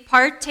may be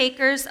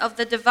partakers of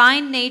the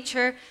divine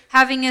nature,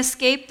 having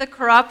escaped the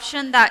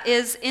corruption that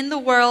is in the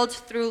world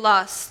through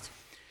lust.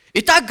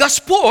 Итак,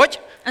 Господь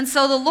And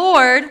so the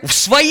Lord, в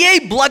своей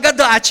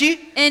благодати,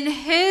 in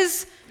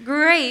his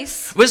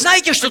grace, вы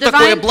знаете, что or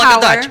такое divine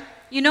благодать? power,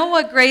 you know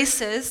what grace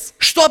is?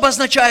 Что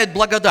обозначает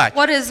благодать?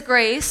 What is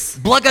grace?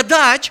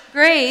 Благодать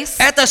Grace –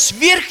 это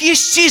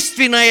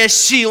сверхъестественная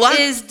сила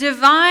is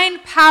divine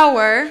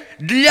power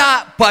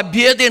для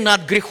победы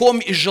над грехом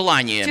и to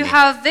желаниями.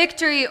 have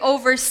victory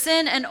over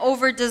sin and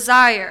over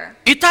desire.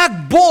 Итак,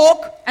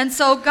 Бог And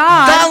so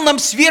дал God нам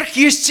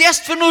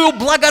сверхъестественную has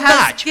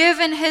благодать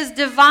given his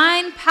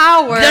divine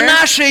power для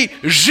нашей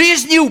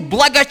жизни в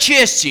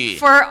благочестии.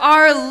 for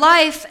our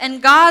life and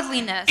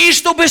godliness. И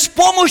чтобы с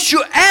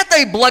помощью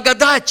этой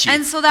благодати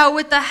And so that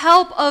with the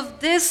help of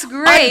this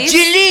grace,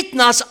 отделить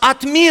нас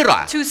от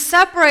мира, to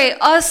separate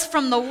us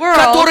from the world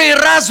который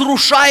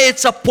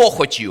разрушается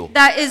похотью.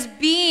 that is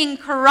being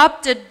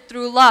corrupted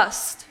through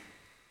lust.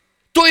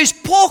 То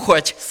есть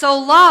похоть,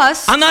 So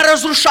lust, она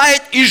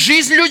разрушает и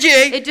жизнь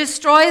людей, it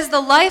destroys the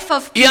life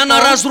of и она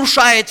people,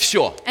 разрушает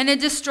все. and it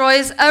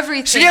destroys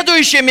everything.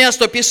 Следующее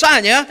место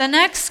Писания, The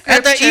next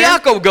это scripture,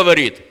 Иаков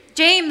говорит,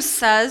 James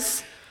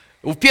says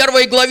в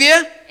 1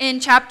 главе, in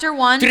chapter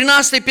 1,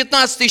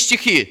 13-15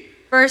 стихи.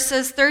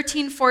 verses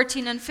 13,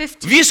 14, and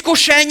 15. В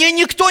искушении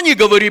никто не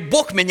говорит,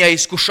 Бог меня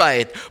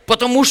искушает,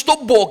 потому что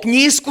Бог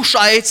не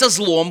искушается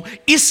злом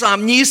и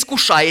сам не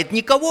искушает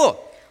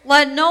никого.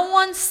 Let no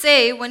one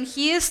say when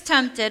he is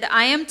tempted,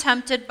 I am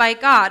tempted by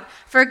God.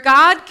 For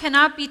God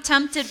cannot be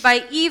tempted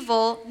by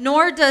evil,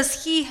 nor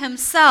does he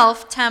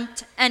himself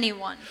tempt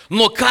anyone.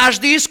 Но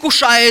каждый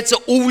искушается,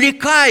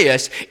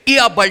 увлекаясь и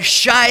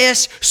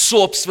обольщаясь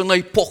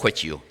собственной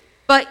похотью.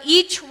 But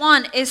each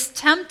one is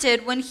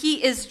tempted when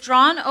he is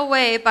drawn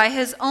away by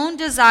his own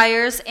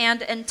desires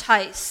and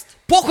enticed.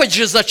 Похоть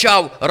же,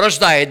 зачав,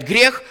 рождает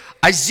грех,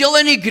 а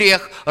сделанный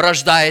грех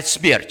рождает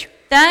смерть.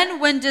 Then,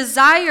 when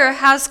desire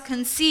has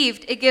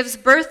conceived, it gives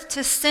birth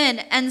to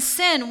sin, and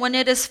sin, when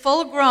it is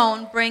full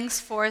grown, brings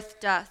forth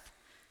death.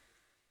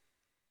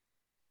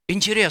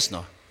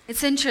 Интересно.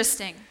 It's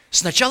interesting.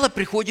 Сначала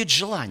приходит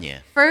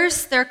желание,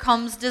 First, there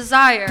comes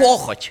desire,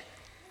 похоть.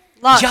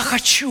 lust. Я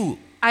хочу.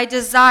 I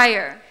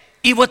desire.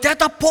 И вот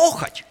эта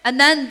похоть, And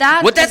then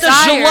that вот это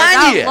desire,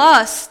 желание, that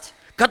lust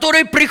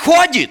которое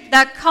приходит,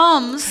 that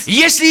comes,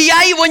 если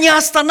я его не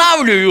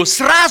останавливаю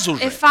сразу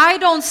же, if I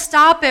don't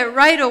stop it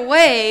right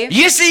away,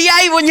 если я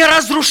его не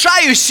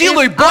разрушаю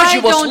силой if I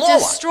Божьего don't Слова,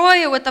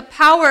 destroy it with the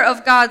power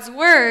of God's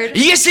word,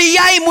 если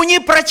я ему не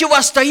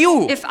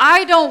противостою, if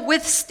I don't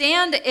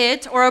withstand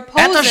it or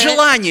это oppose it,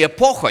 желание,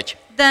 похоть,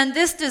 then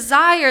this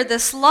desire,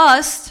 this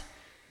lust,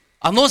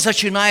 оно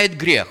зачинает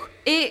грех.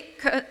 it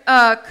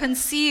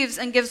conceives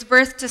and gives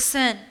birth to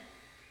sin.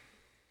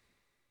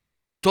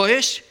 То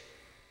есть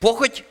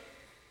похоть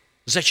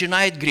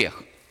зачинает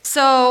грех.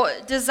 So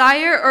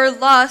desire or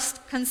lust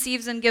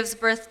conceives and gives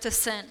birth to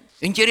sin.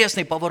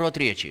 Интересный поворот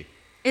речи.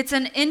 It's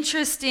an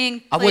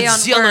interesting А вот play on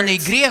сделанный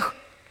words. грех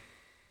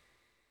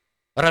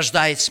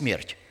рождает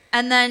смерть.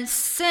 And then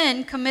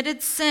sin,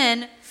 committed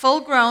sin,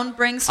 full grown,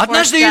 brings forth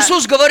Однажды death.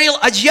 Иисус говорил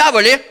о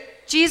дьяволе.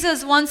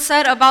 Jesus once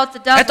said about the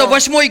Это в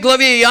devil, 8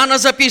 главе Иоанна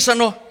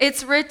записано.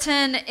 it's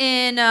written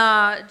in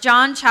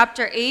John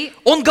chapter 8.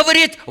 Он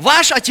говорит,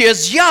 ваш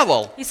отец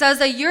дьявол, He says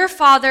that your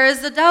father is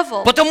the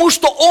devil потому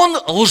что он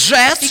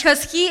лжец,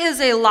 because he is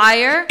a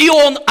liar и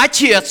он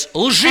отец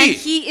and лжи.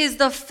 he is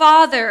the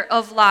father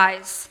of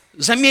lies.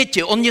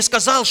 Заметьте, он не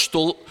сказал,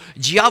 что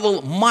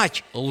дьявол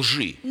мать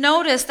лжи.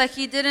 Notice that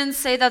he didn't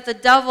say that the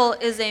devil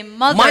is a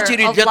mother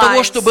Матери of для того,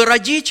 lies. чтобы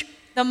родить,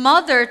 The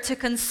mother to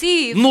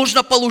conceive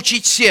нужно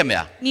получить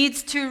семя.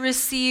 needs to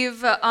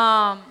receive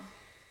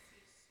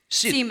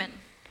semen.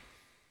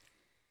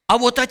 А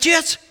вот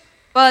отец,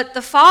 But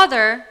the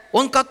father,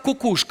 он как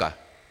кукушка.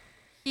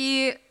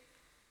 he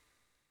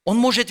Он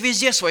может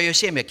везде свое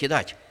семя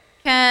кидать.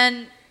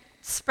 can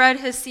spread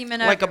his semen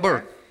Like a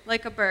everywhere, bird.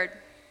 like a bird.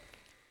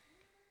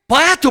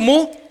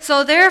 Поэтому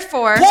So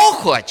therefore,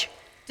 похоть,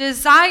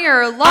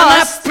 desire, она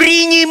lust,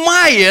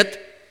 принимает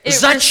it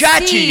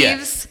зачатие.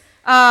 receives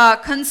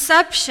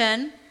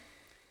conception,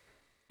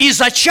 И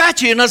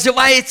зачатие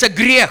называется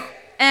грех.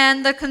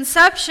 and the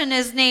conception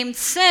is named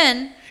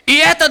sin, И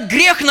этот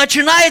грех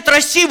начинает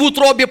расти в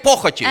утробе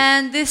похоти.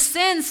 and this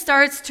sin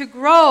starts to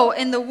grow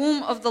in the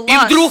womb of the И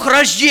вдруг lust.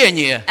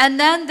 рождение. And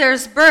then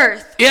there's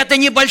birth, И это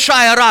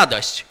небольшая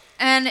радость,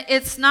 and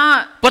it's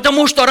not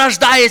потому что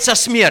рождается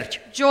смерть.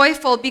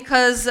 joyful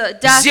because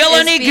death is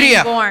Сделанный being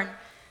грех. born.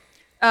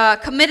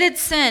 Committed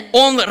sin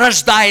Он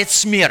рождает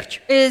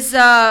смерть. is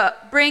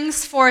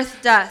brings forth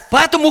death.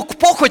 Поэтому к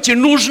похоти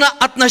нужно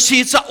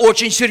относиться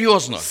очень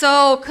серьезно.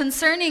 So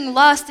concerning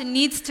lust, it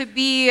needs to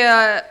be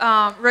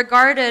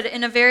regarded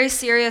in a very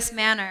serious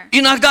manner.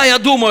 Иногда я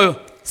думаю,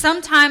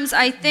 Sometimes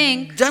I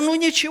think, да ну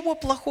ничего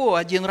плохого,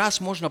 один раз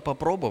можно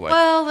попробовать.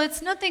 well,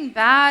 it's nothing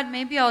bad.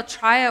 Maybe I'll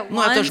try it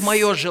Ну это once. же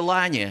мое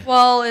желание.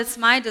 Well, it's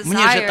my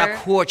Мне же так desire.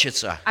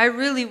 хочется. I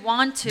really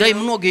want Да и to.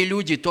 многие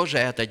люди тоже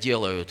это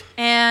делают.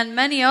 And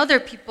many other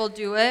people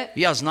do it.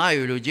 Я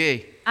знаю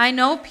людей, I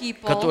know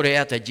people которые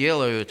это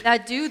делают,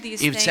 that do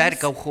these и в things.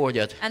 церковь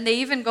ходят, And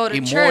they even go to и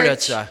church.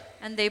 молятся,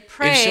 And they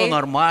и все pray.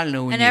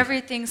 нормально у And них.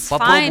 everything's fine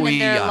Попробую in и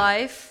their я.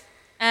 life.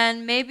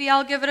 And maybe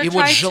I'll give it a И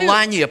вот try too.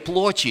 желание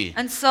плоти,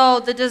 And so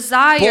the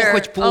desire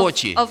похоть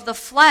плоти, of the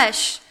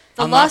flesh,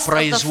 the она lust of the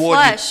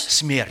производит flesh,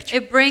 смерть.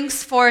 it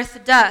brings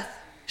forth death.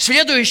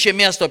 Следующее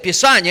место The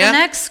Писания.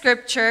 next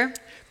scripture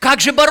Как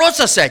же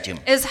бороться с этим?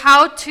 is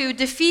how to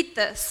defeat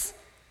this.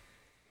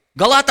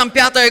 Галатам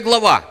 5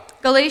 глава,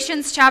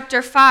 Galatians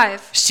chapter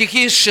 5,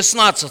 стихи с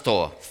 16.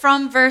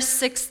 from verse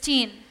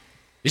 16.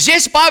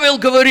 Здесь Павел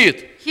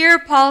говорит, Here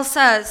Paul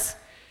says,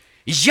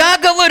 я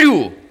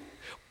говорю,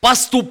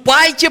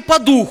 поступайте по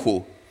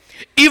духу,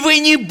 и вы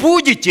не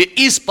будете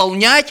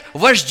исполнять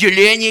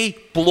вожделений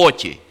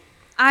плоти.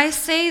 I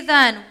say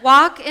then,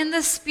 walk in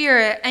the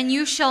Spirit, and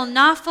you shall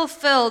not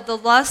fulfill the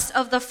lust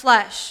of the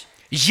flesh.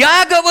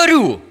 Я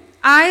говорю,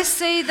 I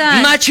say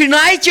then,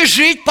 начинайте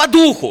жить по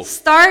духу,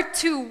 start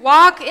to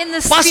walk in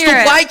the Spirit,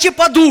 поступайте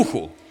по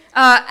духу,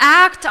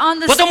 act on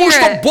the потому что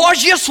Spirit,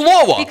 Божье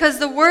Слово because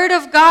the Word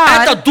of –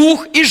 это God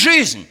дух и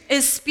жизнь.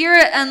 is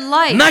Spirit and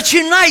life.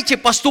 Начинайте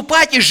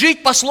поступать и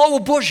жить по Слову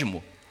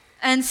Божьему.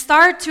 And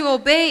start to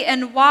obey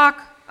and walk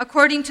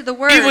according to the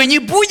И вы Word. не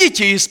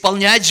будете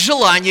исполнять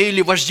желания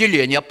или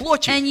вожделения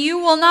плоти. And you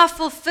will not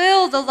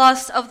fulfill the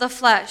lust of the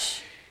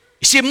flesh.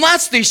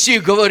 17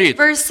 стих говорит,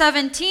 Verse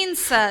 17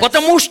 says,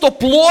 потому что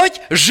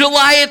плоть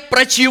желает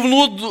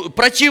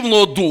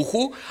противного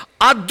духу,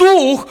 а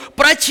дух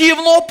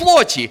противного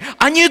плоти.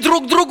 Они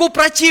друг другу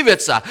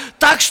противятся,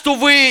 так что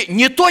вы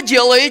не то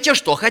делаете,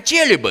 что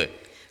хотели бы.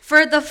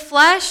 For the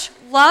flesh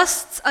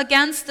lusts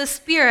against the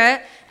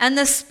Spirit, and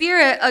the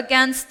Spirit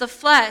against the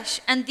flesh,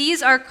 and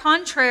these are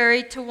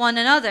contrary to one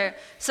another,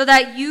 so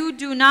that you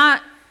do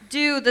not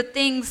do the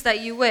things that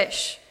you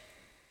wish.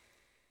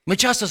 Мы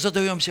часто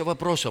задаемся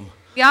вопросом,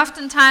 We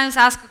oftentimes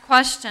ask a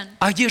question,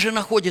 а где же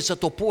находится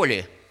то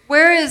поле,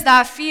 where is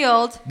that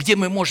field где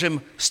мы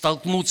можем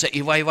столкнуться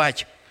и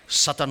воевать с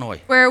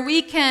сатаной? where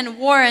we can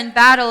war and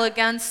battle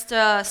against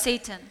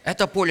Satan?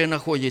 Это поле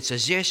находится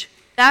здесь,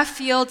 That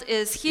field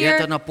is и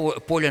это here,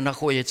 поле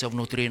находится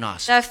внутри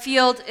нас. that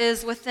field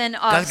is within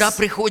Когда us.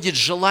 приходит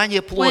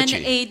желание When плоти,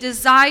 a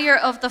desire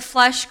of the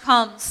flesh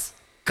comes,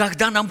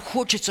 когда нам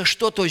хочется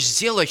что-то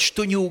сделать,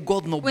 что не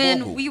угодно when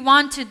Богу, we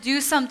want to do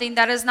something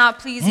that is not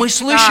pleasing мы to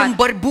слышим God,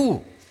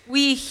 борьбу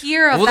we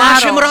hear a в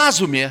нашем battle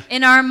разуме,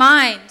 in our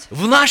mind,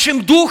 в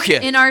нашем духе.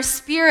 in our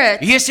spirit.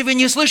 Если вы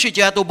не слышите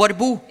эту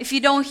борьбу, If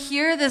you don't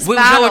hear this вы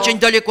уже battle, очень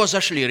далеко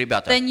зашли,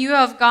 ребята. then you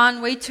have gone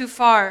way too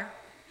far.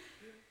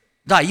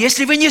 Да,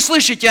 если вы не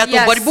слышите эту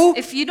Yes, борьбу,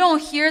 if you don't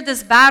hear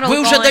this battle вы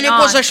уже going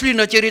далеко on, зашли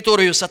на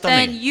территорию then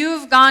сатаны.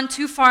 you've gone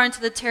too far into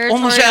the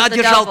Он territory уже of the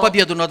одержал devil.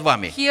 победу над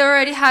вами. He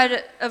already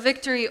had a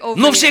victory over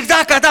Но you.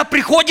 всегда, когда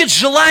приходит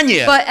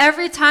желание, But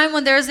every time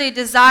when there's a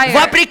desire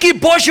вопреки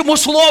Божьему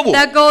Слову,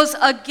 that goes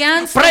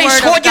against the word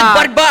of происходит God,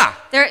 борьба.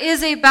 there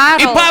is a И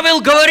battle. Павел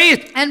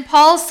говорит, And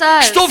Paul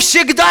says что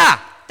всегда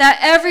that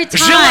every time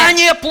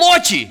желание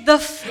плоти the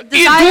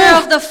и desire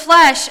дух, of the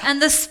flesh and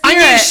the они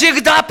spirit,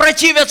 всегда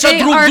противятся they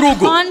друг are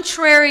другу.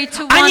 contrary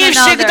to one Они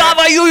всегда another.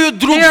 воюют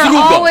друг They с are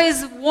другом.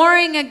 always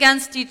warring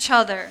against each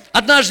other.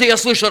 Однажды я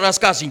слышал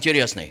рассказ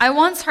интересный. I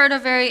once heard a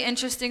very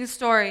interesting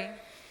story.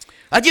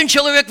 Один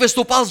человек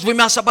выступал с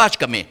двумя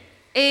собачками.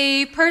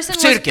 A person was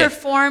цирке.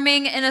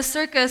 performing in a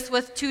circus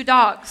with two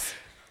dogs.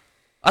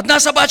 Одна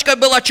собачка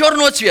была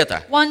черного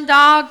цвета, One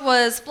dog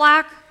was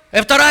black,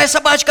 вторая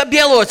собачка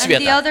белого and the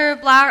цвета. other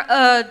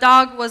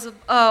dog was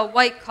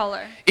white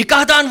color. И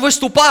когда он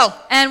выступал,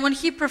 And when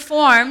he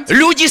performed,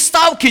 люди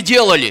ставки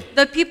делали,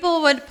 the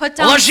people would put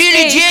down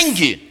ложили stakes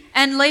деньги,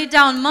 and lay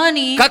down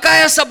money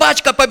какая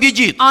собачка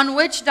победит. on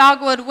which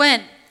dog would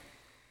win.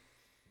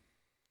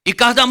 И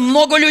когда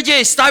много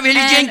людей ставили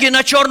And деньги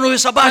на черную When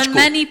собачку,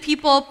 many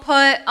people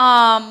put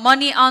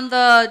money on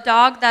the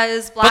dog that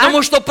is black,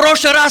 потому что в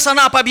прошлый раз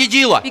она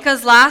победила,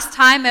 because last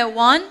time it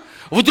won,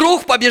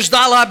 вдруг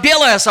побеждала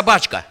белая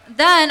собачка.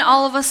 then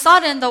all of a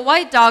sudden the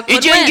white dog И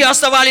would деньги win.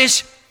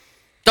 оставались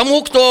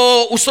тому,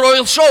 кто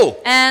устроил шоу.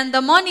 And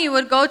the money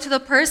would go to the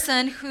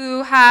person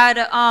who had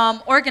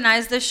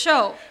organized the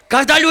show.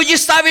 Когда люди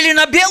ставили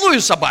на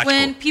белую собачку,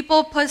 When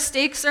people put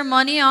stakes or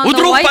money on the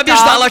вдруг white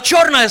побеждала dog,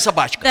 черная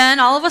собачка. then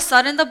all of a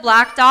sudden the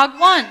black dog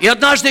won. И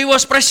однажды его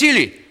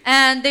спросили,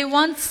 And they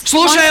once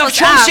слушай, а в was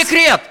чем asked,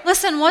 секрет?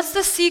 listen, what's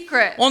the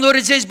secret? Он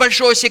говорит, здесь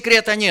большого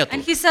секрета нет.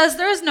 And he says,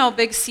 there's no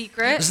big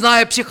secret.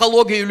 Зная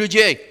психологию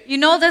людей, You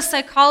know the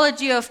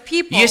psychology of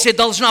people. если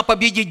должна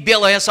победить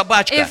белая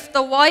собачка, If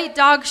the white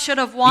dog should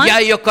have won, я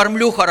ее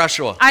кормлю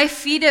хорошо, I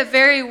feed it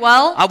very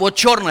well, а вот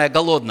черная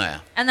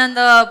голодная. and then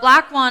the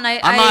black one, Она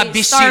I starve it.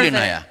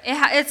 обессиленная.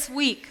 It's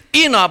weak.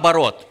 И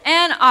наоборот.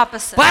 And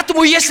opposite.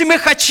 Поэтому, если мы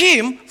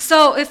хотим,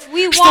 So if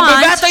we чтобы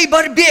в want, этой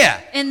борьбе,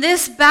 in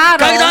this battle,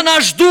 когда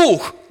наш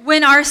дух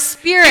when our и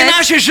spirit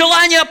наши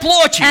желания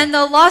плоти, and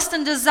the lust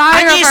and desire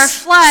они of our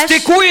flesh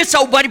стыкуются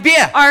в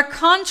борьбе, are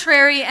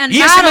contrary and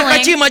если мы battling,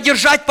 хотим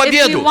одержать if we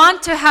победу,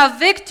 want to have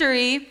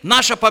victory,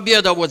 наша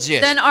победа вот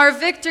здесь. then our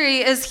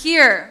victory is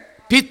here.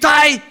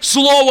 Питай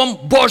Словом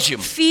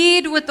Божьим.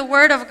 Feed with the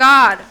word of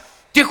God.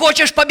 Ты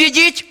хочешь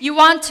победить? You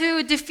want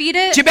to defeat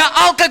it? Тебя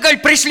алкоголь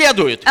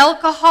преследует.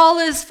 Alcohol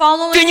is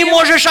following Ты не you.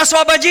 можешь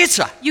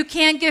освободиться. You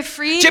can't get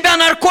free. Тебя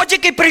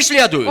наркотики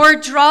преследуют. Or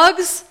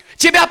drugs.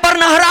 Тебя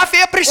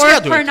порнография Or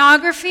преследует.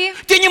 pornography.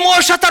 Ты не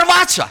можешь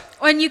оторваться.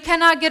 When you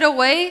cannot get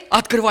away,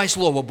 Открывай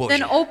Слово then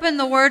Божье. open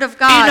the word of И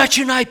God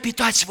начинай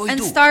питать свой and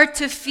дух. start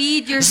to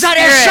feed your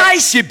Заряжай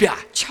spirit. себя.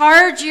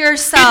 Charge И ты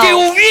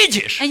yourself.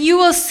 увидишь, And you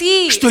will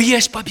see что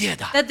есть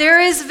победа that there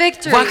is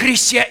victory во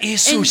Христе in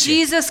Иисусе.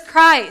 Jesus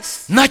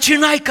Christ.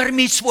 Начинай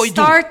кормить свой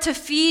дух, Start to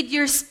feed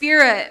your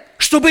spirit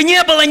чтобы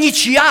не было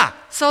ничья,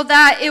 so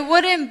that it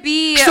wouldn't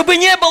be, чтобы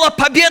не было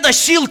победа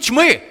сил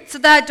тьмы, so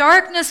that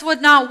darkness would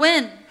not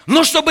win,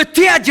 но чтобы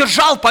ты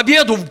одержал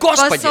победу в but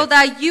Господе. so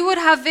that you would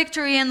have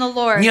victory in the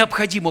Lord.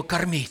 Необходимо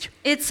кормить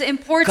It's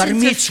important to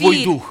Кормить свой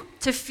feed, дух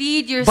to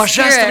feed your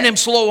божественным spirit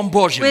Словом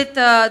Божьим, with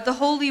the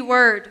holy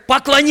word,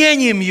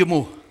 поклонением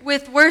Ему,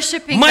 with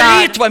worshiping God,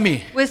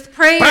 молитвами, with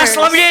prayers,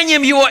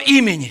 прославлением Его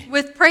имени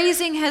with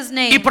praising His и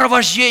name,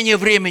 провождением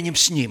временем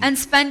с Ним. and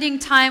spending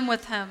time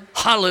with Him.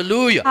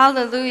 Аллилуйя!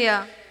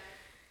 Hallelujah.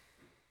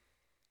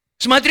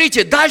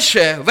 Смотрите,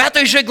 дальше, в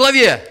этой же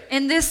главе,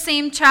 In this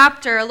same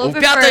chapter, a little в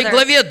bit 5 further,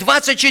 главе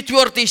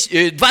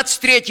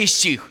 23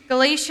 стих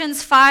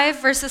Galatians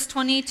 5, verses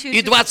 22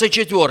 и through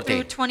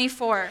 24.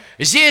 24.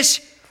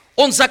 Здесь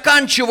он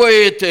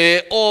заканчивает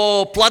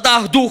о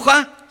плодах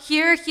Духа,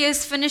 Here he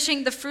is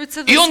finishing the fruits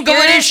of и the он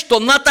говорит, Spirit, что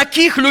на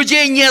таких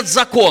людей нет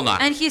закона.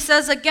 and he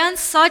says,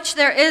 against such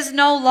there is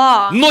no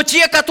law. Но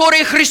те,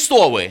 которые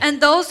Христовы,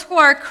 And those who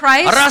are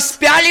Christ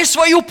распяли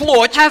свою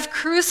плоть have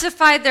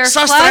crucified their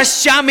со flesh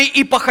страстями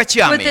и with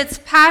похотями. its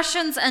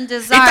passions and Итак,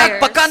 desires.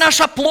 пока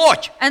наша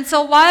плоть, And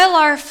so while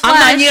our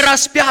она не flesh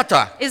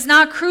распята, is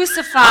not она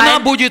crucified,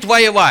 будет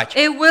воевать,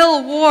 it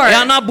will war, и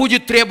она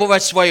будет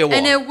требовать своего.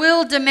 and it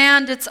will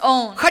demand its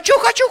own. Хочу,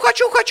 хочу,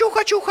 хочу, хочу,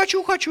 хочу,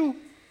 хочу, хочу.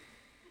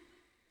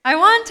 I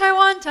want, I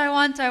want, I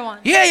want, I want.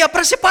 Я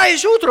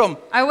просыпаюсь утром.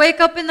 I wake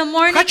up in the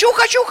morning. Хочу,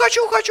 хочу,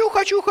 хочу, хочу,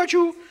 хочу,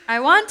 хочу. I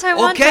want, I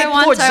want, Окей, I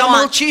want, плоть, I want.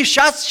 замолчи.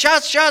 Сейчас, я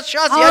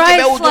тебя All right,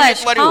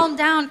 flesh,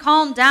 удовлетворю.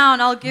 calm down,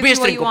 I'll give you what you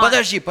Быстренько, want.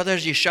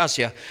 подожди, сейчас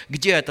я,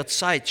 где этот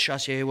сайт,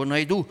 сейчас я его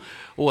найду.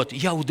 Вот,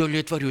 я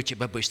удовлетворю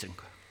тебя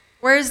быстренько.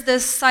 Where's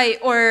this site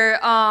or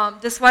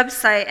this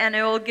website, and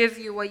it will give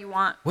you what you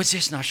want. Вот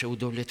здесь наше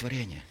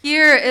удовлетворение.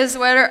 Here is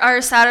where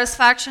our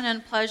satisfaction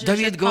and pleasure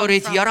Давид should come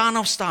говорит, from. я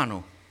рано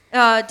встану,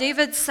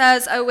 David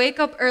says, I wake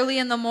up early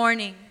in the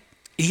morning,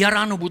 и я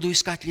рано буду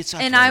искать лица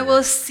and I Твоего.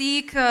 will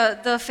seek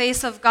the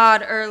face of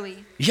God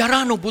early. Я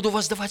рано буду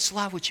воздавать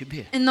славу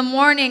Тебе. In the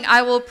morning,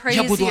 I will praise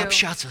Я буду you.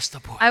 общаться с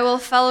Тобой, I will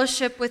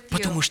fellowship with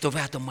потому you, что в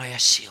этом моя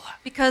сила.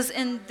 because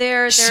in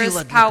there is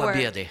Сила для power.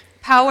 победы.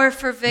 Power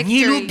for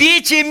Не victory.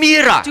 любите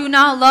мира, Do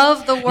not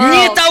love the не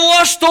world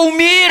того, что в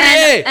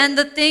мире. and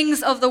the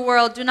things of the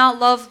world. Do not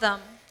love them.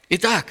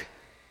 Итак,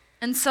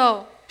 And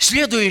so,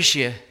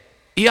 следующее.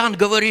 Иоанн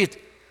говорит,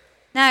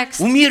 next,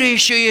 у мира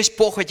еще есть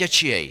похоть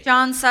очей.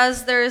 John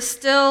says there is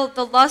still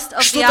the lust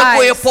of Что the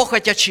такое eyes.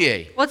 похоть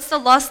очей? What's the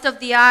lust of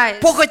the eyes?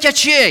 Похоть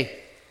очей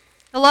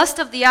The lust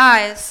of the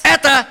eyes. –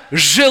 это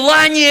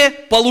желание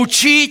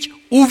получить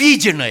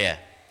увиденное.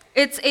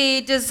 It's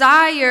a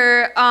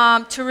desire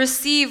to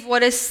receive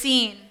what is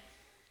seen.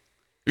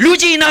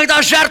 Люди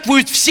иногда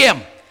жертвуют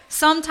всем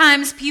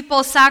Sometimes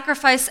people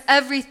sacrifice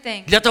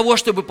everything для того,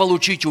 чтобы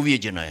получить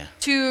увиденное.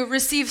 to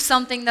receive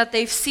something that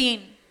they've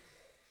seen.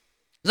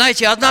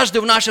 Знаете,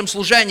 однажды в нашем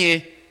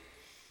служении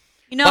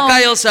You know,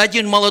 покаялся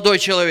один молодой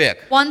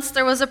человек. once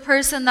there was a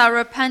person that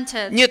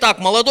repented. Не так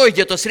молодой,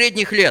 где-то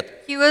средних лет.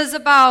 He was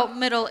about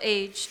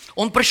middle-aged.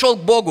 Он пришел к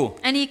Богу,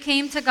 And he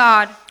came to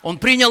God. он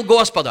принял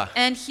Господа.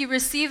 And he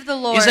received the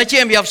И Lord.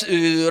 затем я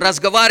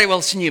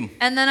разговаривал с ним.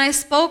 And then I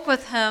spoke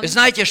with him. И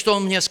знаете, что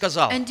он мне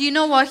сказал? And do you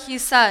know what he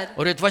said?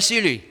 Говорит,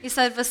 Василий, He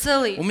said,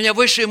 Vasily, у меня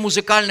высшее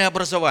музыкальное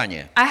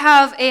образование. I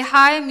have a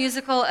high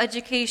musical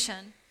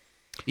education.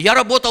 Я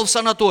работал в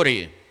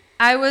санатории,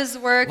 I was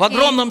в working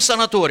огромном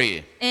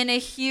санатории, in a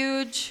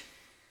huge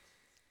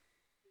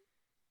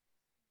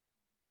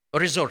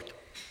резорт.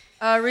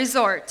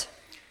 resort.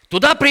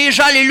 Туда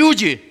приезжали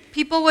люди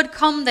People would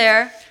come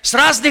there с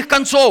разных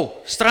концов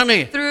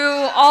страны.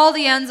 through all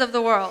the ends of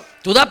the world.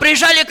 Туда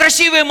приезжали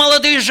красивые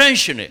молодые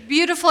женщины.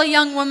 Beautiful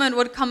young women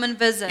would come and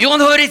visit. И он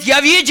говорит, я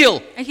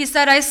видел, And he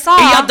said, I и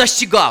я saw,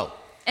 достигал.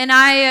 and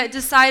I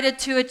decided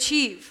to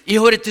achieve. И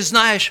говорит, ты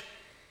знаешь,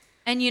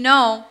 And you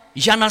know,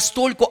 я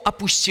настолько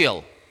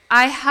опустел,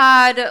 I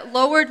had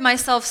lowered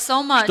myself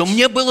so much что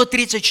мне было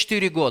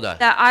 34 года.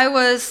 that I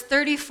was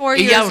 34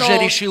 И я years уже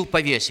old, решил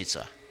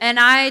повеситься. and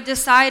I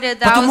decided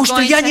that I Потому was что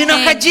going я to не hang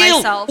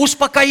находил myself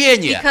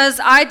успокоения. because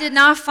I did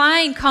not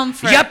find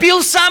comfort. Я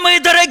пил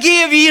самые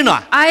дорогие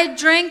вина. I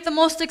drank the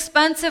most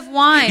expensive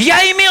wine.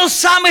 Я имел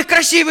самых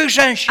красивых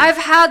женщин. I've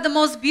had the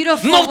most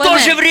beautiful Но в то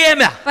же women.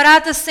 время But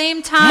at the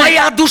same time,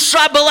 моя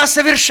душа была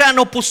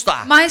совершенно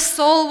пуста. my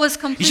soul was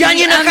completely Я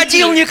не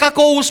находил empty.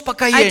 никакого I did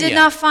успокоения.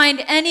 not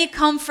find any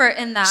comfort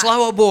in that.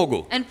 Слава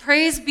Богу, And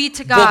praise be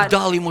to Бог God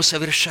дал ему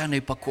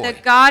совершенный покой.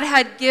 that God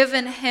had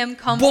given him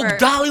Бог comfort.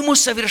 дал ему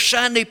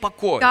совершенный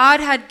покой. God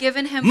had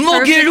given him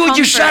Многие perfect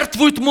люди comfort.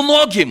 жертвуют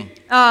многим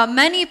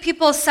Many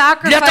people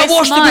для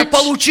того, sacrifice чтобы much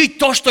получить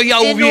то, что я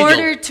in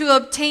order увидел. to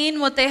obtain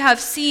what they have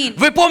seen.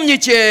 Вы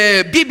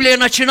помните, Библия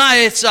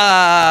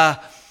начинается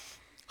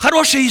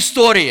хорошей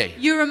историей.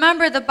 You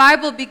remember the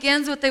Bible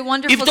begins with a И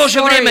wonderful в то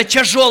же время story,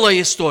 тяжелая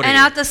and история.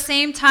 at the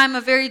same time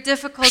a very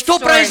difficult Что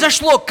story.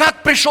 произошло?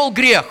 Как пришел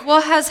грех?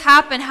 What has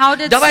happened? How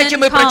did Давайте sin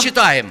мы come?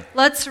 прочитаем.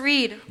 Let's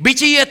read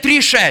Бытие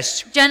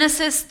 3:6.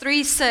 Genesis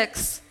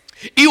 3:6.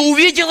 «И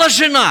увидела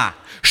жена,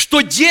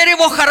 что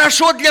дерево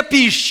хорошо для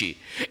пищи,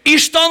 и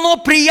что оно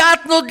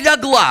приятно для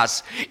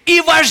глаз,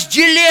 и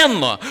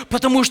вожделенно,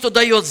 потому что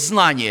дает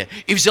знание.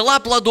 И взяла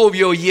плодов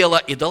его, ела,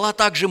 и дала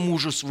также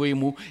мужу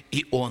своему,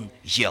 и он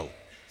ел».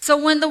 So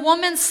when the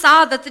woman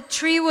saw that the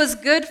tree was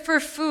good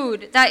for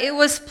food, that it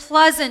was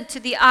pleasant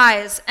to the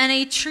eyes, and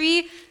a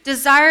tree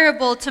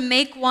desirable to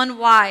make one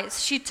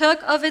wise, she took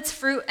of its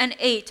fruit and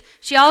ate.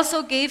 She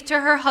also gave to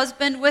her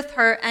husband with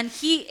her, and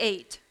he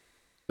ate.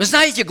 Вы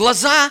знаете,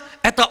 глаза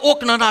 – это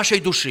окна нашей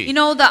души. You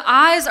know, the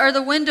eyes are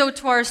the window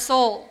to our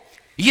soul.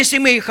 Если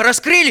мы их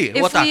раскрыли,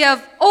 вот If we так,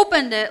 have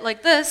opened it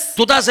like this,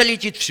 туда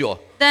залетит все.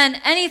 then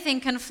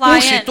anything can fly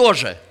Уши in.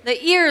 тоже. The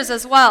ears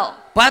as well.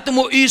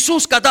 Поэтому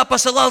Иисус, когда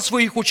посылал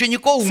своих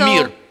учеников в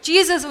мир, So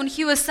Jesus, when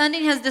he was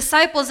sending his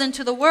disciples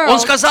into the Он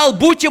world, сказал,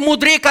 будьте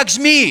мудры, как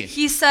змеи.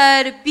 he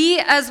said, be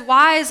as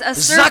wise as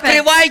serpents.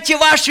 Закрывайте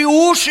ваши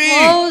уши.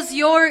 Close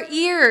your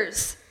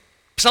ears.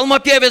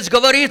 Псалмопевец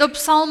говорит The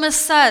psalmist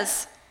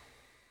says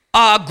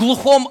о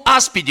глухом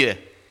аспиде.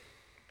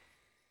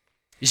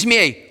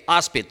 Змей,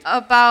 аспид.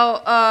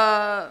 about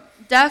a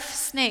deaf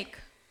snake.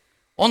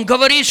 Он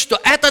говорит, что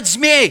этот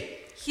змей,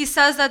 He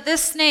says that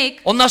this snake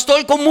он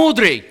настолько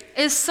мудрый,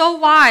 is so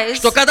wise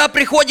что когда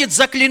приходит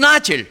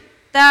заклинатель,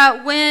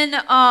 that when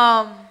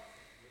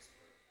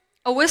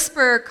a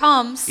whisperer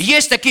comes,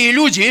 есть такие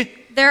люди,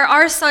 there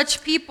are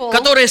such people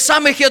которые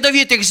самых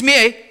ядовитых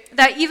змей,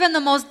 that even the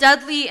most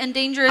deadly and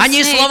dangerous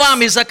они snakes,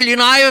 словами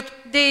заклинают,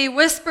 they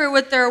whisper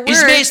with their и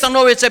змей words,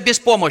 становится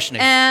беспомощным.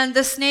 and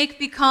the snake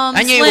becomes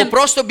Они его limp,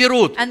 просто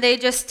берут and they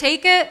just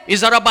take it и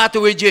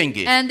зарабатывают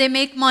деньги. and they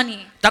make money.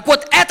 Так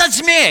вот, этот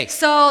змей,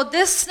 So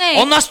this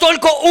он snake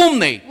настолько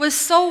умный, was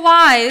so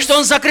wise что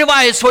он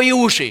закрывает свои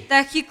уши.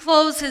 that he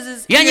closed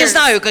his Я не ears.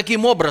 знаю,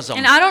 каким образом.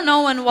 And I don't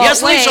know in Я what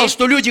слышал, way.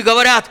 что люди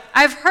говорят,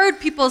 I've heard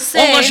people он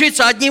say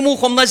ложится одним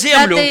ухом на that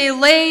землю, they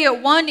lay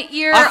one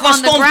ear а on the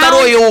хвостом ground,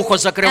 второе ухо and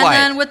закрывает.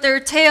 then with their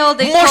tail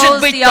they Может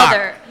close быть the так.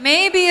 other.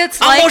 Maybe it's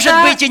А like может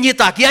that, быть и не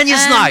так, я не and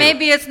знаю.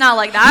 maybe it's not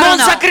like that. I Но don't он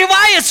know.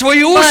 закрывает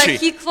свои But уши,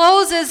 he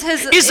closes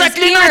и his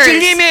заклинатель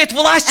не ears, имеет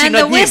власти and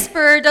the над ним.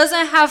 whisperer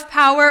doesn't have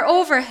power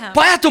over him.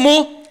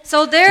 Поэтому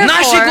So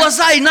наши therefore,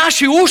 глаза и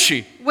наши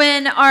уши,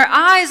 when our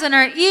eyes and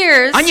our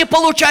ears они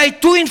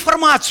получают ту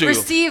информацию,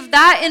 receive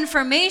that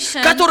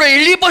information которая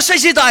либо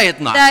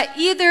созидает нас, that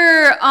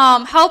either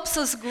helps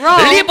us grow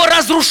либо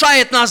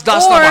разрушает нас до or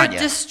основания.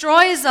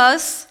 destroys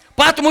us.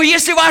 Поэтому,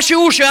 если ваши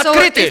уши So if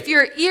открыты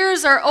your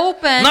ears are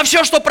open на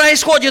все, что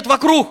происходит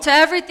вокруг, to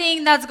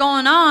everything that's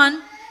going on,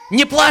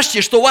 не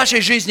плачьте, что в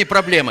вашей жизни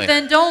проблемы.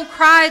 then don't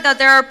cry that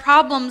there are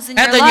problems in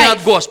your Это не от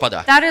life.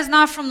 Господа. That is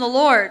not from the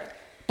Lord.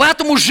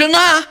 Поэтому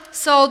жена,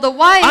 So the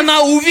wife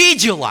Она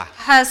увидела.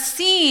 has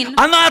seen,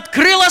 Она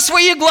открыла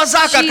свои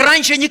глаза, как She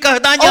раньше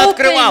никогда не opened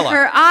открывала.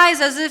 her eyes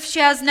as if she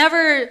has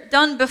never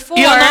done before,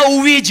 И она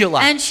увидела.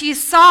 and she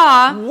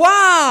saw,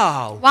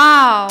 Вау!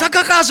 wow, Так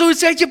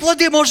оказывается, эти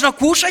плоды можно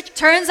кушать.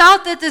 turns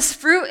out that this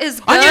fruit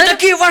is Они good,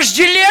 такие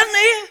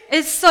вожделенные.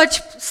 it's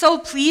so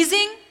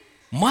pleasing,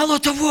 Мало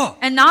того,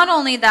 and not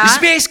only that,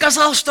 змей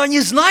сказал, что они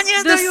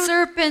знания the дают.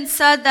 serpent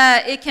said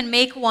that it can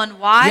make one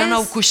И она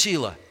wise,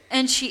 укусила.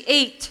 and she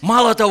ate.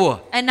 Мало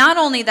того, And not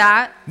only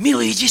that,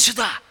 милый, иди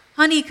сюда.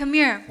 honey, come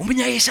here. У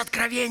меня есть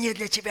откровение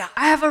для тебя.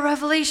 I have a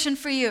revelation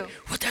for you.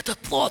 Вот этот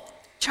плод,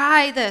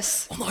 Try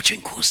this. он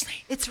очень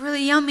вкусный. It's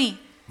really yummy.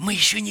 Мы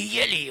еще не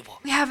ели его.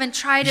 We haven't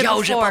tried it Я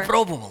уже before.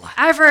 попробовала.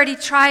 I've already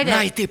tried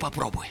На, и it. ты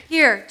попробуй.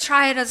 Here,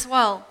 try it as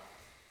well.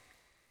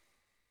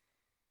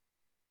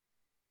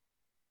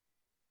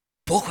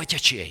 Похоть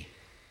очей.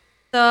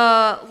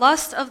 The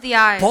lust of the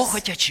eyes.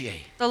 Похоть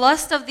очей. The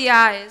lust of the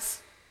eyes.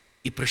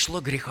 И пришло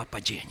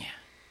грехопадение.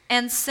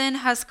 And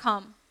sin has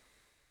come.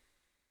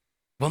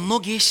 Во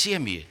многие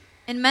семьи,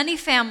 In many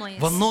families,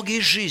 во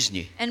многие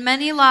жизни in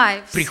many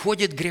lives,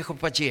 приходит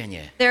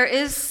грехопадение there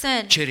is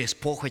sin через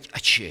похоть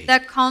очей.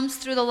 that comes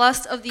through the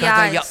lust of the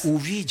Когда я eyes.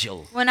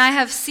 увидел, When I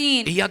have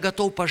и seen, я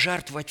готов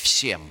пожертвовать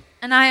всем.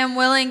 and I am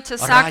willing to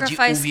Ради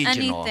sacrifice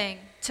увиденного. anything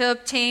to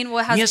obtain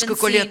what has been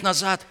Несколько лет seen.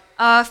 назад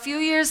A few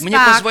years мне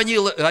back,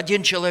 позвонил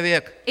один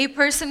человек. a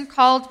person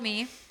called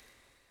me.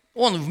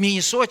 Он в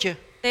Миннесоте,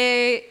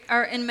 They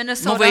are in но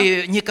Minnesota,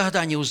 вы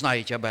никогда не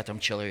узнаете об этом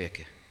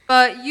человеке.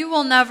 but you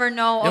will never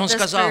know И он of this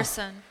сказал: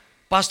 person.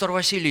 пастор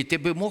Василий, ты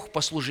бы мог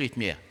послужить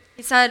мне?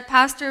 He said,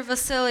 Pastor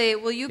Vasily,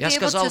 will you be Я able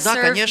сказал: to да,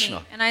 serve конечно.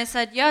 me? And I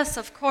said, yes,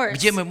 of course.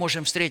 Где мы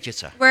можем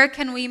встретиться? Where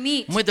can we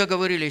meet? Мы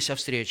договорились о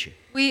встрече.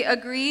 We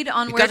agreed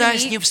on И where когда to я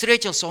с ним meet.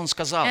 встретился, он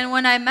сказал: And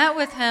when I met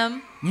with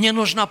him, мне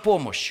нужна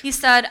помощь. he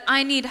said,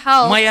 I need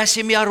help. Моя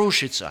семья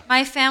рушится.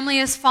 My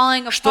family is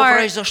falling Что apart.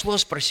 произошло,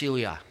 спросил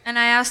я. And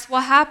I asked,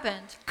 what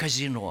happened?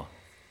 Казино.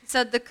 He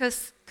said, the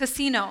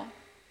casino.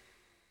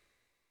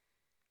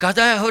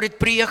 Когда я, говорит,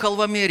 приехал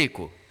в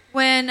Америку,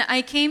 When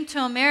I came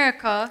to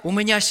America, у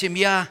меня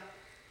семья,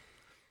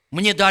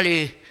 мне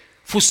дали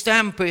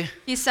фустемпы,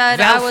 he said,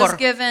 I was welfare.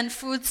 given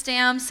food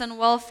stamps and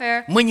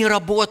welfare. Мы не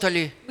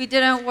работали. We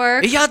didn't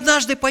work. И я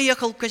однажды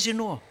поехал в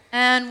казино.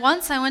 And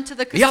once I went to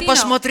the Я casino,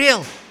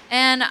 посмотрел.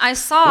 and I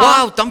saw,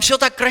 Вау, там все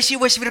так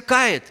красиво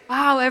сверкает.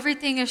 wow,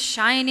 everything is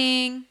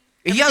shining.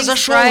 И я everything's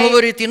зашел, bright.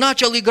 говорит, и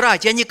начал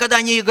играть. Я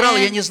никогда не играл,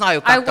 я And не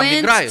знаю, I как там went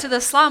играют. to the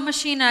slot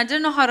machine and I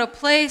didn't know how to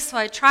play, so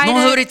I tried Но,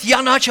 it. говорит,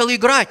 я начал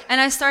играть. And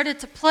I started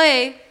to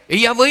play, И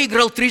я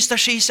выиграл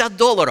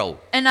 $360.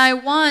 and I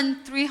won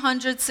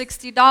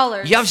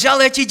 $360. Я взял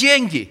эти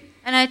деньги.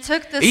 And I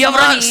took this И я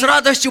money, с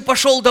радостью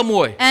пошел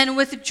домой. and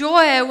with joy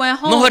I went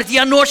home. Но, говорит,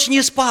 я ночь не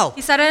спал.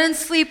 He said, I didn't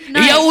sleep И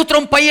я night.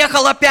 утром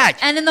поехал опять.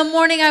 And in the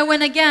morning I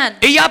went again.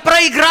 И я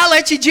проиграл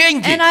эти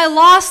деньги. And I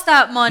lost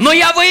that money. Но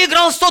я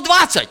выиграл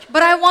 120.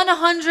 But I won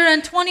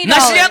 $120.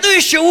 На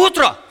следующее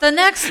утро The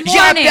next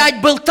я morning,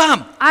 опять был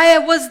там. I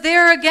was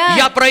there again.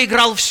 Я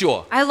проиграл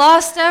все. I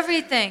lost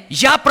everything.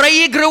 Я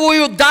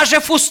проигрываю даже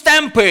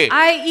фустемпы.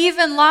 I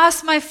even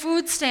lost my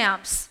food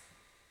stamps.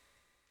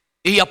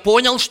 И я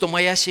понял, что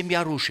моя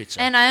семья рушится.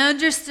 And I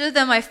understood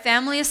that my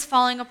family is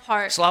falling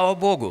apart. Слава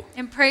Богу.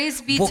 And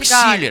praise be Бог to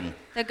God. силен.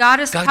 That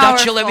God is Когда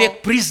powerful.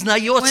 человек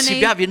признает When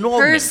себя a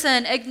виновным,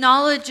 person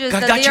acknowledges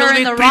that когда they are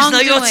in человек the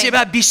признает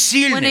себя wrongdoing, when a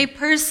бессильным,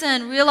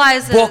 person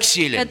realizes Бог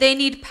силен. that they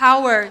need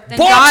power, then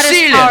Бог God is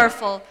силен.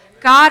 powerful.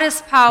 God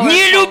is powerful.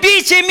 не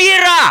любите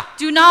мира,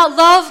 Do not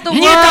love the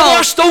не того,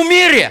 world что в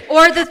мире,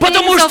 or the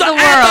потому things of что the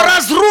это world,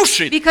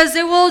 разрушит because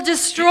it will и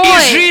destroy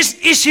жизнь,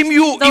 и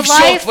семью, the и все в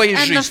life твоей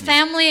and the жизни.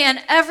 family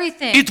and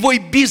everything. И твой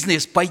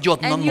бизнес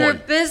пойдет на And your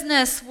ноль.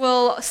 business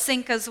will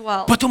sink as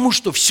well. Потому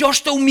что все,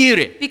 что в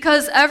мире,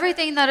 Because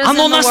everything that is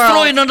оно in the world,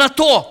 настроено на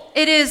то,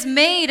 it is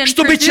made and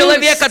чтобы produced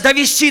человека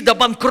довести до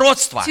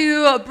банкротства.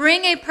 to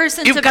bring a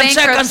person И to в конце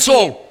bankruptcy.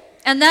 концов,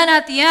 And then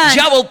at the end,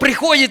 дьявол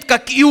приходит,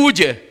 как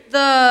Иуде,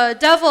 the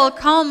devil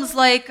comes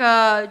like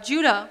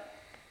Judah,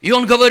 и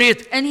он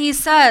говорит: and he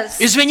says,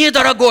 извини,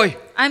 дорогой,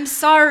 I'm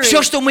sorry.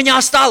 все, что у меня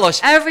осталось,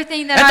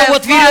 Everything that I это have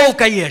вот left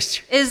веревка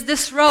есть. is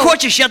this rope.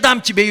 Хочешь, я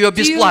дам тебе ее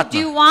Do you бесплатно?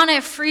 want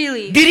it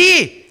freely?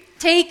 Бери,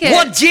 Take it.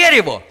 вот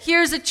дерево,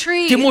 Here's a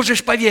tree. ты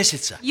можешь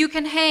повеситься, You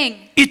can hang,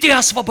 и ты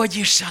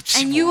освободишься от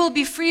and you всего. will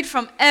be freed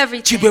from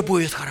everything, Тебе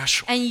будет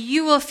хорошо. and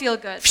you will feel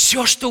good.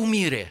 Все, что в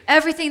мире,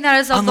 Everything that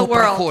is of the оно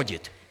world,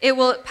 проходит. it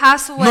will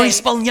pass Но away.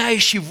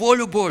 исполняющий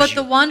волю But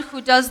the Божью, one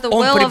who does the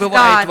он will of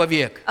пребывает God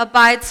вовек.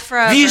 abides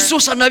forever. В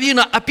Иисуса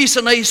Навина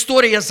описана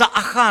история за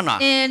Ахана.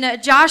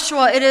 In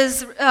Joshua, it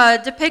is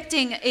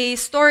depicting a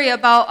story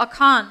about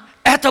Achan.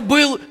 Это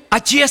был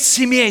отец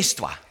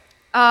семейства.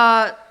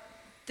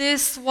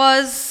 This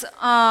was,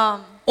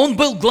 Он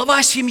был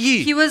глава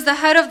семьи. he was the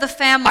head of the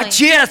family.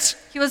 Отец.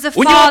 He was a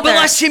У него father.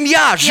 была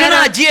семья, He had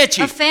жена,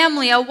 дети. a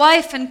family, a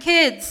wife and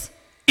kids.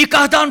 И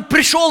когда он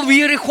пришел в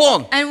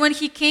Иерихон, And when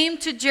he came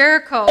to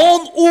Jericho,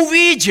 он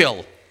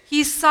увидел,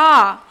 he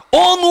saw,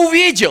 Он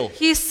увидел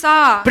he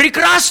saw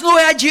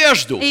прекрасную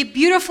одежду. a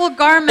beautiful Он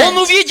garment.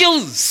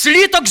 увидел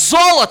слиток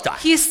золота.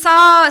 He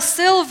saw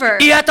silver.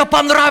 И это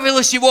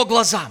понравилось его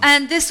глазам.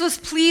 And this was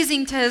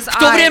pleasing to his В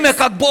то время, eyes.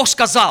 как Бог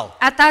сказал,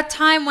 At that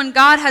time when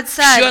God had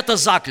все said, это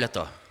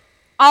заклято.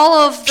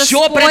 all of the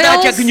Всё предать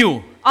spoils,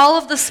 огню. all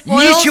of the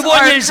spoils Ничего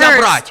are нельзя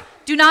брать. cursed.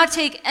 Do not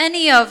take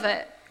any of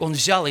it. Он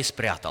взял и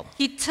спрятал.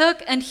 He took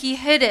and he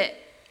hid it.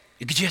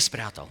 И где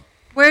спрятал?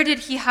 Where did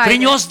he hide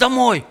Принес it?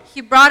 домой.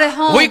 He brought it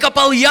home.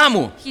 Выкопал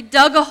яму. He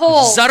dug a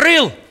hole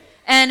Зарыл.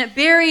 and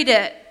buried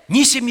it.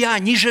 Ни семья,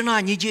 ни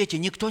жена, ни дети,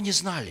 никто не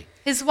знали.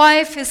 His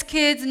wife, his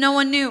kids, no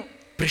one knew.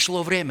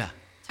 Пришло время.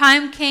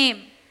 Time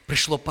came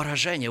Пришло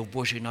поражение в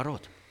Божий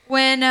народ.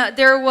 when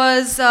there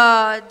was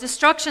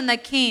destruction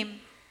that came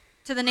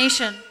to the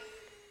nation.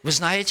 Вы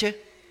знаете,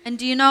 And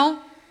do you know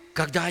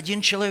когда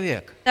один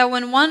человек that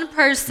when one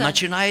person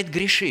начинает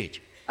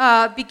грешить,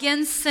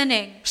 begins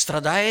sinning,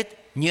 страдает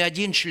не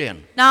один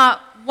член. not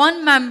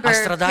one member А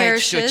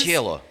страдает все perishes,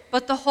 тело.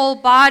 but the whole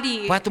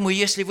body Поэтому,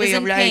 если вы is in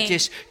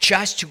являетесь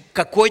частью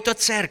какой-то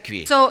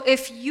церкви, So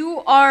if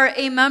you are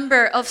a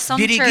member of some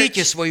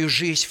берегите church, свою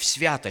жизнь в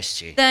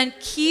святости. then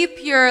keep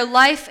your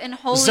life in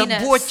holiness.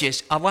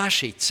 Заботьтесь о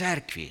вашей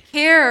церкви.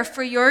 Care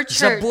for your church.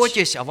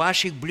 Заботьтесь о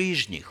ваших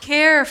ближних.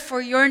 Care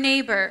for your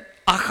neighbor.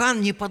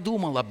 Ахан не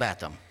подумал об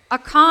этом.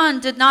 Achan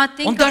did not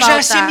think Он даже о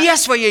about семье that.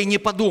 своей не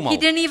подумал. He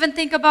didn't even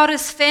think about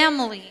his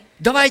family.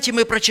 Давайте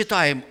мы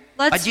прочитаем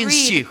Let's один read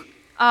стих.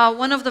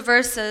 one of the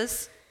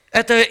verses.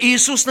 Это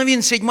Иисус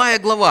Новин, 7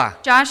 глава.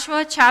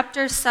 Joshua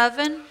chapter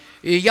 7.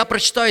 И я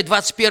прочитаю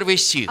 21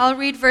 стих. I'll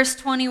read verse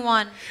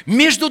 21.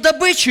 «Между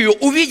добычею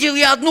увидел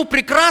я одну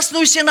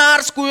прекрасную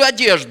синаарскую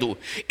одежду,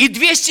 и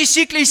 200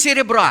 сиклей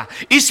серебра,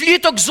 и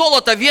слиток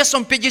золота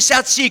весом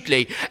 50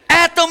 сиклей.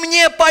 Это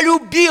мне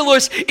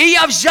полюбилось, и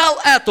я взял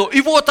это,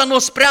 и вот оно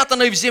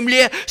спрятано в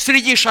земле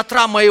среди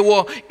шатра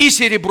моего, и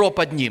серебро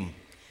под ним».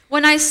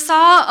 When I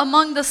saw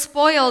among the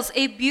spoils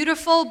a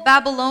beautiful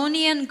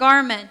Babylonian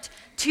garment,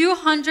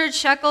 200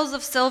 shekels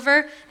of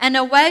silver, and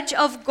a wedge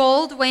of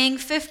gold weighing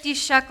 50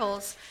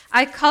 shekels,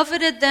 I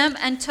coveted them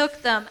and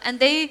took them, and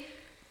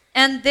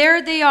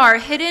there they are,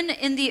 hidden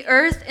in the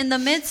earth in the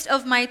midst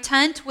of my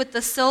tent with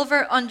the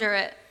silver under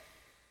it.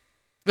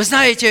 Вы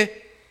знаете,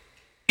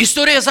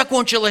 история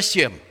закончилась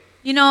тем,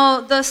 You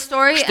know, the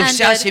story что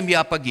вся ended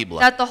семья погибла.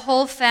 that the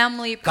whole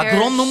family К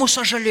огромному perished.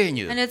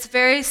 сожалению, And it's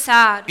very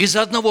sad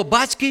из-за одного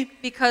батьки,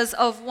 because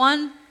of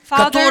one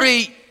father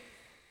который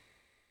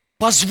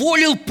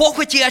позволил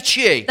похоти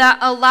очей that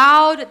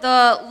allowed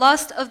the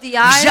lust of the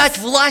взять eyes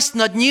власть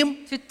над ним.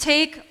 to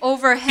take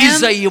over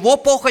Из-за him, его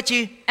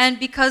похоти and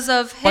because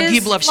of his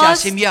погибла вся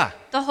lust, семья.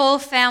 the whole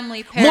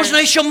family Можно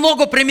perished. еще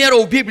много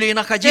примеров в Библии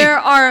находить. There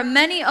are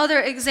many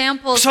other В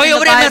examples in свое the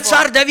время Bible.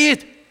 царь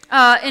Давид,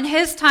 In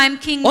his time,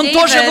 King он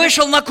тоже David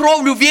вышел на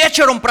кровлю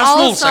вечером,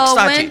 проснулся, also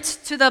кстати. went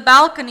to the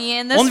balcony,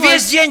 and this Он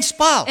весь was день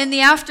спал. in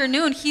the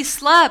afternoon. He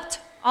slept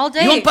all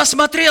И он day,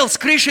 посмотрел с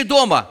крыши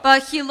дома.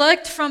 but he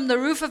looked from the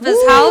roof of his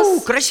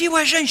house.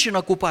 Красивая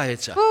женщина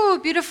купается. Ooh,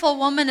 beautiful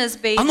woman is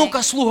А bathing.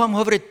 ну-ка слугам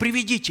говорит,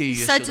 приведите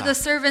ее Said to сюда. the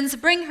servants,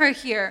 bring her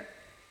here.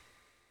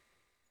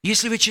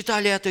 Если вы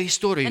читали эту And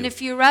историю, if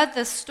you read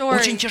this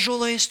очень story,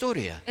 тяжелая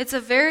история. it's a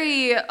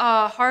very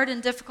hard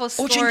and difficult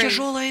Очень story.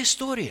 тяжелая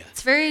история. It's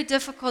a very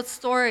difficult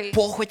story.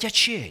 Похоть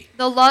очей.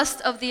 The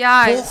lust of the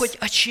eyes. Похоть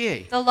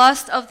очей. The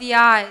lust of the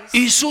eyes.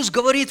 Иисус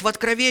говорит в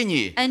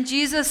Откровении, And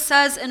Jesus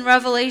says in Он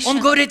Revelation,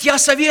 говорит, я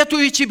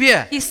советую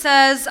тебе He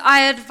says,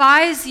 I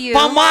advise you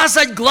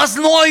помазать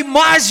глазной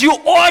мазью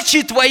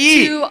очи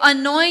твои, to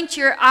anoint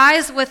your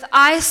eyes with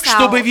eye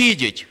чтобы salve,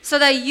 видеть. so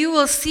that you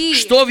will see.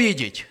 Что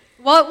видеть?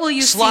 What will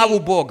you Славу see?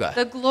 Бога.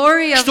 The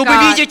glory of Чтобы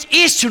God. видеть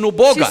истину To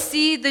Бога.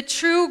 see the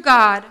true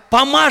God.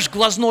 Помажь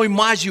глазной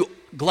мазью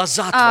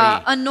глаза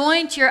твои.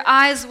 Anoint your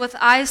eyes with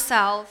eye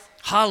salve.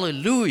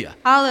 Аллилуйя.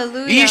 И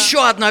Hallelujah.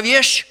 еще одна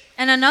вещь.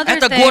 And another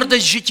Это thing,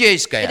 гордость it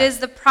житейская. is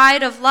the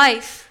pride of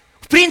life.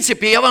 В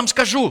принципе, я вам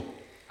скажу,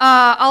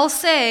 I'll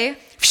say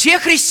все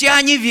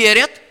христиане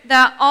верят,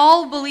 that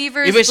all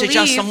believers и вы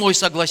сейчас со believe, мной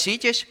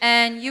согласитесь,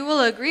 and you will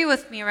agree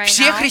with me right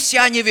все now,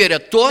 христиане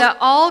верят то, that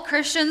all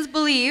Christians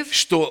believe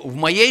что в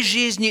моей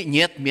жизни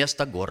нет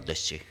места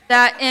гордости.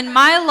 that in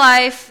my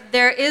life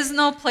there is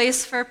no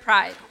place for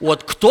pride.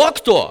 Вот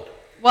кто-кто,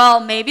 Well,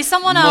 maybe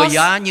someone но else,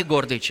 я не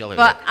гордый человек.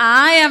 but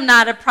I am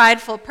not a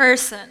prideful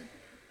person.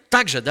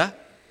 Так же, да?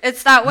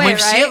 It's that way, Мы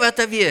все в right?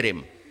 это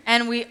верим.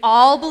 And we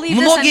all believe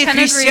this Многие and can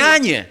agree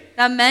христиане,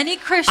 that many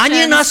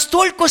они Christians,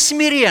 настолько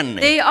смиренны,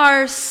 they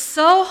are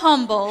so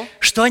humble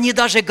что они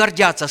даже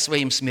гордятся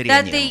своим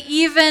that they смирением.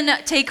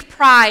 even take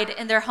pride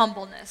in their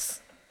humbleness.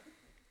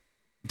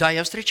 Да,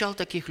 я встречал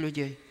таких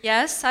людей.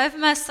 Yes, I've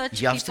met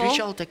such Я people.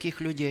 встречал таких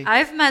людей.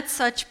 I've met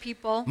such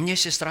people. Мне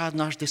сестра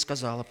однажды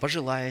сказала,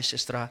 пожилая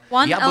сестра,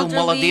 One я был elderly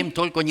молодым,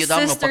 только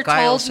недавно sister told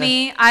покаялся.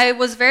 me, I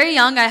was very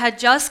young, I had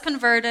just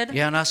converted, И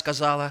она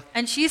сказала,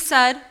 and she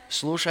said,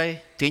 слушай,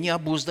 ты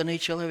необузданный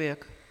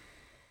человек.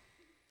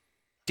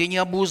 Ты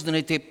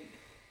необузданный, ты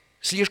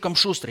слишком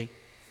шустрый.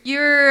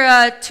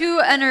 you're too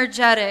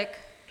energetic.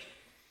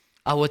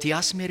 А вот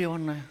я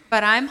смиренная.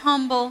 but I'm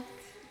humble.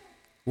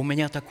 У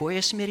меня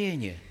такое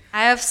смирение.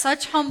 I have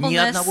such Ни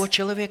humbleness одного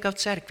человека в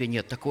церкви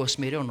нет такого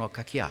смиренного,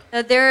 как я.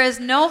 that there is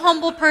no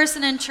humble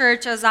person in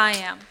church as I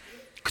am.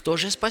 Кто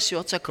же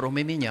спасется,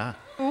 кроме меня?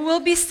 Who will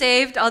be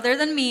saved other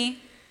than me?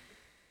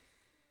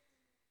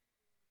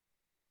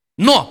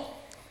 Но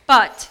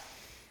But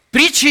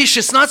притчи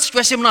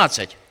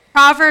 16:18.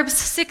 Proverbs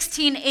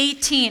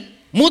 16:18.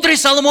 Мудрый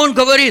Соломон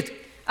говорит: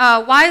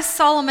 Wise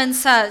Solomon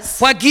says,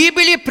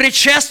 погибели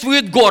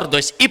предшествует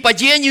гордость и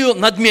падению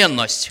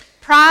надменность.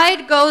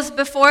 pride goes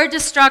before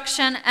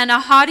destruction and a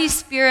haughty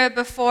spirit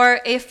before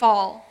a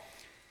fall.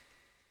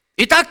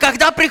 Итак,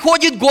 когда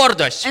приходит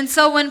гордость, And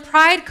so when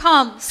pride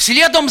comes,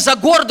 следом за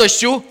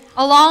гордостью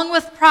along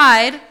with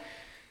pride,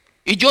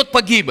 идет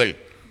погибель.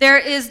 there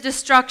is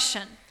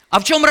destruction. А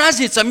в чем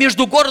разница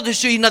между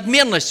гордостью и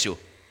надменностью?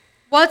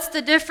 What's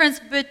the difference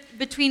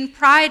between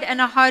pride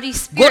and a haughty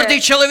Гордый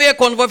spirit?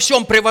 человек, он во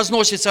всем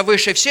превозносится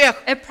выше всех,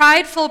 A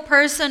prideful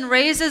person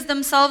raises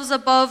themselves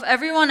above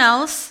everyone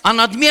else, а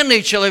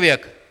надменный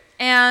человек,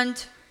 and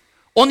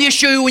он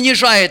еще и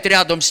унижает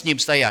рядом с ним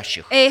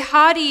стоящих. a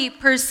haughty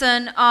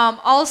person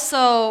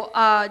also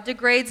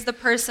degrades the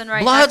person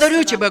right next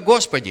Благодарю to them. Тебя,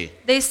 Господи,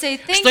 They say,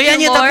 thank что я you,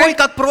 не такой, Lord,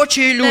 как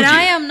прочие люди. that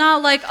I am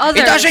not like others.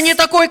 И даже не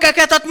такой, как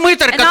этот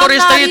мытарь, And который I'm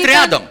not стоит even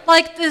рядом.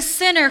 like this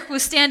sinner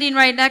who's standing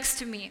right next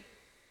to me.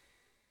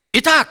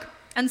 Итак,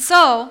 And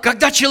so,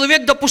 когда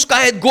человек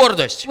допускает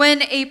гордость,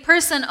 when a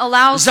person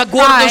allows за pride,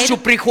 гордостью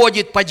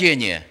приходит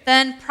падение,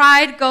 then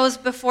pride goes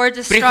before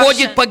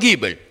приходит destruction,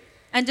 погибель.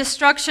 and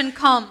destruction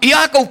comes.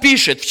 Иаков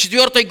пишет в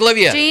 4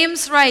 главе,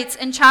 James writes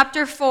in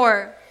chapter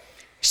 4,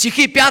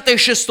 стихи 5 и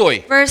 6.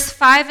 verse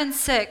 5 and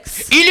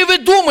 6. Или вы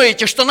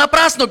думаете, что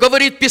напрасно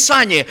говорит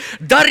Писание,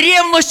 до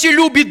ревности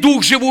любит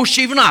Дух,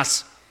 живущий в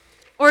нас?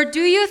 Or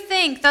do you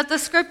think that the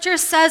scripture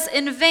says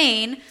in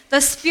vain, the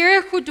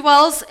spirit who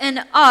dwells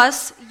in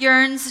us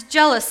yearns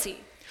jealousy?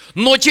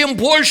 Но тем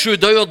большую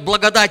дает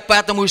благодать,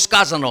 поэтому и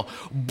сказано,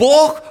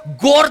 Бог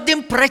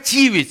гордым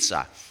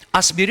противится,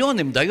 а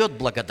смиренным дает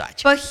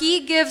благодать. But he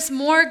gives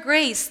more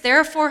grace.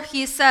 Therefore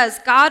he says,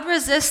 God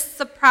resists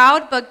the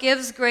proud but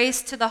gives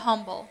grace to the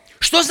humble.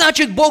 Что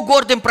значит Бог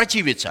гордым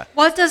противится?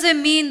 What does it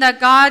mean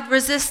that God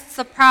resists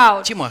the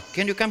proud? Тима,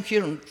 can you come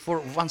here for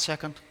 1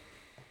 second?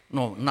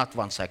 No, not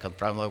 1 second,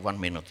 probably 1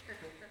 minute.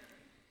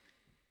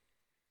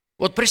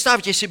 Вот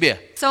представьте себе,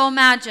 So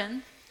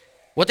imagine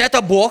вот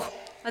это Бог,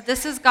 that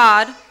this is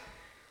God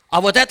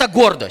а вот это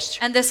гордость.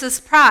 and this is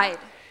pride.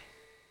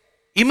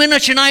 И мы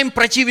начинаем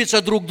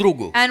противиться друг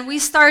другу. And we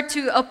start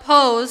to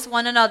oppose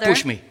one another.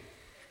 Push me.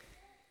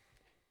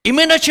 И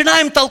мы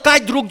начинаем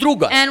толкать друг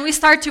друга. And we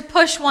start to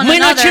push one Мы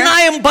another.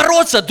 начинаем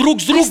бороться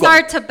друг с We другом.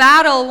 start to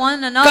battle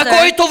one another.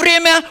 Какое-то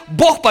время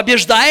Бог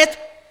побеждает,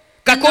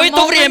 какое-то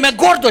moment- время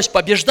гордость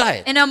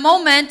побеждает. In a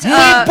moment,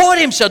 Мы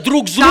боремся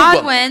друг с God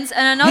другом. wins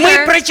and another Мы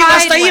pride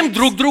противостоим wins.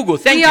 друг другу.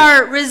 Thank We you.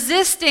 are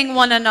resisting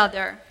one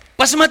another.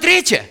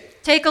 Посмотрите,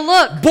 Take a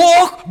look.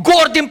 Бог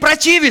гордым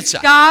противится.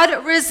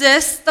 God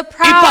resists the И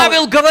proud.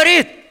 Павел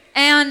говорит,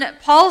 And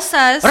Paul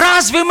says,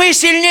 разве мы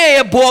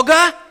сильнее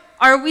Бога?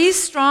 are we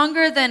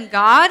stronger than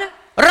God?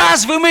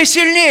 Разве мы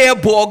сильнее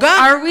Бога?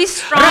 Are we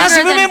stronger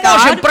Разве мы than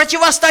можем God?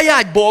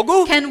 противостоять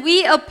Богу? Can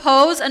we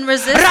oppose and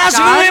resist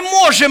Разве мы God?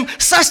 можем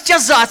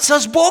состязаться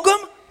с Богом?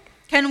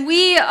 Can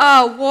we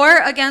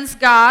war against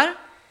God?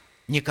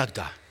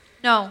 Никогда.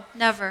 No,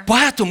 never.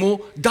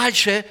 Поэтому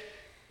дальше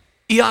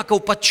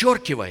Иаков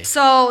подчеркивает,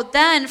 So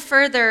then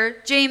further,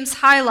 James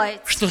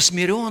highlights, что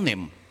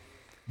смиренным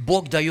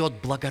Бог дает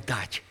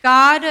благодать.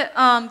 God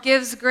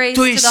gives grace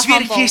То to есть the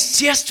humble.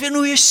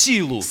 сверхъестественную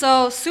силу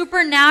So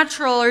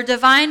supernatural or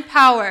divine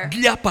power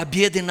для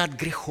победы над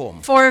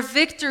грехом. for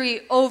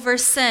victory over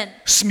sin.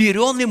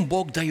 Смиренным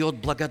Бог дает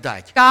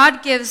благодать.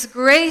 God gives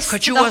grace to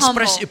Хочу the вас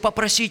humble.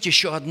 попросить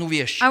еще одну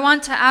вещь. I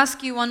want to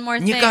ask you one more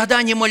thing.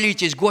 Никогда не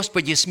молитесь,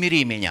 Господи,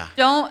 смири меня.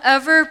 Don't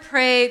ever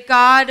pray,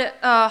 God,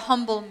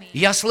 humble me.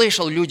 Я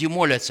слышал, люди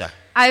молятся.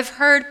 I've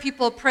heard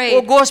people О,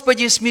 pray,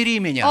 Господи, смири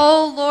меня.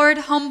 oh Lord,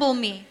 humble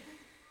me.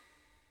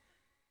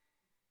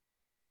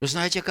 Вы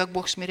знаете, как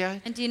Бог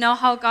смиряет? And do you know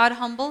how God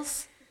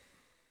humbles?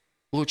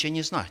 Лучше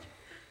не знать.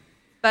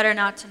 Better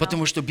not to know.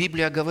 Потому что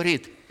Библия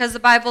говорит, Because the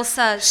Bible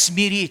says,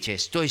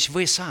 смиритесь, то есть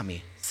вы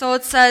сами. so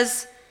it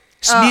says,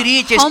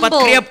 Смиритесь под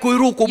humble крепкую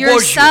руку Божью.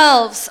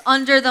 yourselves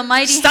under the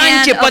mighty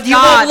Встаньте hand под of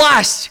Его God.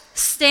 власть.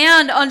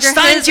 Stand under His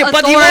Встаньте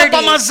под Его authority.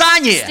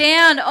 помазание.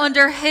 Stand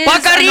under His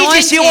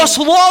Покоритесь Его anointing.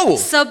 Слову.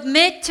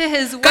 Submit to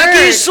His Как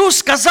word. Иисус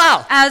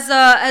сказал,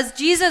 As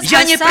Jesus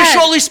я has не said,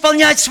 пришел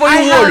исполнять I свою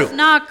have волю,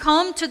 not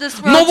come to this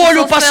но world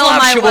волю to fulfill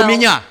my пославшего will,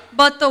 меня.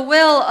 but the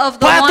will of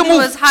the one Поэтому who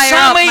в is higher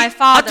up, самый my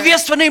Father.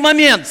 ответственный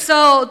момент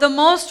So the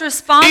most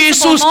responsible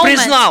Иисус moment,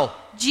 признал,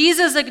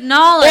 Jesus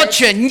acknowledged,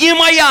 Отче, не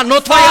моя,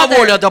 но Твоя Father,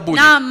 воля да будет.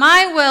 not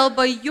my will,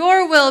 but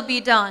your will be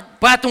done.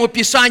 Поэтому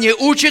Писание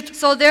учит,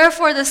 So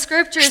therefore the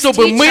scriptures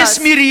чтобы teach мы us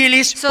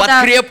смирились so под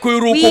that крепкую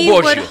руку we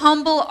would Божью.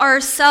 humble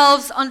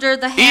ourselves under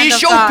the И hand of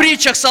еще в God.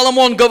 притчах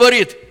Соломон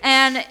говорит,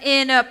 And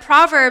in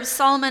Proverbs,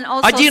 Solomon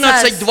also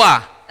says,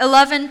 11:2.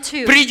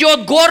 11:2.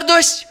 Придет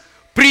гордость,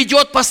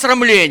 придет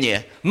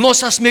посрамление, но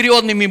со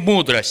смиренными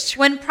мудрость.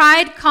 When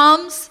pride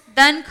comes,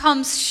 then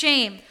comes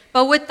shame,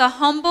 but with the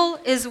humble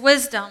is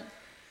wisdom.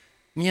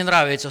 Мне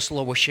нравится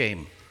слово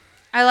shame,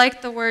 I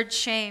like the word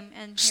shame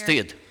in here.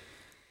 стыд.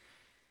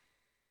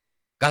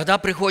 Когда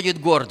приходит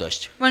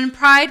гордость, When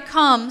pride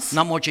comes,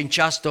 нам очень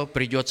часто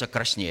придется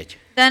краснеть.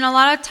 then a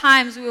lot of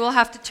times we will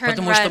have to turn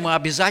Потому что red. мы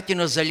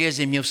обязательно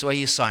залезем не в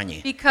свои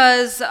сани.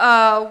 Because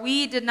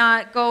we did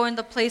not go in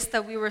the place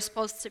that we were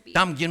supposed to be.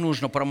 Там, где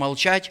нужно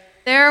промолчать,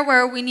 There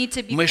where we need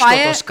to be мы что-то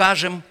quiet,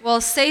 скажем. we'll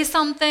say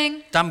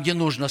something. Там, где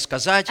нужно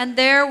сказать, And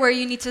there where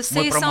you need to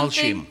say мы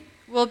промолчим. something,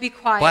 we'll be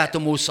quiet.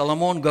 Поэтому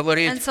Соломон And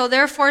говорит, so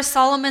therefore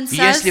Solomon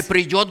если says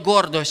придет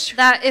гордость,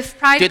 that if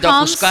pride ты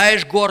comes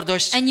допускаешь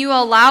гордость, and you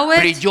allow it,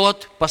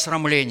 придет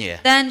посрамление.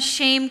 then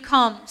shame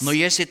comes. Но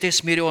если ты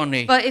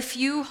смиренный, But if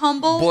you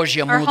humble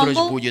Божья are мудрость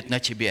humble, будет на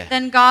тебе.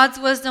 then God's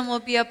wisdom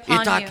will be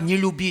upon Итак, you. не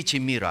любите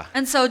мира,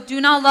 And so do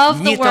not love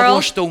the не того,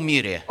 world что в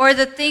мире. or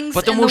the things in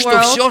Потому the что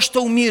world, все,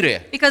 что в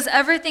мире, because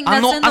everything that's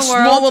оно in the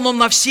world, основано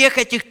на всех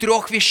этих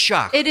трех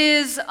вещах. it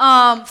is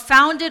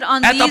founded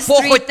on Это these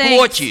three похоть things.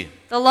 плоти.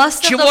 The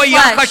lust of Чего the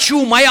я flesh,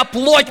 хочу, моя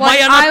плоть, what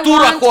моя I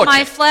натура want,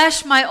 my хочет.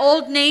 flesh, my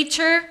old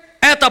nature,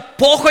 Это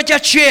похоть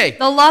очей.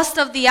 the lust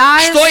of the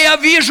eyes, Что я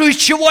вижу и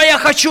чего я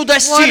хочу what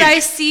I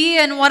достичь. see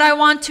and what I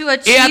want to И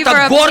achieve or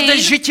это гордость obtain,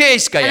 and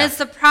житейская. it's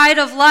the pride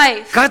of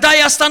life. Когда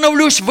я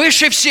становлюсь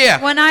выше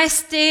всех, When I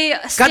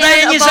когда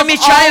я stand не above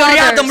замечаю all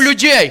рядом others,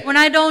 людей, when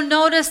I don't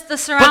notice the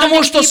потому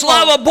surrounding что,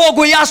 слава people,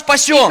 Богу, я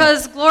спасен.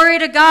 because glory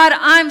to God,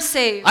 I'm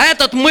saved. А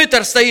этот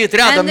мытарь стоит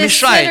рядом, And this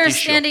мешает sinner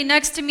еще. standing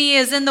next to me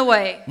is in the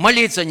way.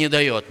 Молиться не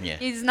дает мне.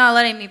 He's not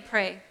letting me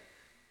pray.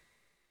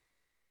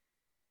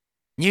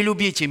 Не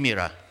любите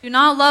мира. Do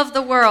not love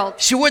the world.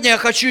 Сегодня я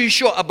хочу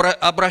еще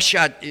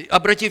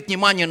обратить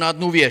внимание на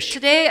одну вещь.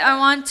 Today I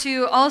want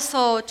to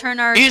also turn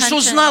our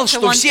Иисус attention знал, to что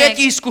one все thing.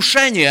 эти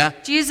искушения,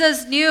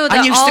 Jesus knew that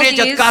они all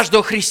встретят these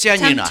каждого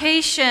христианина.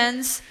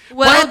 temptations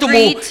will Поэтому,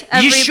 greet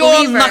every еще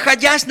believer.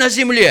 находясь на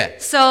земле,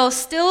 So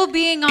still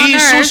being on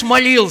Иисус earth,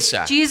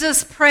 молился.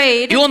 Jesus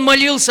prayed, И Он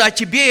молился о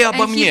тебе и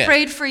обо and He мне.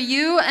 prayed for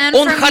you and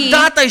Он for me.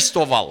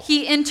 ходатайствовал.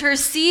 He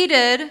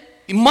interceded,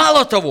 И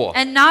мало того,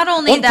 and not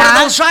only Он that,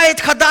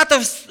 продолжает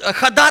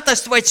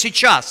ходатайствовать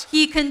сейчас.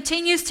 He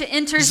continues to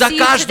За intercede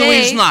каждого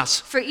из today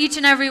нас. for each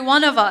and every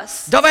one of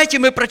us. Давайте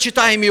мы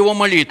прочитаем Его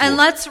молитву. And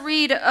let's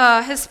read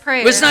His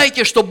prayer. Вы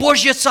знаете, что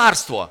Божье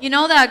Царство You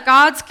know that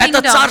God's – это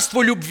kingdom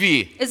царство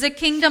любви, is a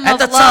kingdom of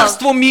это love,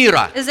 царство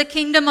мира, is a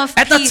kingdom of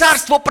это peace,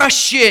 царство is a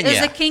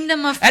прощения,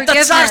 kingdom of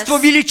это царство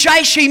forgiveness,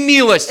 величайшей is a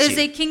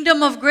милости.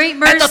 kingdom of great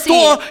Это mercy.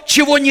 то,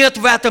 чего нет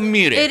в этом It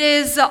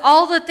мире. is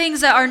all the things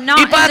that are not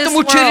И in this поэтому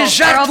world, через are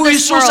of жертву this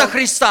Иисуса world.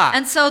 Христа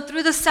And so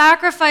through the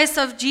sacrifice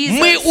of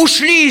мы Jesus,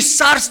 ушли из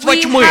царства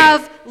we тьмы,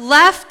 have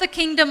left the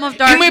kingdom of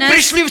и мы darkness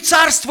пришли в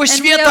царство and we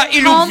света have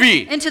и come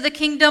любви. into the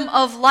kingdom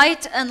of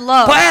light and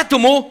love.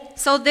 Поэтому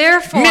So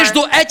therefore,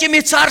 между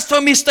этими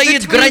царствами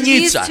стоит between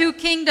these граница. two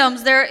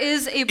kingdoms there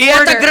is a И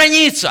эта border.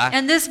 граница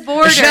And this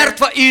border –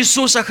 жертва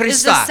Иисуса is the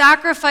Христа.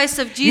 sacrifice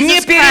of Не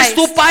Jesus Christ.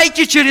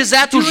 переступайте через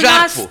эту Do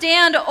not жертву.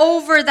 stand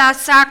over that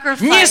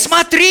sacrifice. Не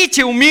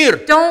смотрите в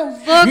мир.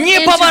 Don't look Не into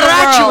the world.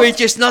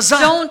 поворачивайтесь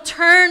назад. Don't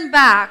turn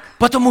back,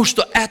 Потому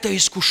что это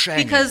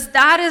искушение. because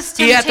that is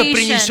И это temptation.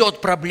 принесет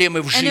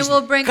проблемы в And it жизнь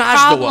will bring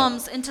каждого,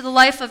 problems into the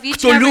life of each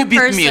кто and every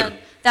любит мир person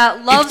that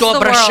и loves кто the world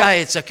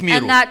обращается к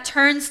миру. and that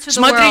turns to the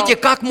Смотрите,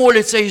 world. как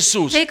молится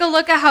Иисус. Take a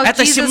look at how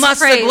Это Jesus 17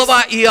 prays.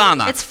 глава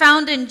Иоанна, It's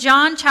found in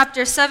John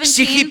chapter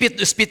стихи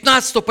 17, с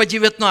 15 по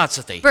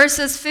 19.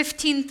 verses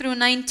 15 through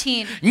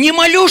 19. «Не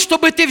молю,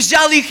 чтобы ты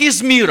взял их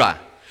из мира,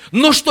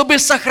 но чтобы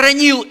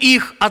сохранил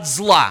их от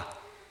зла.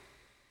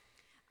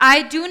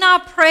 I do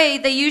not pray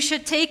that you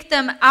should take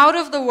them out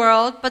of the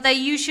world, but that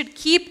you should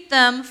keep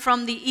them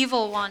from the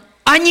evil one.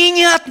 Они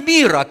не от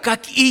мира,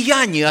 как и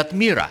я не от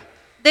мира.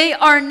 They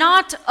are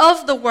not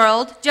of the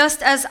world,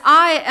 just as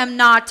I am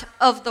not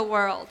of the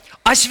world.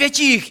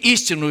 Освяти их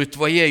истинную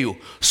Твоею.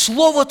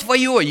 Слово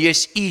Твое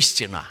есть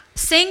истина.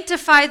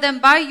 Sanctify them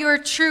by your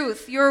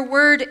truth. Your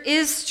word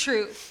is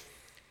truth.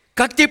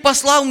 Как Ты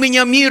послал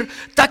меня в мир,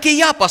 так и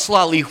я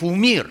послал их в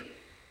мир.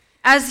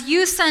 As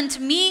you sent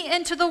me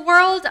into the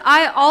world,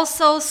 I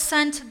also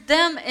sent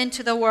them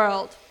into the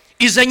world.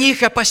 И за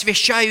них я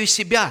посвящаю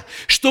себя,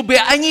 чтобы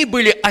они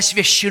были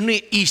освящены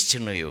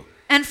истиною».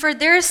 And for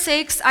their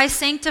sakes I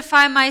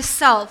sanctify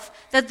myself,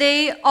 that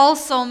they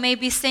also may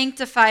be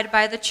sanctified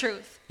by the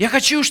truth. Я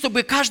хочу,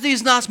 чтобы каждый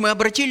из нас, мы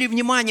обратили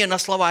внимание на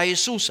слова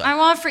Иисуса. I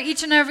want for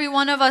each and every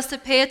one of us to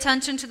pay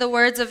attention to the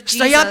words of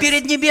Стоя Jesus.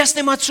 перед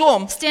Небесным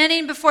Отцом,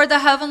 Standing before the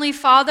Heavenly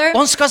Father,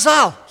 Он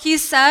сказал: He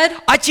said,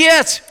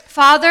 «Отец,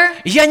 Father,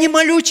 я не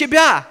молю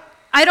Тебя,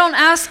 I don't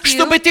ask you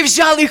чтобы Ты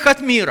взял их от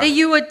мира. that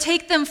you would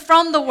take them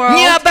from the world.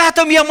 Не об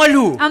этом я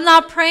молю. I'm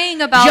not praying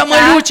about Я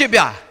молю that.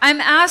 Тебя I'm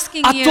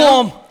asking о you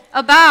том,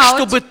 about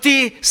чтобы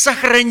Ты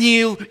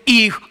сохранил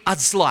их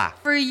от зла».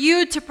 for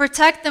you to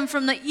protect them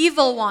from the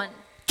evil one.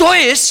 То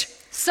есть,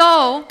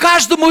 So,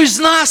 каждому из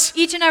нас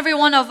each and every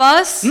one of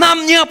us,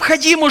 нам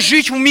необходимо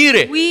жить в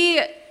мире, we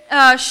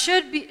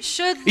should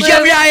live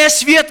являя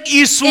свет in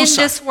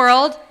Иисуса, this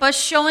world, but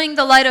showing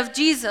the light of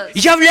Jesus,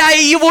 являя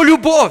Его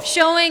любовь,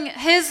 showing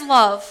His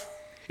love,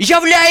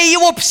 являя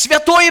Его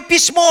святое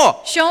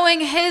письмо.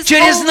 showing His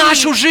Через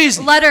нашу holy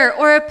жизнь. letter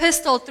or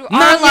epistle through our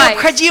Нам life.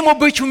 необходимо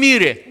быть в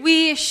мире.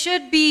 We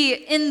should be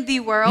in the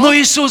world, Но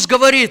Иисус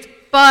говорит,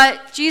 but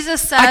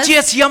Jesus says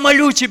Отец, я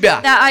молю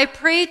Тебя, that I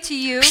pray to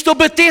you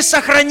чтобы Ты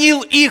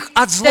сохранил их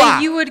от зла.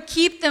 that you would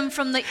keep them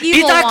from the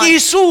evil Итак, one.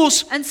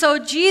 Иисус, And so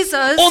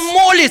Jesus, Он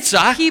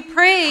молится He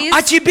prays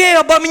о Тебе и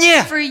обо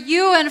мне, for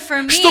you and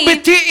for чтобы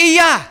me, Ты и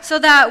я, so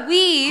that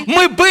we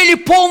мы были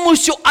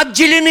полностью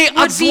отделены от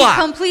would be зла.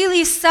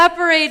 completely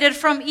separated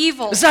from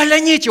evil.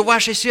 Загляните в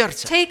ваше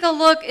сердце. Take a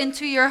look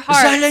into your heart.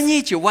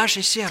 Загляните в ваше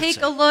Take a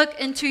сердце. look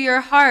into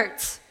your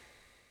hearts.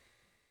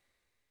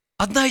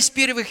 Одна из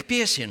первых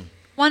песен,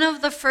 One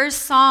of the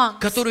first songs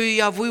которую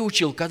я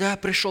выучил, когда я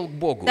пришел к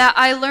Богу, that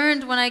I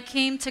learned when I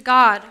came to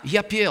God,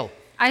 я пел.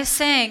 I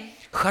sang,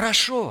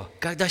 Хорошо,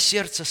 когда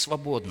сердце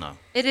свободно.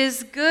 "It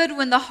is good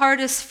when the heart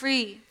is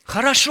free.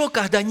 Хорошо,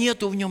 когда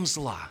нету в нем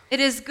зла. It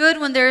is good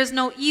when there is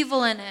no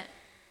evil in it."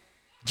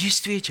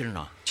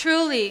 Действительно,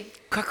 Truly,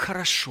 как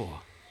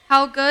хорошо,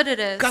 how good it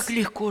is. как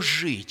легко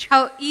жить,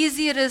 How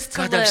easy it is to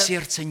когда в live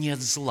сердце нет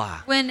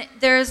зла. when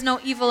there is no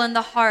evil in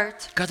the heart.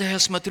 Когда я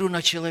смотрю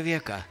на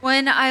человека,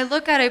 When I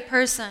look at a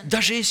person,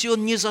 даже если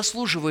он не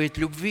заслуживает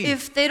любви,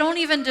 if they don't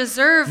even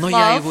deserve но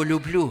я его love,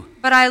 люблю,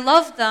 but I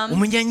love у them,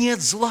 меня нет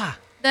зла.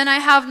 then I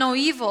have no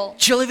evil.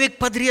 Человек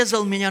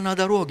подрезал меня на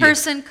дороге,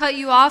 Person cut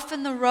you off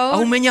in the а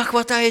у road, меня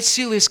хватает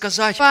силы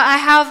сказать, but I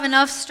have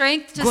enough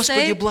strength to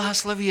Господи, say,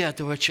 благослови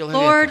этого человека.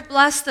 Lord,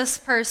 bless this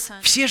person.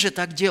 Все же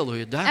так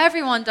делают, да?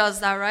 Everyone does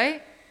that,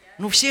 right?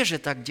 Ну все же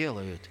так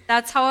делают.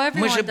 That's how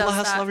Мы же everyone does that.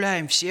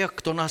 благословляем всех,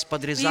 кто нас We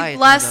подрезает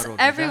на bless дороге.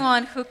 Да?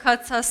 everyone who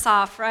cuts us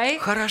off, right?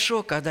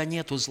 Хорошо, когда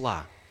нету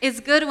зла. It's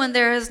good when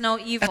there is no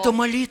Это evil.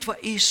 молитва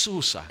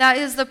Иисуса. That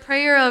is the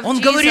prayer of Он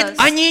говорит, Jesus.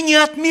 они не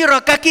от мира,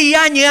 как и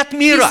я не от He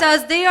мира.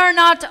 says, they are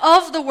not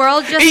of the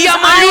world, just И as я I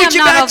молю am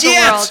Тебя, not of the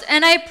Отец, world.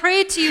 And I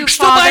pray to you,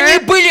 Чтобы они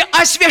Father, были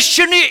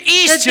освящены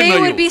that they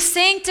would be истиною.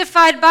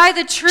 sanctified by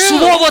the truth.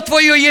 Слово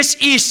Твое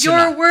есть Your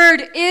истина.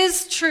 word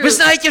is true. Вы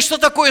знаете, что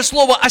такое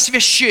слово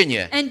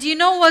освящение? And do you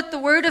know what the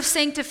word of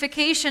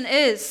sanctification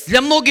is?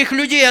 Для многих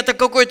людей это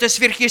какое-то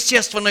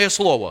сверхъестественное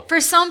слово. For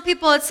some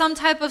people, it's some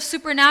type of А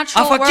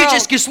supernatural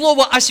фактически world.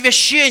 слово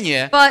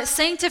освящение But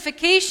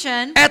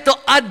sanctification это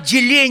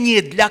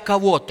отделение для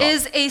кого-то.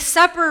 is a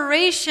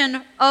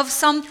separation of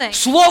something.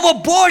 Слово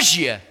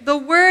Божье, The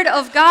word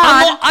of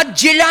оно God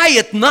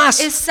отделяет нас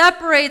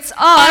separates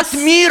от us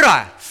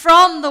мира.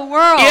 from the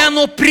world. И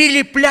оно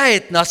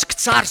прилепляет нас к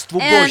Царству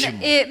And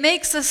Божьему. it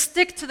makes us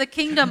stick to the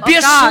kingdom of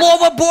Без God.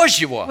 Слова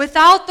Божьего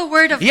Without the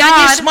word of я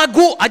не God,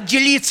 смогу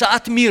отделиться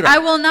от I мира.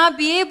 will not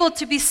be able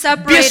to be Без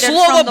separated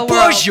Слова from the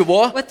Божьего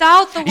world.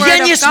 Without the я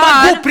word не of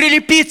смогу God,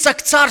 прилепиться к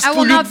I Царству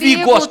will not be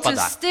любви able to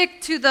Господа. stick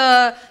to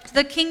the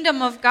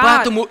kingdom of God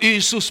Поэтому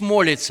Иисус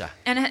молится.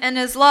 and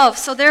His love.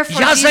 So therefore,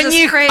 Я за Jesus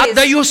них prays.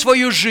 отдаю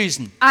свою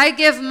жизнь, I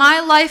give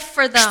my life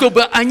for them,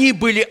 чтобы они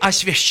были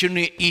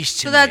освящены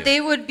so that истиной. they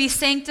would be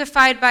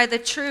sanctified by the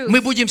truth.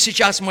 Мы будем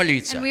сейчас And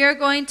молиться. we are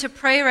going to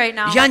pray right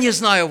now. Я не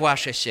знаю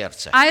ваше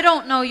сердце. I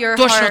don't know your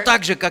Точно heart,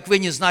 так же, как вы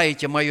не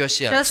знаете мое just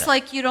сердце.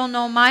 like you don't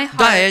know my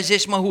Да, heart. я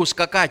здесь могу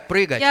скакать,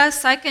 прыгать,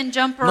 Yes, I can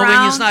jump но вы не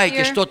around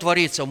знаете, here, что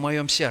творится в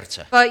моем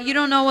сердце. but you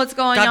don't know what's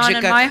going Так же, on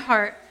in как my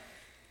heart.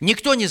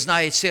 Никто не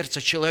знает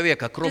сердце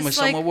человека, кроме Just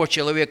like самого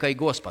человека и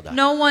Господа.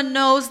 No one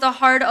knows the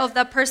heart of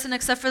that person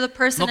except for the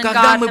person Но and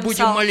когда God мы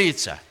будем Himself.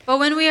 молиться, But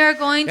when we are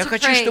going я to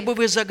хочу, pray, чтобы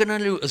вы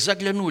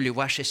заглянули в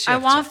ваше I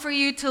want сердце. for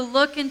you to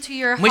look into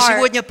your Мы heart.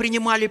 сегодня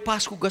принимали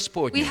Пасху We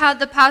Господню. had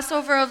the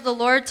Passover of the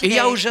Lord И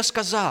я today, уже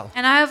сказал,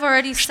 and I have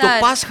already что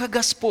said Пасха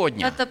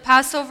Господня, that the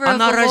Passover of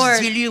она the Lord,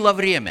 разделила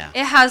время.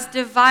 it has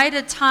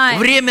divided time,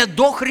 Время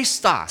до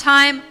Христа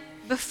time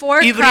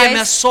before и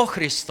время Christ со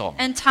Христом.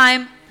 and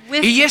time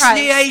with И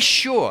если я Christ.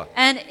 еще,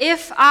 And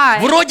if I,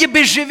 вроде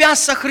бы живя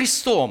со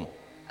Христом,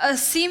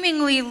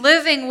 seemingly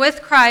living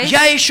with Christ,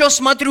 я еще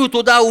смотрю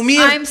туда у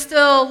мир, I'm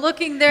still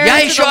looking there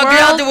я into еще the world,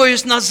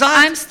 оглядываюсь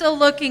назад, I'm still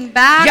looking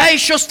back, я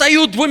еще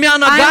стою двумя I'm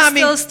ногами.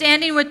 still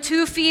standing with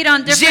 2 feet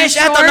on different Здесь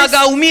эта shores.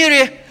 нога в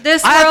мире,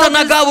 This а эта world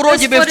нога is,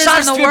 вроде this бы в foot is in the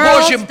Царстве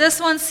world. Божьем. This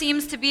one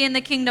seems to be in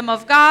the kingdom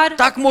of God.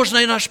 Так можно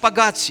и на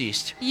шпагат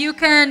сесть. You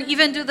can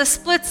even do the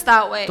splits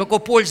that way. Только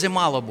пользы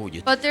мало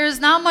будет. But there's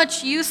not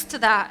much use to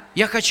that.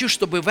 Я хочу,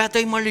 чтобы в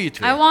этой I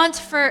молитве want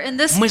for, in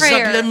this мы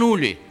prayer,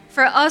 заглянули.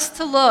 for us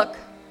to look.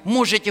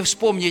 Можете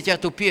вспомнить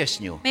эту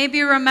песню.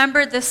 Maybe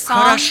remember this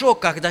song. Хорошо,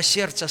 когда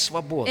сердце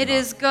свободно. It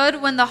is good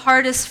when the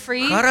heart is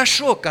free.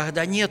 Хорошо,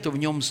 когда нету в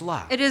нем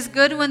зла. It is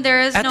good when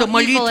there is Это no evil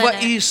молитва in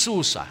it.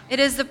 Иисуса. It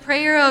is the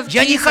prayer of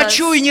Я не Jesus.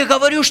 хочу и не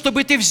говорю,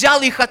 чтобы ты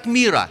взял их от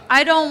мира.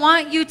 I don't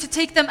want you to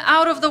take them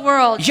out of the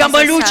world. Я Jesus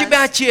молю says.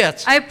 Тебя,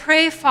 Отец, I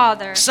pray,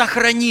 Father,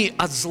 сохрани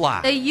от зла.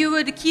 that you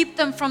would keep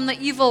them from the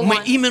evil Мы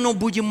one. именно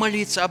будем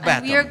молиться об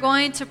And we are этом.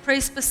 going to pray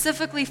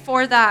specifically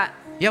for that.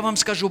 Я вам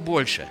скажу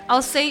больше.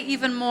 I'll say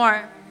even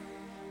more.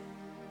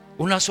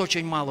 У нас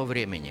очень мало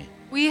времени.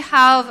 We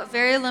have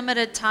very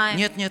limited time.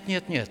 Нет, нет,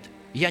 нет, нет.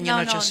 Я не No,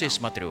 на no, часы no.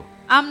 смотрю.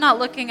 I'm not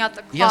looking at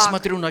the Я clock.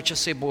 смотрю на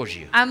часы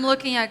Божьи. I'm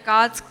looking at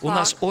God's У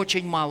нас clock.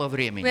 очень мало We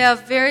времени.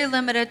 have very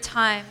limited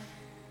time.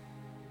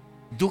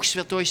 Дух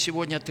Святой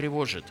сегодня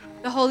тревожит.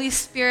 The Holy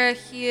Spirit,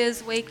 He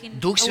is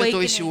Дух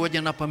Святой awakening.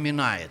 сегодня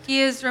напоминает.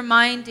 He is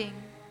reminding.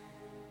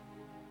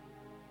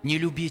 Не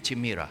любите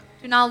мира.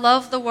 Do not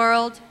love the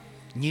world.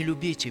 Не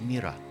любите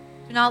мира.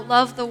 Do not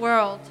love the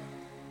world.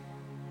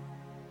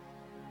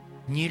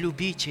 Не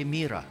любите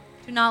мира.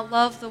 Do not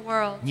love the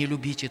world. Не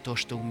любите то,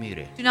 что в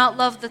мире. Do not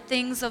love the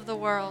things of the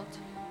world.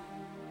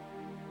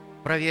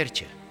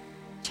 Проверьте.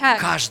 Check.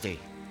 Каждый,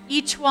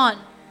 Each one.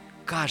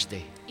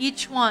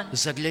 Each one.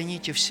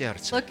 Загляните в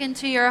сердце. Look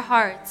into your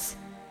hearts.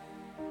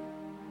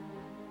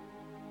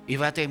 И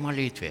в этой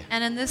молитве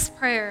And in this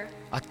prayer,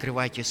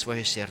 открывайте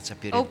свое сердце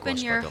перед open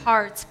your Господом.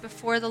 hearts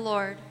before the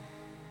Lord.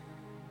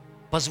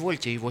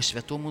 Позвольте Его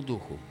Святому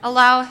Духу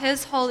Allow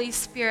His Holy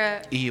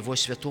Spirit и Его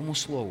Святому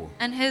Слову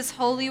and His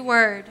Holy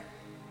Word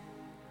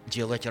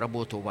делать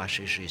работу в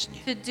вашей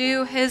жизни. to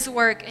do His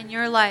work in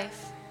your life.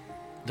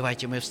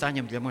 Давайте мы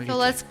встанем для So молитвы.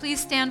 let's please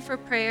stand for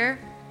prayer.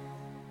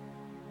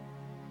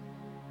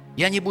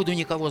 Я не буду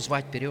никого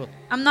звать вперед.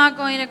 I'm not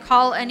going to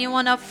call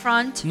anyone up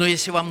front, Но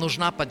если вам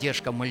нужна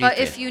поддержка в but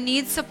if молитве, you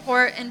need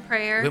support in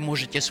prayer, вы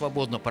можете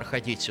свободно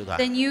проходить сюда.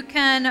 then you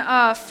can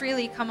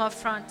freely come up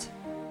front.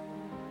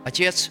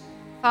 Отец,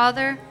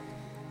 Father,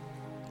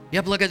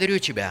 я благодарю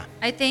Тебя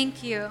I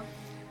thank you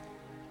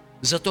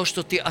за то,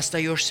 что Ты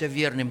остаешься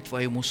верным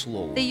Твоему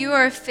Слову. that you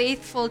are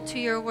faithful to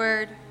your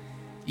word.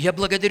 Я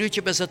благодарю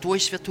Тебя за Твой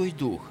Святой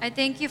Дух, I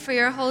thank you for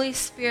your Holy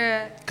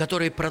Spirit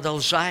который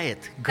продолжает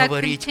that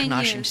говорить к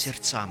нашим continues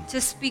сердцам. to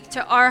speak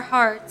to our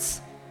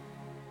hearts.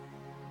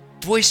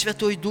 Твой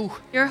Святой Дух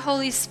Your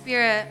Holy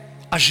Spirit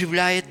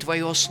оживляет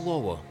Твое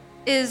Слово.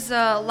 is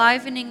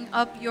livening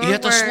up your И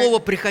это Слово,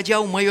 word. приходя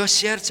в мое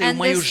сердце и в And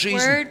мою this жизнь,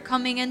 word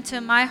coming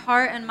into my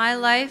heart and my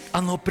life,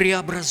 оно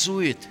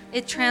преобразует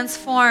it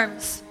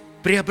transforms.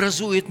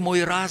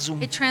 мой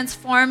разум, It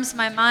transforms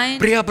my mind.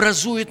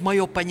 преобразует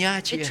мое It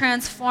понятие,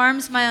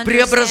 transforms my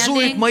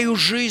преобразует understanding. мою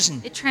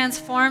жизнь. It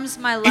transforms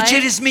my И life.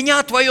 через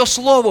меня Твое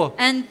Слово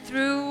And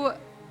through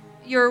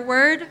your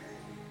word,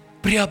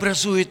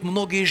 преобразует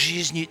многие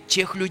жизни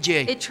тех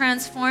людей, it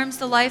transforms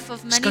the life of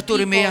с many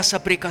которыми я people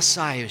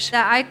соприкасаюсь,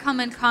 that I come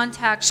in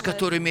contact с with,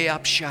 которыми я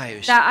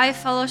общаюсь. that I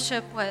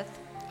fellowship with.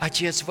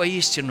 Отец,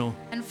 воистину,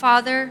 And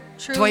Father,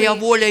 Твоя truly,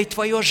 воля и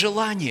Твое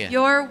желание,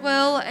 your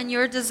will and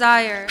your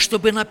desire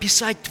чтобы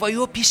написать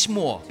Твое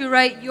письмо to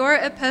write your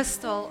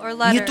epistle or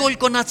не letter,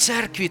 только на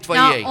церкви not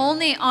Твоей,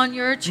 only on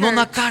your но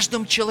на church,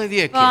 каждом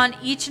человеке, but on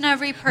each and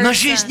every на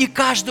жизни person,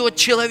 каждого on the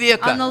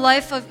человека,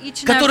 life of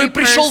each and который every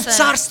пришел в person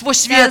Царство that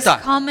has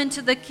Света, come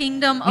into the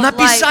kingdom of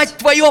написать light,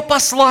 Твое to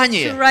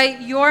послание,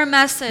 write your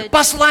message,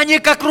 послание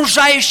к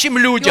окружающим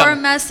your людям,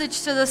 message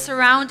to the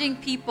surrounding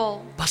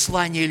people,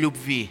 послание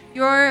любви,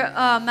 your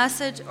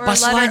message or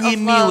послание letter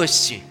of love,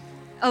 милости.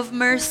 of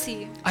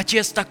mercy.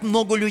 Отец, так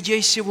много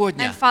людей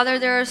сегодня, And Father,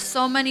 there are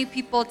so many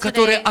people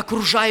которые today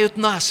окружают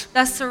нас,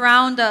 that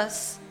surround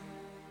us.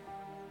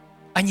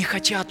 они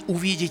хотят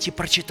увидеть и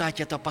прочитать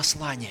это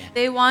послание,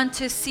 They want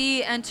to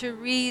see and to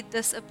read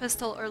this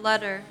epistle or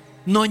letter,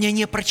 но они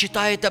не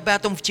прочитают об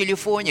этом в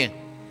телефоне,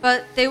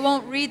 but they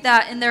won't read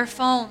that in their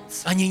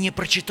phones. они не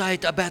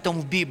прочитают об этом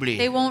в They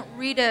Библии. won't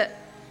read it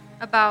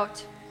about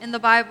in the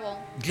Bible.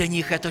 Для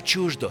них это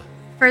чуждо,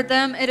 For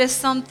them, it is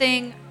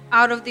something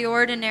out of the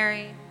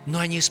ordinary, но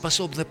они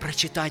способны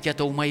прочитать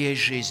это в моей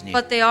жизни.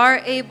 but they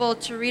are able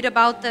to read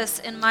about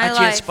this in my Отец,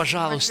 life or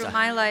пожалуйста, through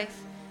my life.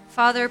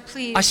 Father,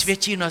 please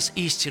освети нас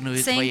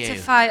истиною Твоею.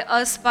 sanctify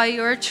us by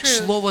your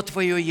truth. Слово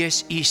Твое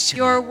есть Your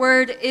истина.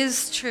 word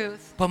is truth.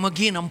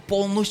 Помоги нам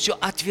полностью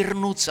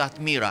отвернуться от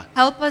мира,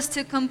 Help us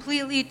to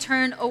completely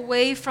turn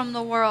away from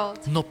the world,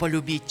 но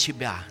полюбить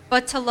Тебя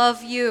but to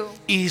love you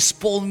и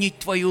исполнить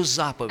Твою and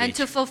заповедь,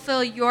 to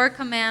fulfill your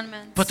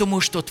commandments.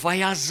 потому что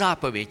Твоя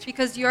заповедь,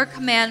 Because your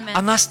commandment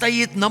она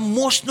стоит на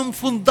мощном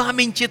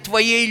фундаменте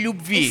Твоей it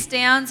любви,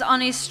 stands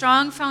on a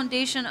strong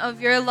foundation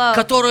of your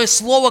love,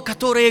 Слово,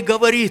 которое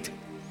говорит,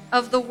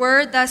 of the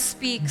word that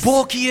speaks.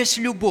 Бог есть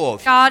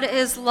любовь, God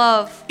is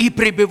love, и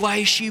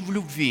пребывающий в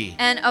любви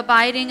and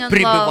abiding in love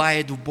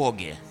пребывает в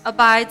Боге.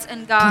 abides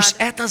in God. Пусть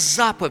эта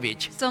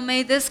заповедь So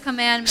may this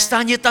commandment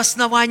станет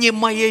основанием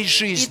моей be the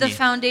жизни,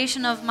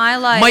 foundation of my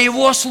life,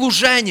 моего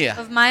служения,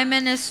 of my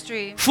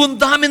ministry,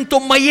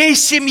 фундаментом моей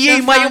семьи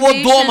и the моего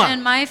foundation дома.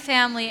 in my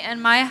family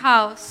and my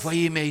house. Во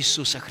имя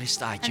Иисуса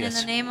Христа, And in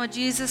Отец, the name of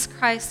Jesus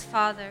Christ,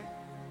 Father,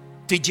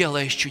 Ты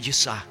делаешь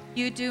чудеса.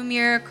 you do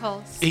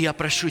miracles. И я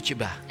прошу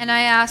Тебя And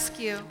I ask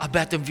you об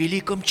этом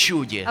великом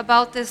чуде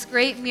about this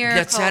great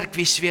для miracle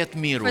церкви свет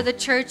миру for the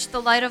church,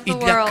 the light of и the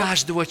для world,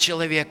 каждого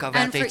человека в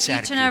and for этой each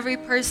and церкви, every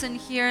person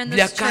here in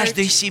для this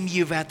каждой church,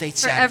 семьи в этой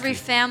for every церкви.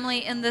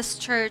 family in this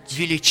church,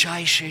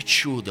 Величайшее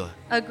чудо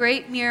a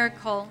great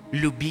miracle —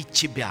 любить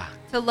Тебя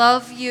to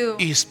love you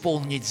и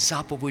исполнить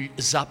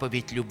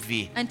заповедь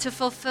любви and to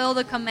fulfill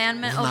the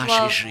commandment в of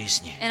нашей love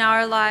жизни. in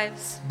our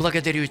lives.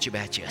 Благодарю Тебя,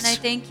 And I Отец.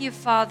 thank you,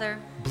 Father.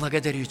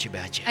 Благодарю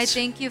Тебя, I Отец,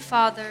 thank you,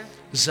 Father,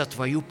 за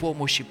Твою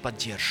помощь и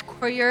поддержку.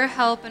 for your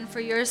help and for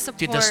your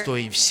Ты support.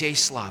 достоин всей You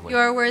славы.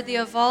 are worthy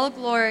of all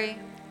glory.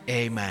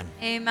 Amen.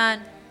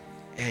 Amen.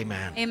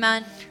 Amen.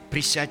 Amen.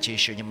 Присядьте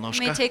еще You may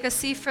немножко. take a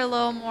seat for a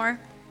little more.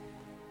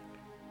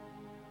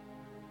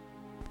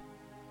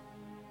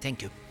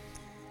 Thank you.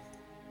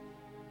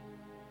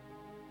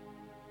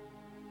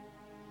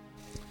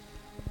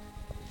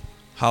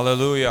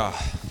 Hallelujah.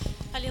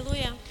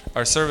 Аллилуйя.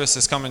 Our service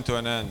is coming to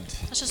an end.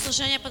 Наше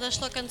служение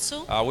подошло к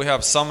концу. We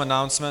have some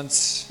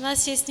announcements У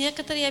нас есть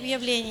некоторые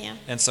объявления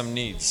and some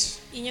needs.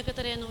 и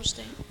некоторые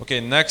нужды.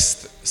 Okay,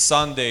 next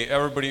Sunday,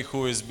 everybody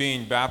who is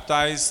being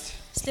baptized,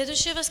 В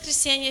следующее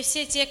воскресенье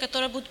все те,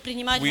 которые будут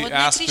принимать we водное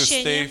ask to stay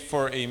крещение,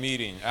 for a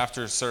meeting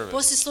after service.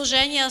 после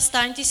служения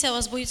останьтесь, у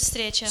вас будет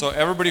встреча. So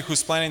everybody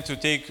who's planning to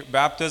take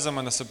baptism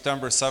on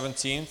September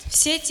 17th,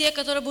 Все те,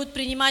 которые будут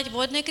принимать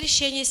водное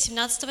крещение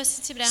 17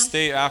 сентября,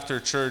 stay after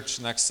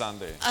church next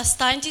Sunday.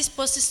 останьтесь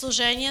после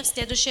служения в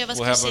следующее We'll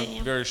have a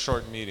воскресенье. very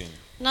short meeting.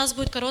 У нас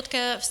будет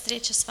короткая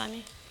встреча с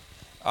вами.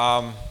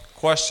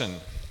 Question.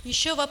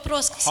 Еще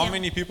вопрос к How всем.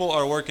 many people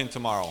are working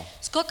tomorrow?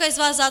 Сколько из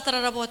вас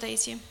завтра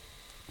работаете?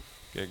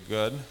 Okay,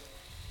 good.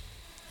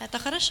 Это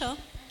хорошо.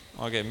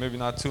 Okay, maybe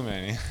not too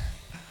many.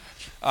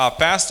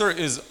 Pastor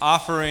is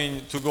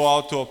offering to go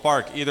out to a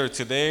park either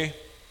today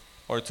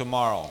or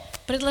tomorrow.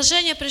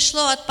 Предложение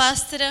пришло от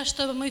пастыря,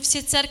 чтобы мы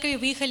все церкви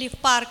выехали в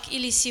парк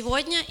или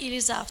сегодня, или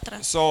завтра.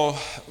 So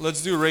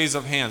let's do raise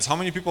of hands. How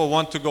many people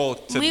want to go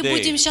Мы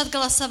будем today? сейчас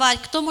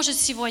голосовать. Кто может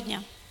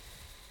сегодня?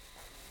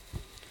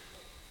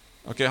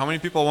 Okay, how many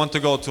people want to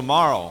go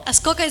tomorrow? А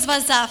сколько из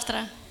вас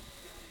завтра?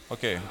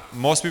 Okay,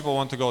 most people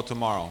want to go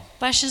tomorrow.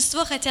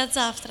 Большинство хотят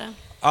завтра.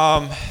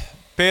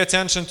 Pay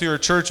attention to your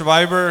church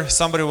Viber.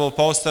 Somebody will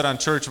post it on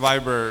church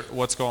Viber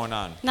what's going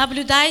on.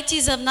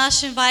 Наблюдайте за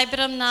нашим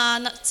вайбером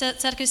на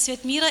Церковь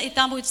Свет Мира, и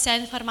там будет вся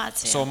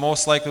информация. So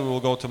most likely we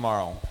will go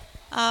tomorrow.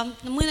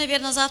 Мы,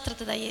 наверное, завтра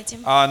тогда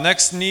едем.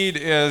 Next need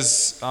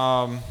is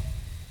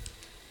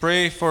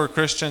pray for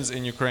Christians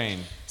in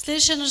Ukraine.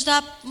 Следующая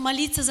нужда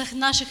молиться за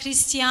наших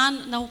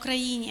христиан на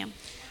Украине.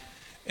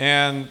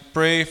 And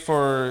pray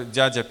for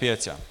Dядя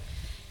Петя.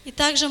 И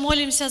также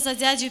молимся за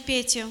дядю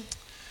Петю.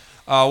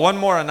 One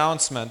more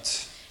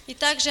announcement. И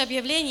также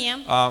объявление.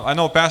 I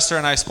know Pastor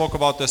and I spoke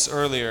about this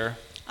earlier.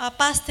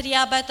 Пастор и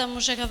я об этом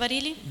уже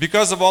говорили.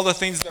 Because of all the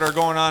things that are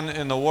going on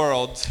in the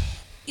world,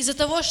 Из-за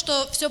того,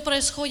 что все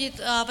происходит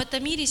в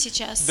этом мире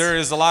сейчас, there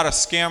is a lot of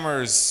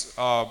scammers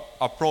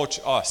approach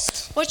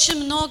us.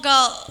 очень много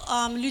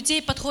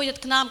людей подходят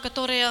к нам,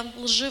 которые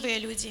лживые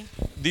люди.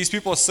 These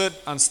people sit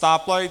on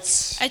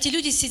stoplights. Эти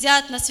люди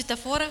сидят на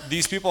светофорах.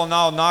 These people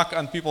now knock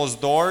on people's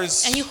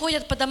doors. Они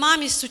ходят по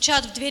домам и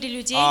стучат в двери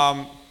людей.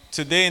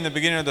 Today, in the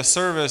beginning of the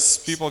service,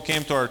 people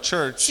came to our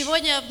church.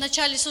 Сегодня в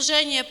начале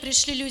служения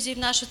пришли люди в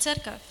нашу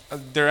церковь.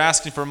 They're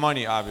asking for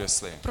money,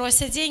 obviously.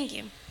 Просят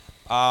деньги.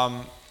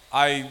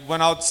 I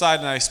went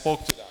outside and I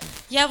spoke to them.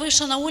 Я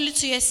вышел на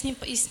улицу, я с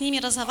ними I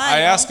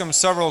разговаривал. asked them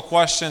several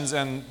questions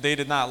and they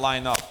did not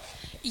line up.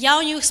 Я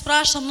у них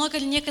спрашивал много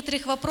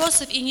некоторых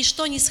вопросов, и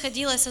ничто не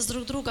сходилось с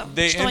друг другом,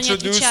 They что они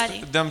отвечали.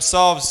 introduced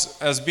themselves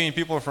as being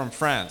people from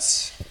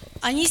France.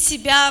 Они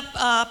себя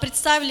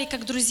представили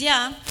как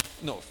друзья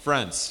No,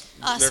 friends.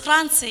 с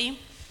Франции.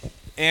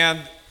 And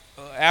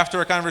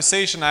after a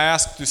conversation, I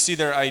asked to see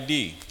their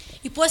ID.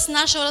 И после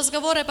нашего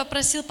разговора я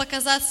попросил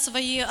показать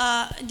свои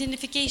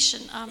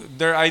identification,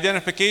 Their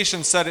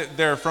identification said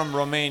they're from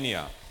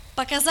Romania.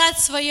 показать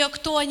свое,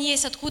 кто они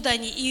есть, откуда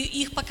они.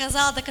 И их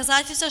показало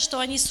доказательство, что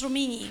они с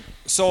Румынии.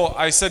 So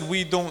I said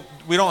we don't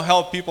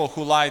help people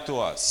who lie to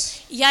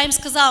us. Я им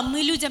сказал,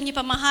 мы людям не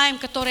помогаем,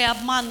 которые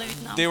обманывают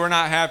нам. They were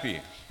not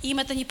happy Им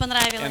это не and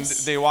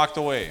понравилось. they walked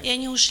away. И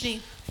они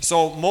ушли.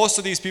 So most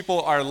of these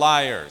people are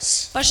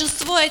liars.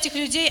 Большинство этих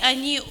людей,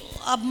 они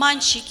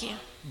обманщики.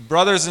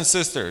 Brothers and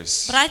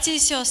sisters, Братья и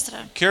сестры,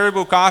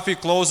 Caribou Coffee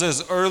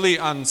closes early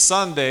on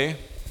Sunday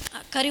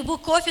Карибу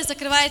кофе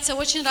закрывается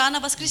очень рано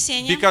в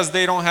воскресенье, because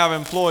they don't have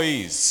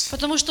employees.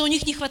 потому что у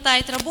них не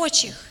хватает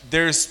рабочих.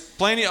 There's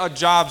plenty of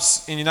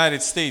jobs in the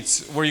United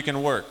States where you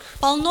can work.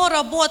 Полно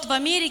работ в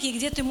Америке,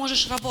 где ты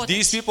можешь работать.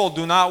 These people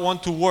do not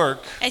want to work,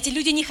 Эти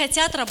люди не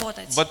хотят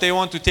работать, but they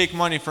want to take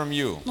money from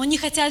you. но не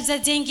хотят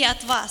взять деньги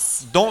от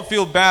вас. Don't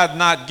feel bad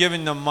not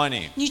giving them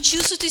money. Не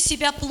чувствуйте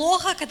себя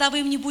плохо, когда вы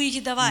им не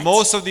будете давать.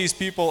 Most of these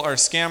people are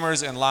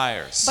scammers and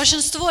liars.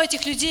 Большинство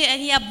этих людей,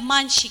 они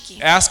обманщики.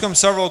 Ask them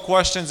several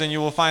questions and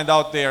you will find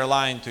out they are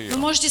lying to Вы you.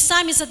 можете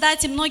сами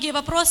задать им многие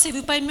вопросы, и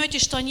вы поймете,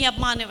 что они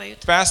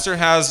обманывают. Pastor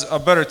has a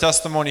better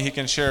testimony he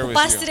can share У with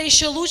пастыря you.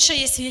 еще лучше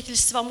есть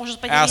свидетельство,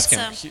 может Ask him,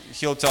 поделиться.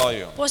 he'll tell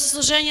you. После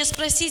служения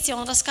спросите,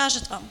 он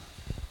расскажет вам.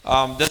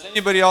 Does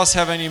anybody else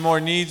have any more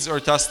needs or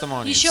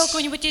testimonies? Еще у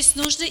кого-нибудь есть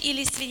нужды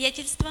или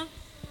свидетельства?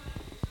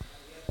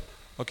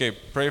 Okay,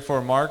 pray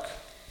for Mark.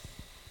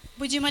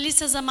 Будем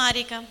молиться за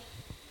Марика.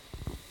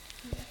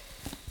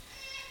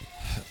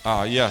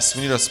 Yes,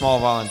 we need a small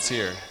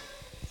volunteer.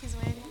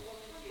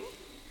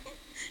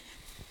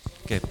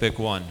 Okay, pick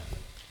one.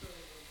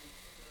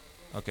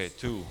 Okay,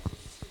 two.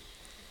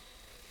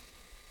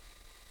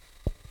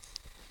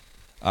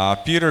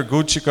 Peter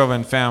Gutchikov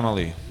and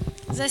family.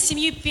 За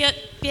семью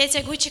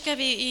Петя Гучиков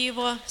и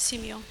его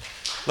семью.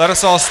 Let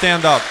us all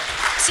stand up.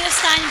 Все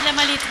встанем для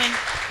молитвы.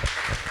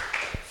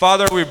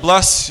 Father, we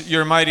bless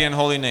your mighty and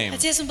holy name.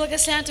 Отец, мы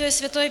благословляем Твое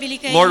святое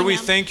великое Lord, we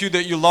имя. thank you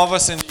that you love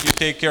us and you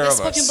take care of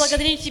Господь, мы us.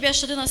 благодарим Тебя,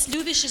 что Ты нас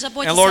любишь и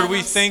заботишься And о Lord, we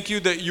нас. thank you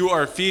that you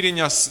are feeding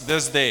us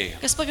this day.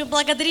 Господь, мы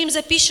благодарим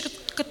за пищу,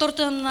 которую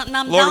Ты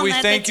нам Lord, дал we на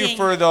этот thank you день.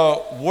 for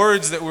the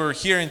words that we're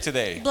hearing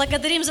today.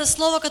 Благодарим за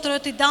слово, которое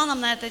Ты дал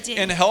нам на этот день.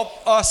 And help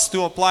us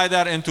to apply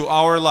that into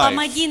our life.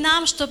 Помоги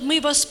нам, чтобы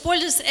мы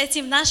воспользовались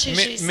этим в нашей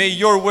May жизни.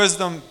 your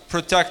wisdom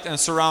protect and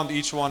surround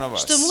each one of us.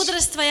 Что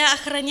мудрость Твоя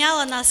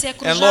охраняла нас и And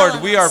окружала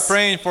Lord, we are нас.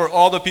 praying for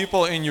all the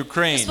people in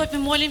Ukraine. Господь, мы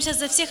молимся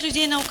за всех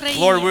людей на Украине.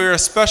 Lord, we are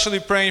especially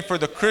praying for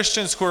the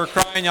Christians who are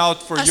crying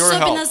out for your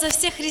Особенно help. за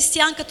всех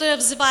христиан, которые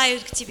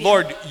взывают к Тебе.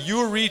 Lord,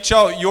 you reach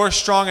out your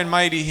strong and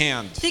mighty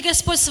hand. Ты,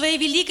 Господь, своей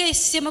великой,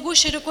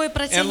 всемогущей рукой And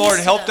протяни Lord,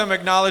 help сюда. them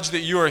acknowledge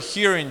that you are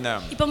hearing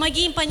them И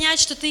помоги им понять,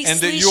 что Ты их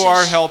and that you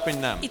are слышишь. helping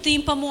them. И Ты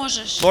им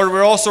поможешь. Lord,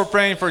 we're also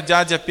praying for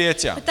Dядя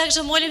Петя. Мы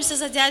также молимся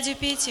за дядю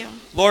Петю.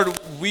 Lord,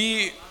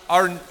 we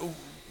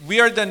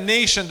are the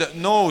nation that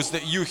knows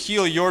that you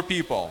heal your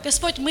people.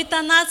 Господь, мы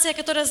та нация,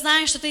 которая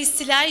знает, что Ты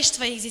исцеляешь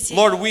Твоих детей.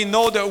 Lord, we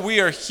know that we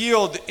are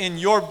healed in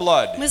your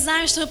blood. Мы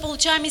знаем, что мы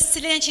получаем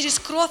исцеление через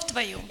кровь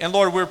Твою. And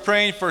Lord, we're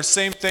praying for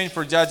same thing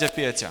for Dядя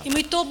Петя. И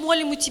мы то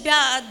молим у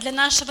Тебя для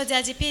нашего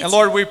дяди Пети. And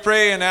Lord, we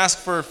pray and ask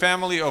for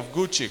family of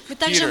Guchik, Мы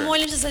также Peter.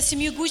 молимся за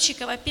семью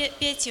Гучикова,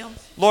 Петю.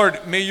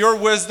 Lord, may your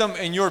wisdom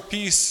and your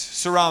peace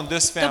surround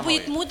this Да family.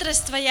 будет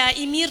мудрость Твоя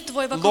и мир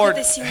Твой вокруг Lord,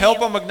 этой семьи. help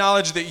him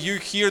acknowledge that you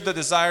hear the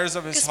desires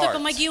of his Господь, heart.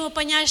 помоги ему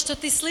понять, что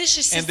Ты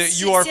слышишь And that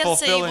сердце you are его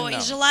fulfilling и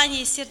them.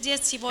 желания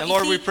сердец его, And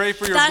Lord, we и pray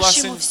for Ты your дашь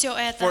ему blessing все for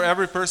это.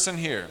 every person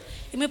here.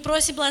 И мы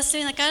просим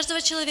благословения на каждого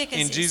человека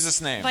In здесь.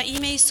 Jesus' name. Во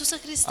имя Иисуса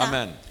Христа.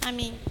 Amen.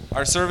 Аминь.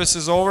 Our service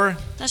is over.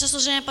 Наше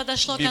служение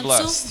подошло к Be концу.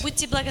 blessed.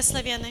 Будьте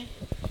благословенны.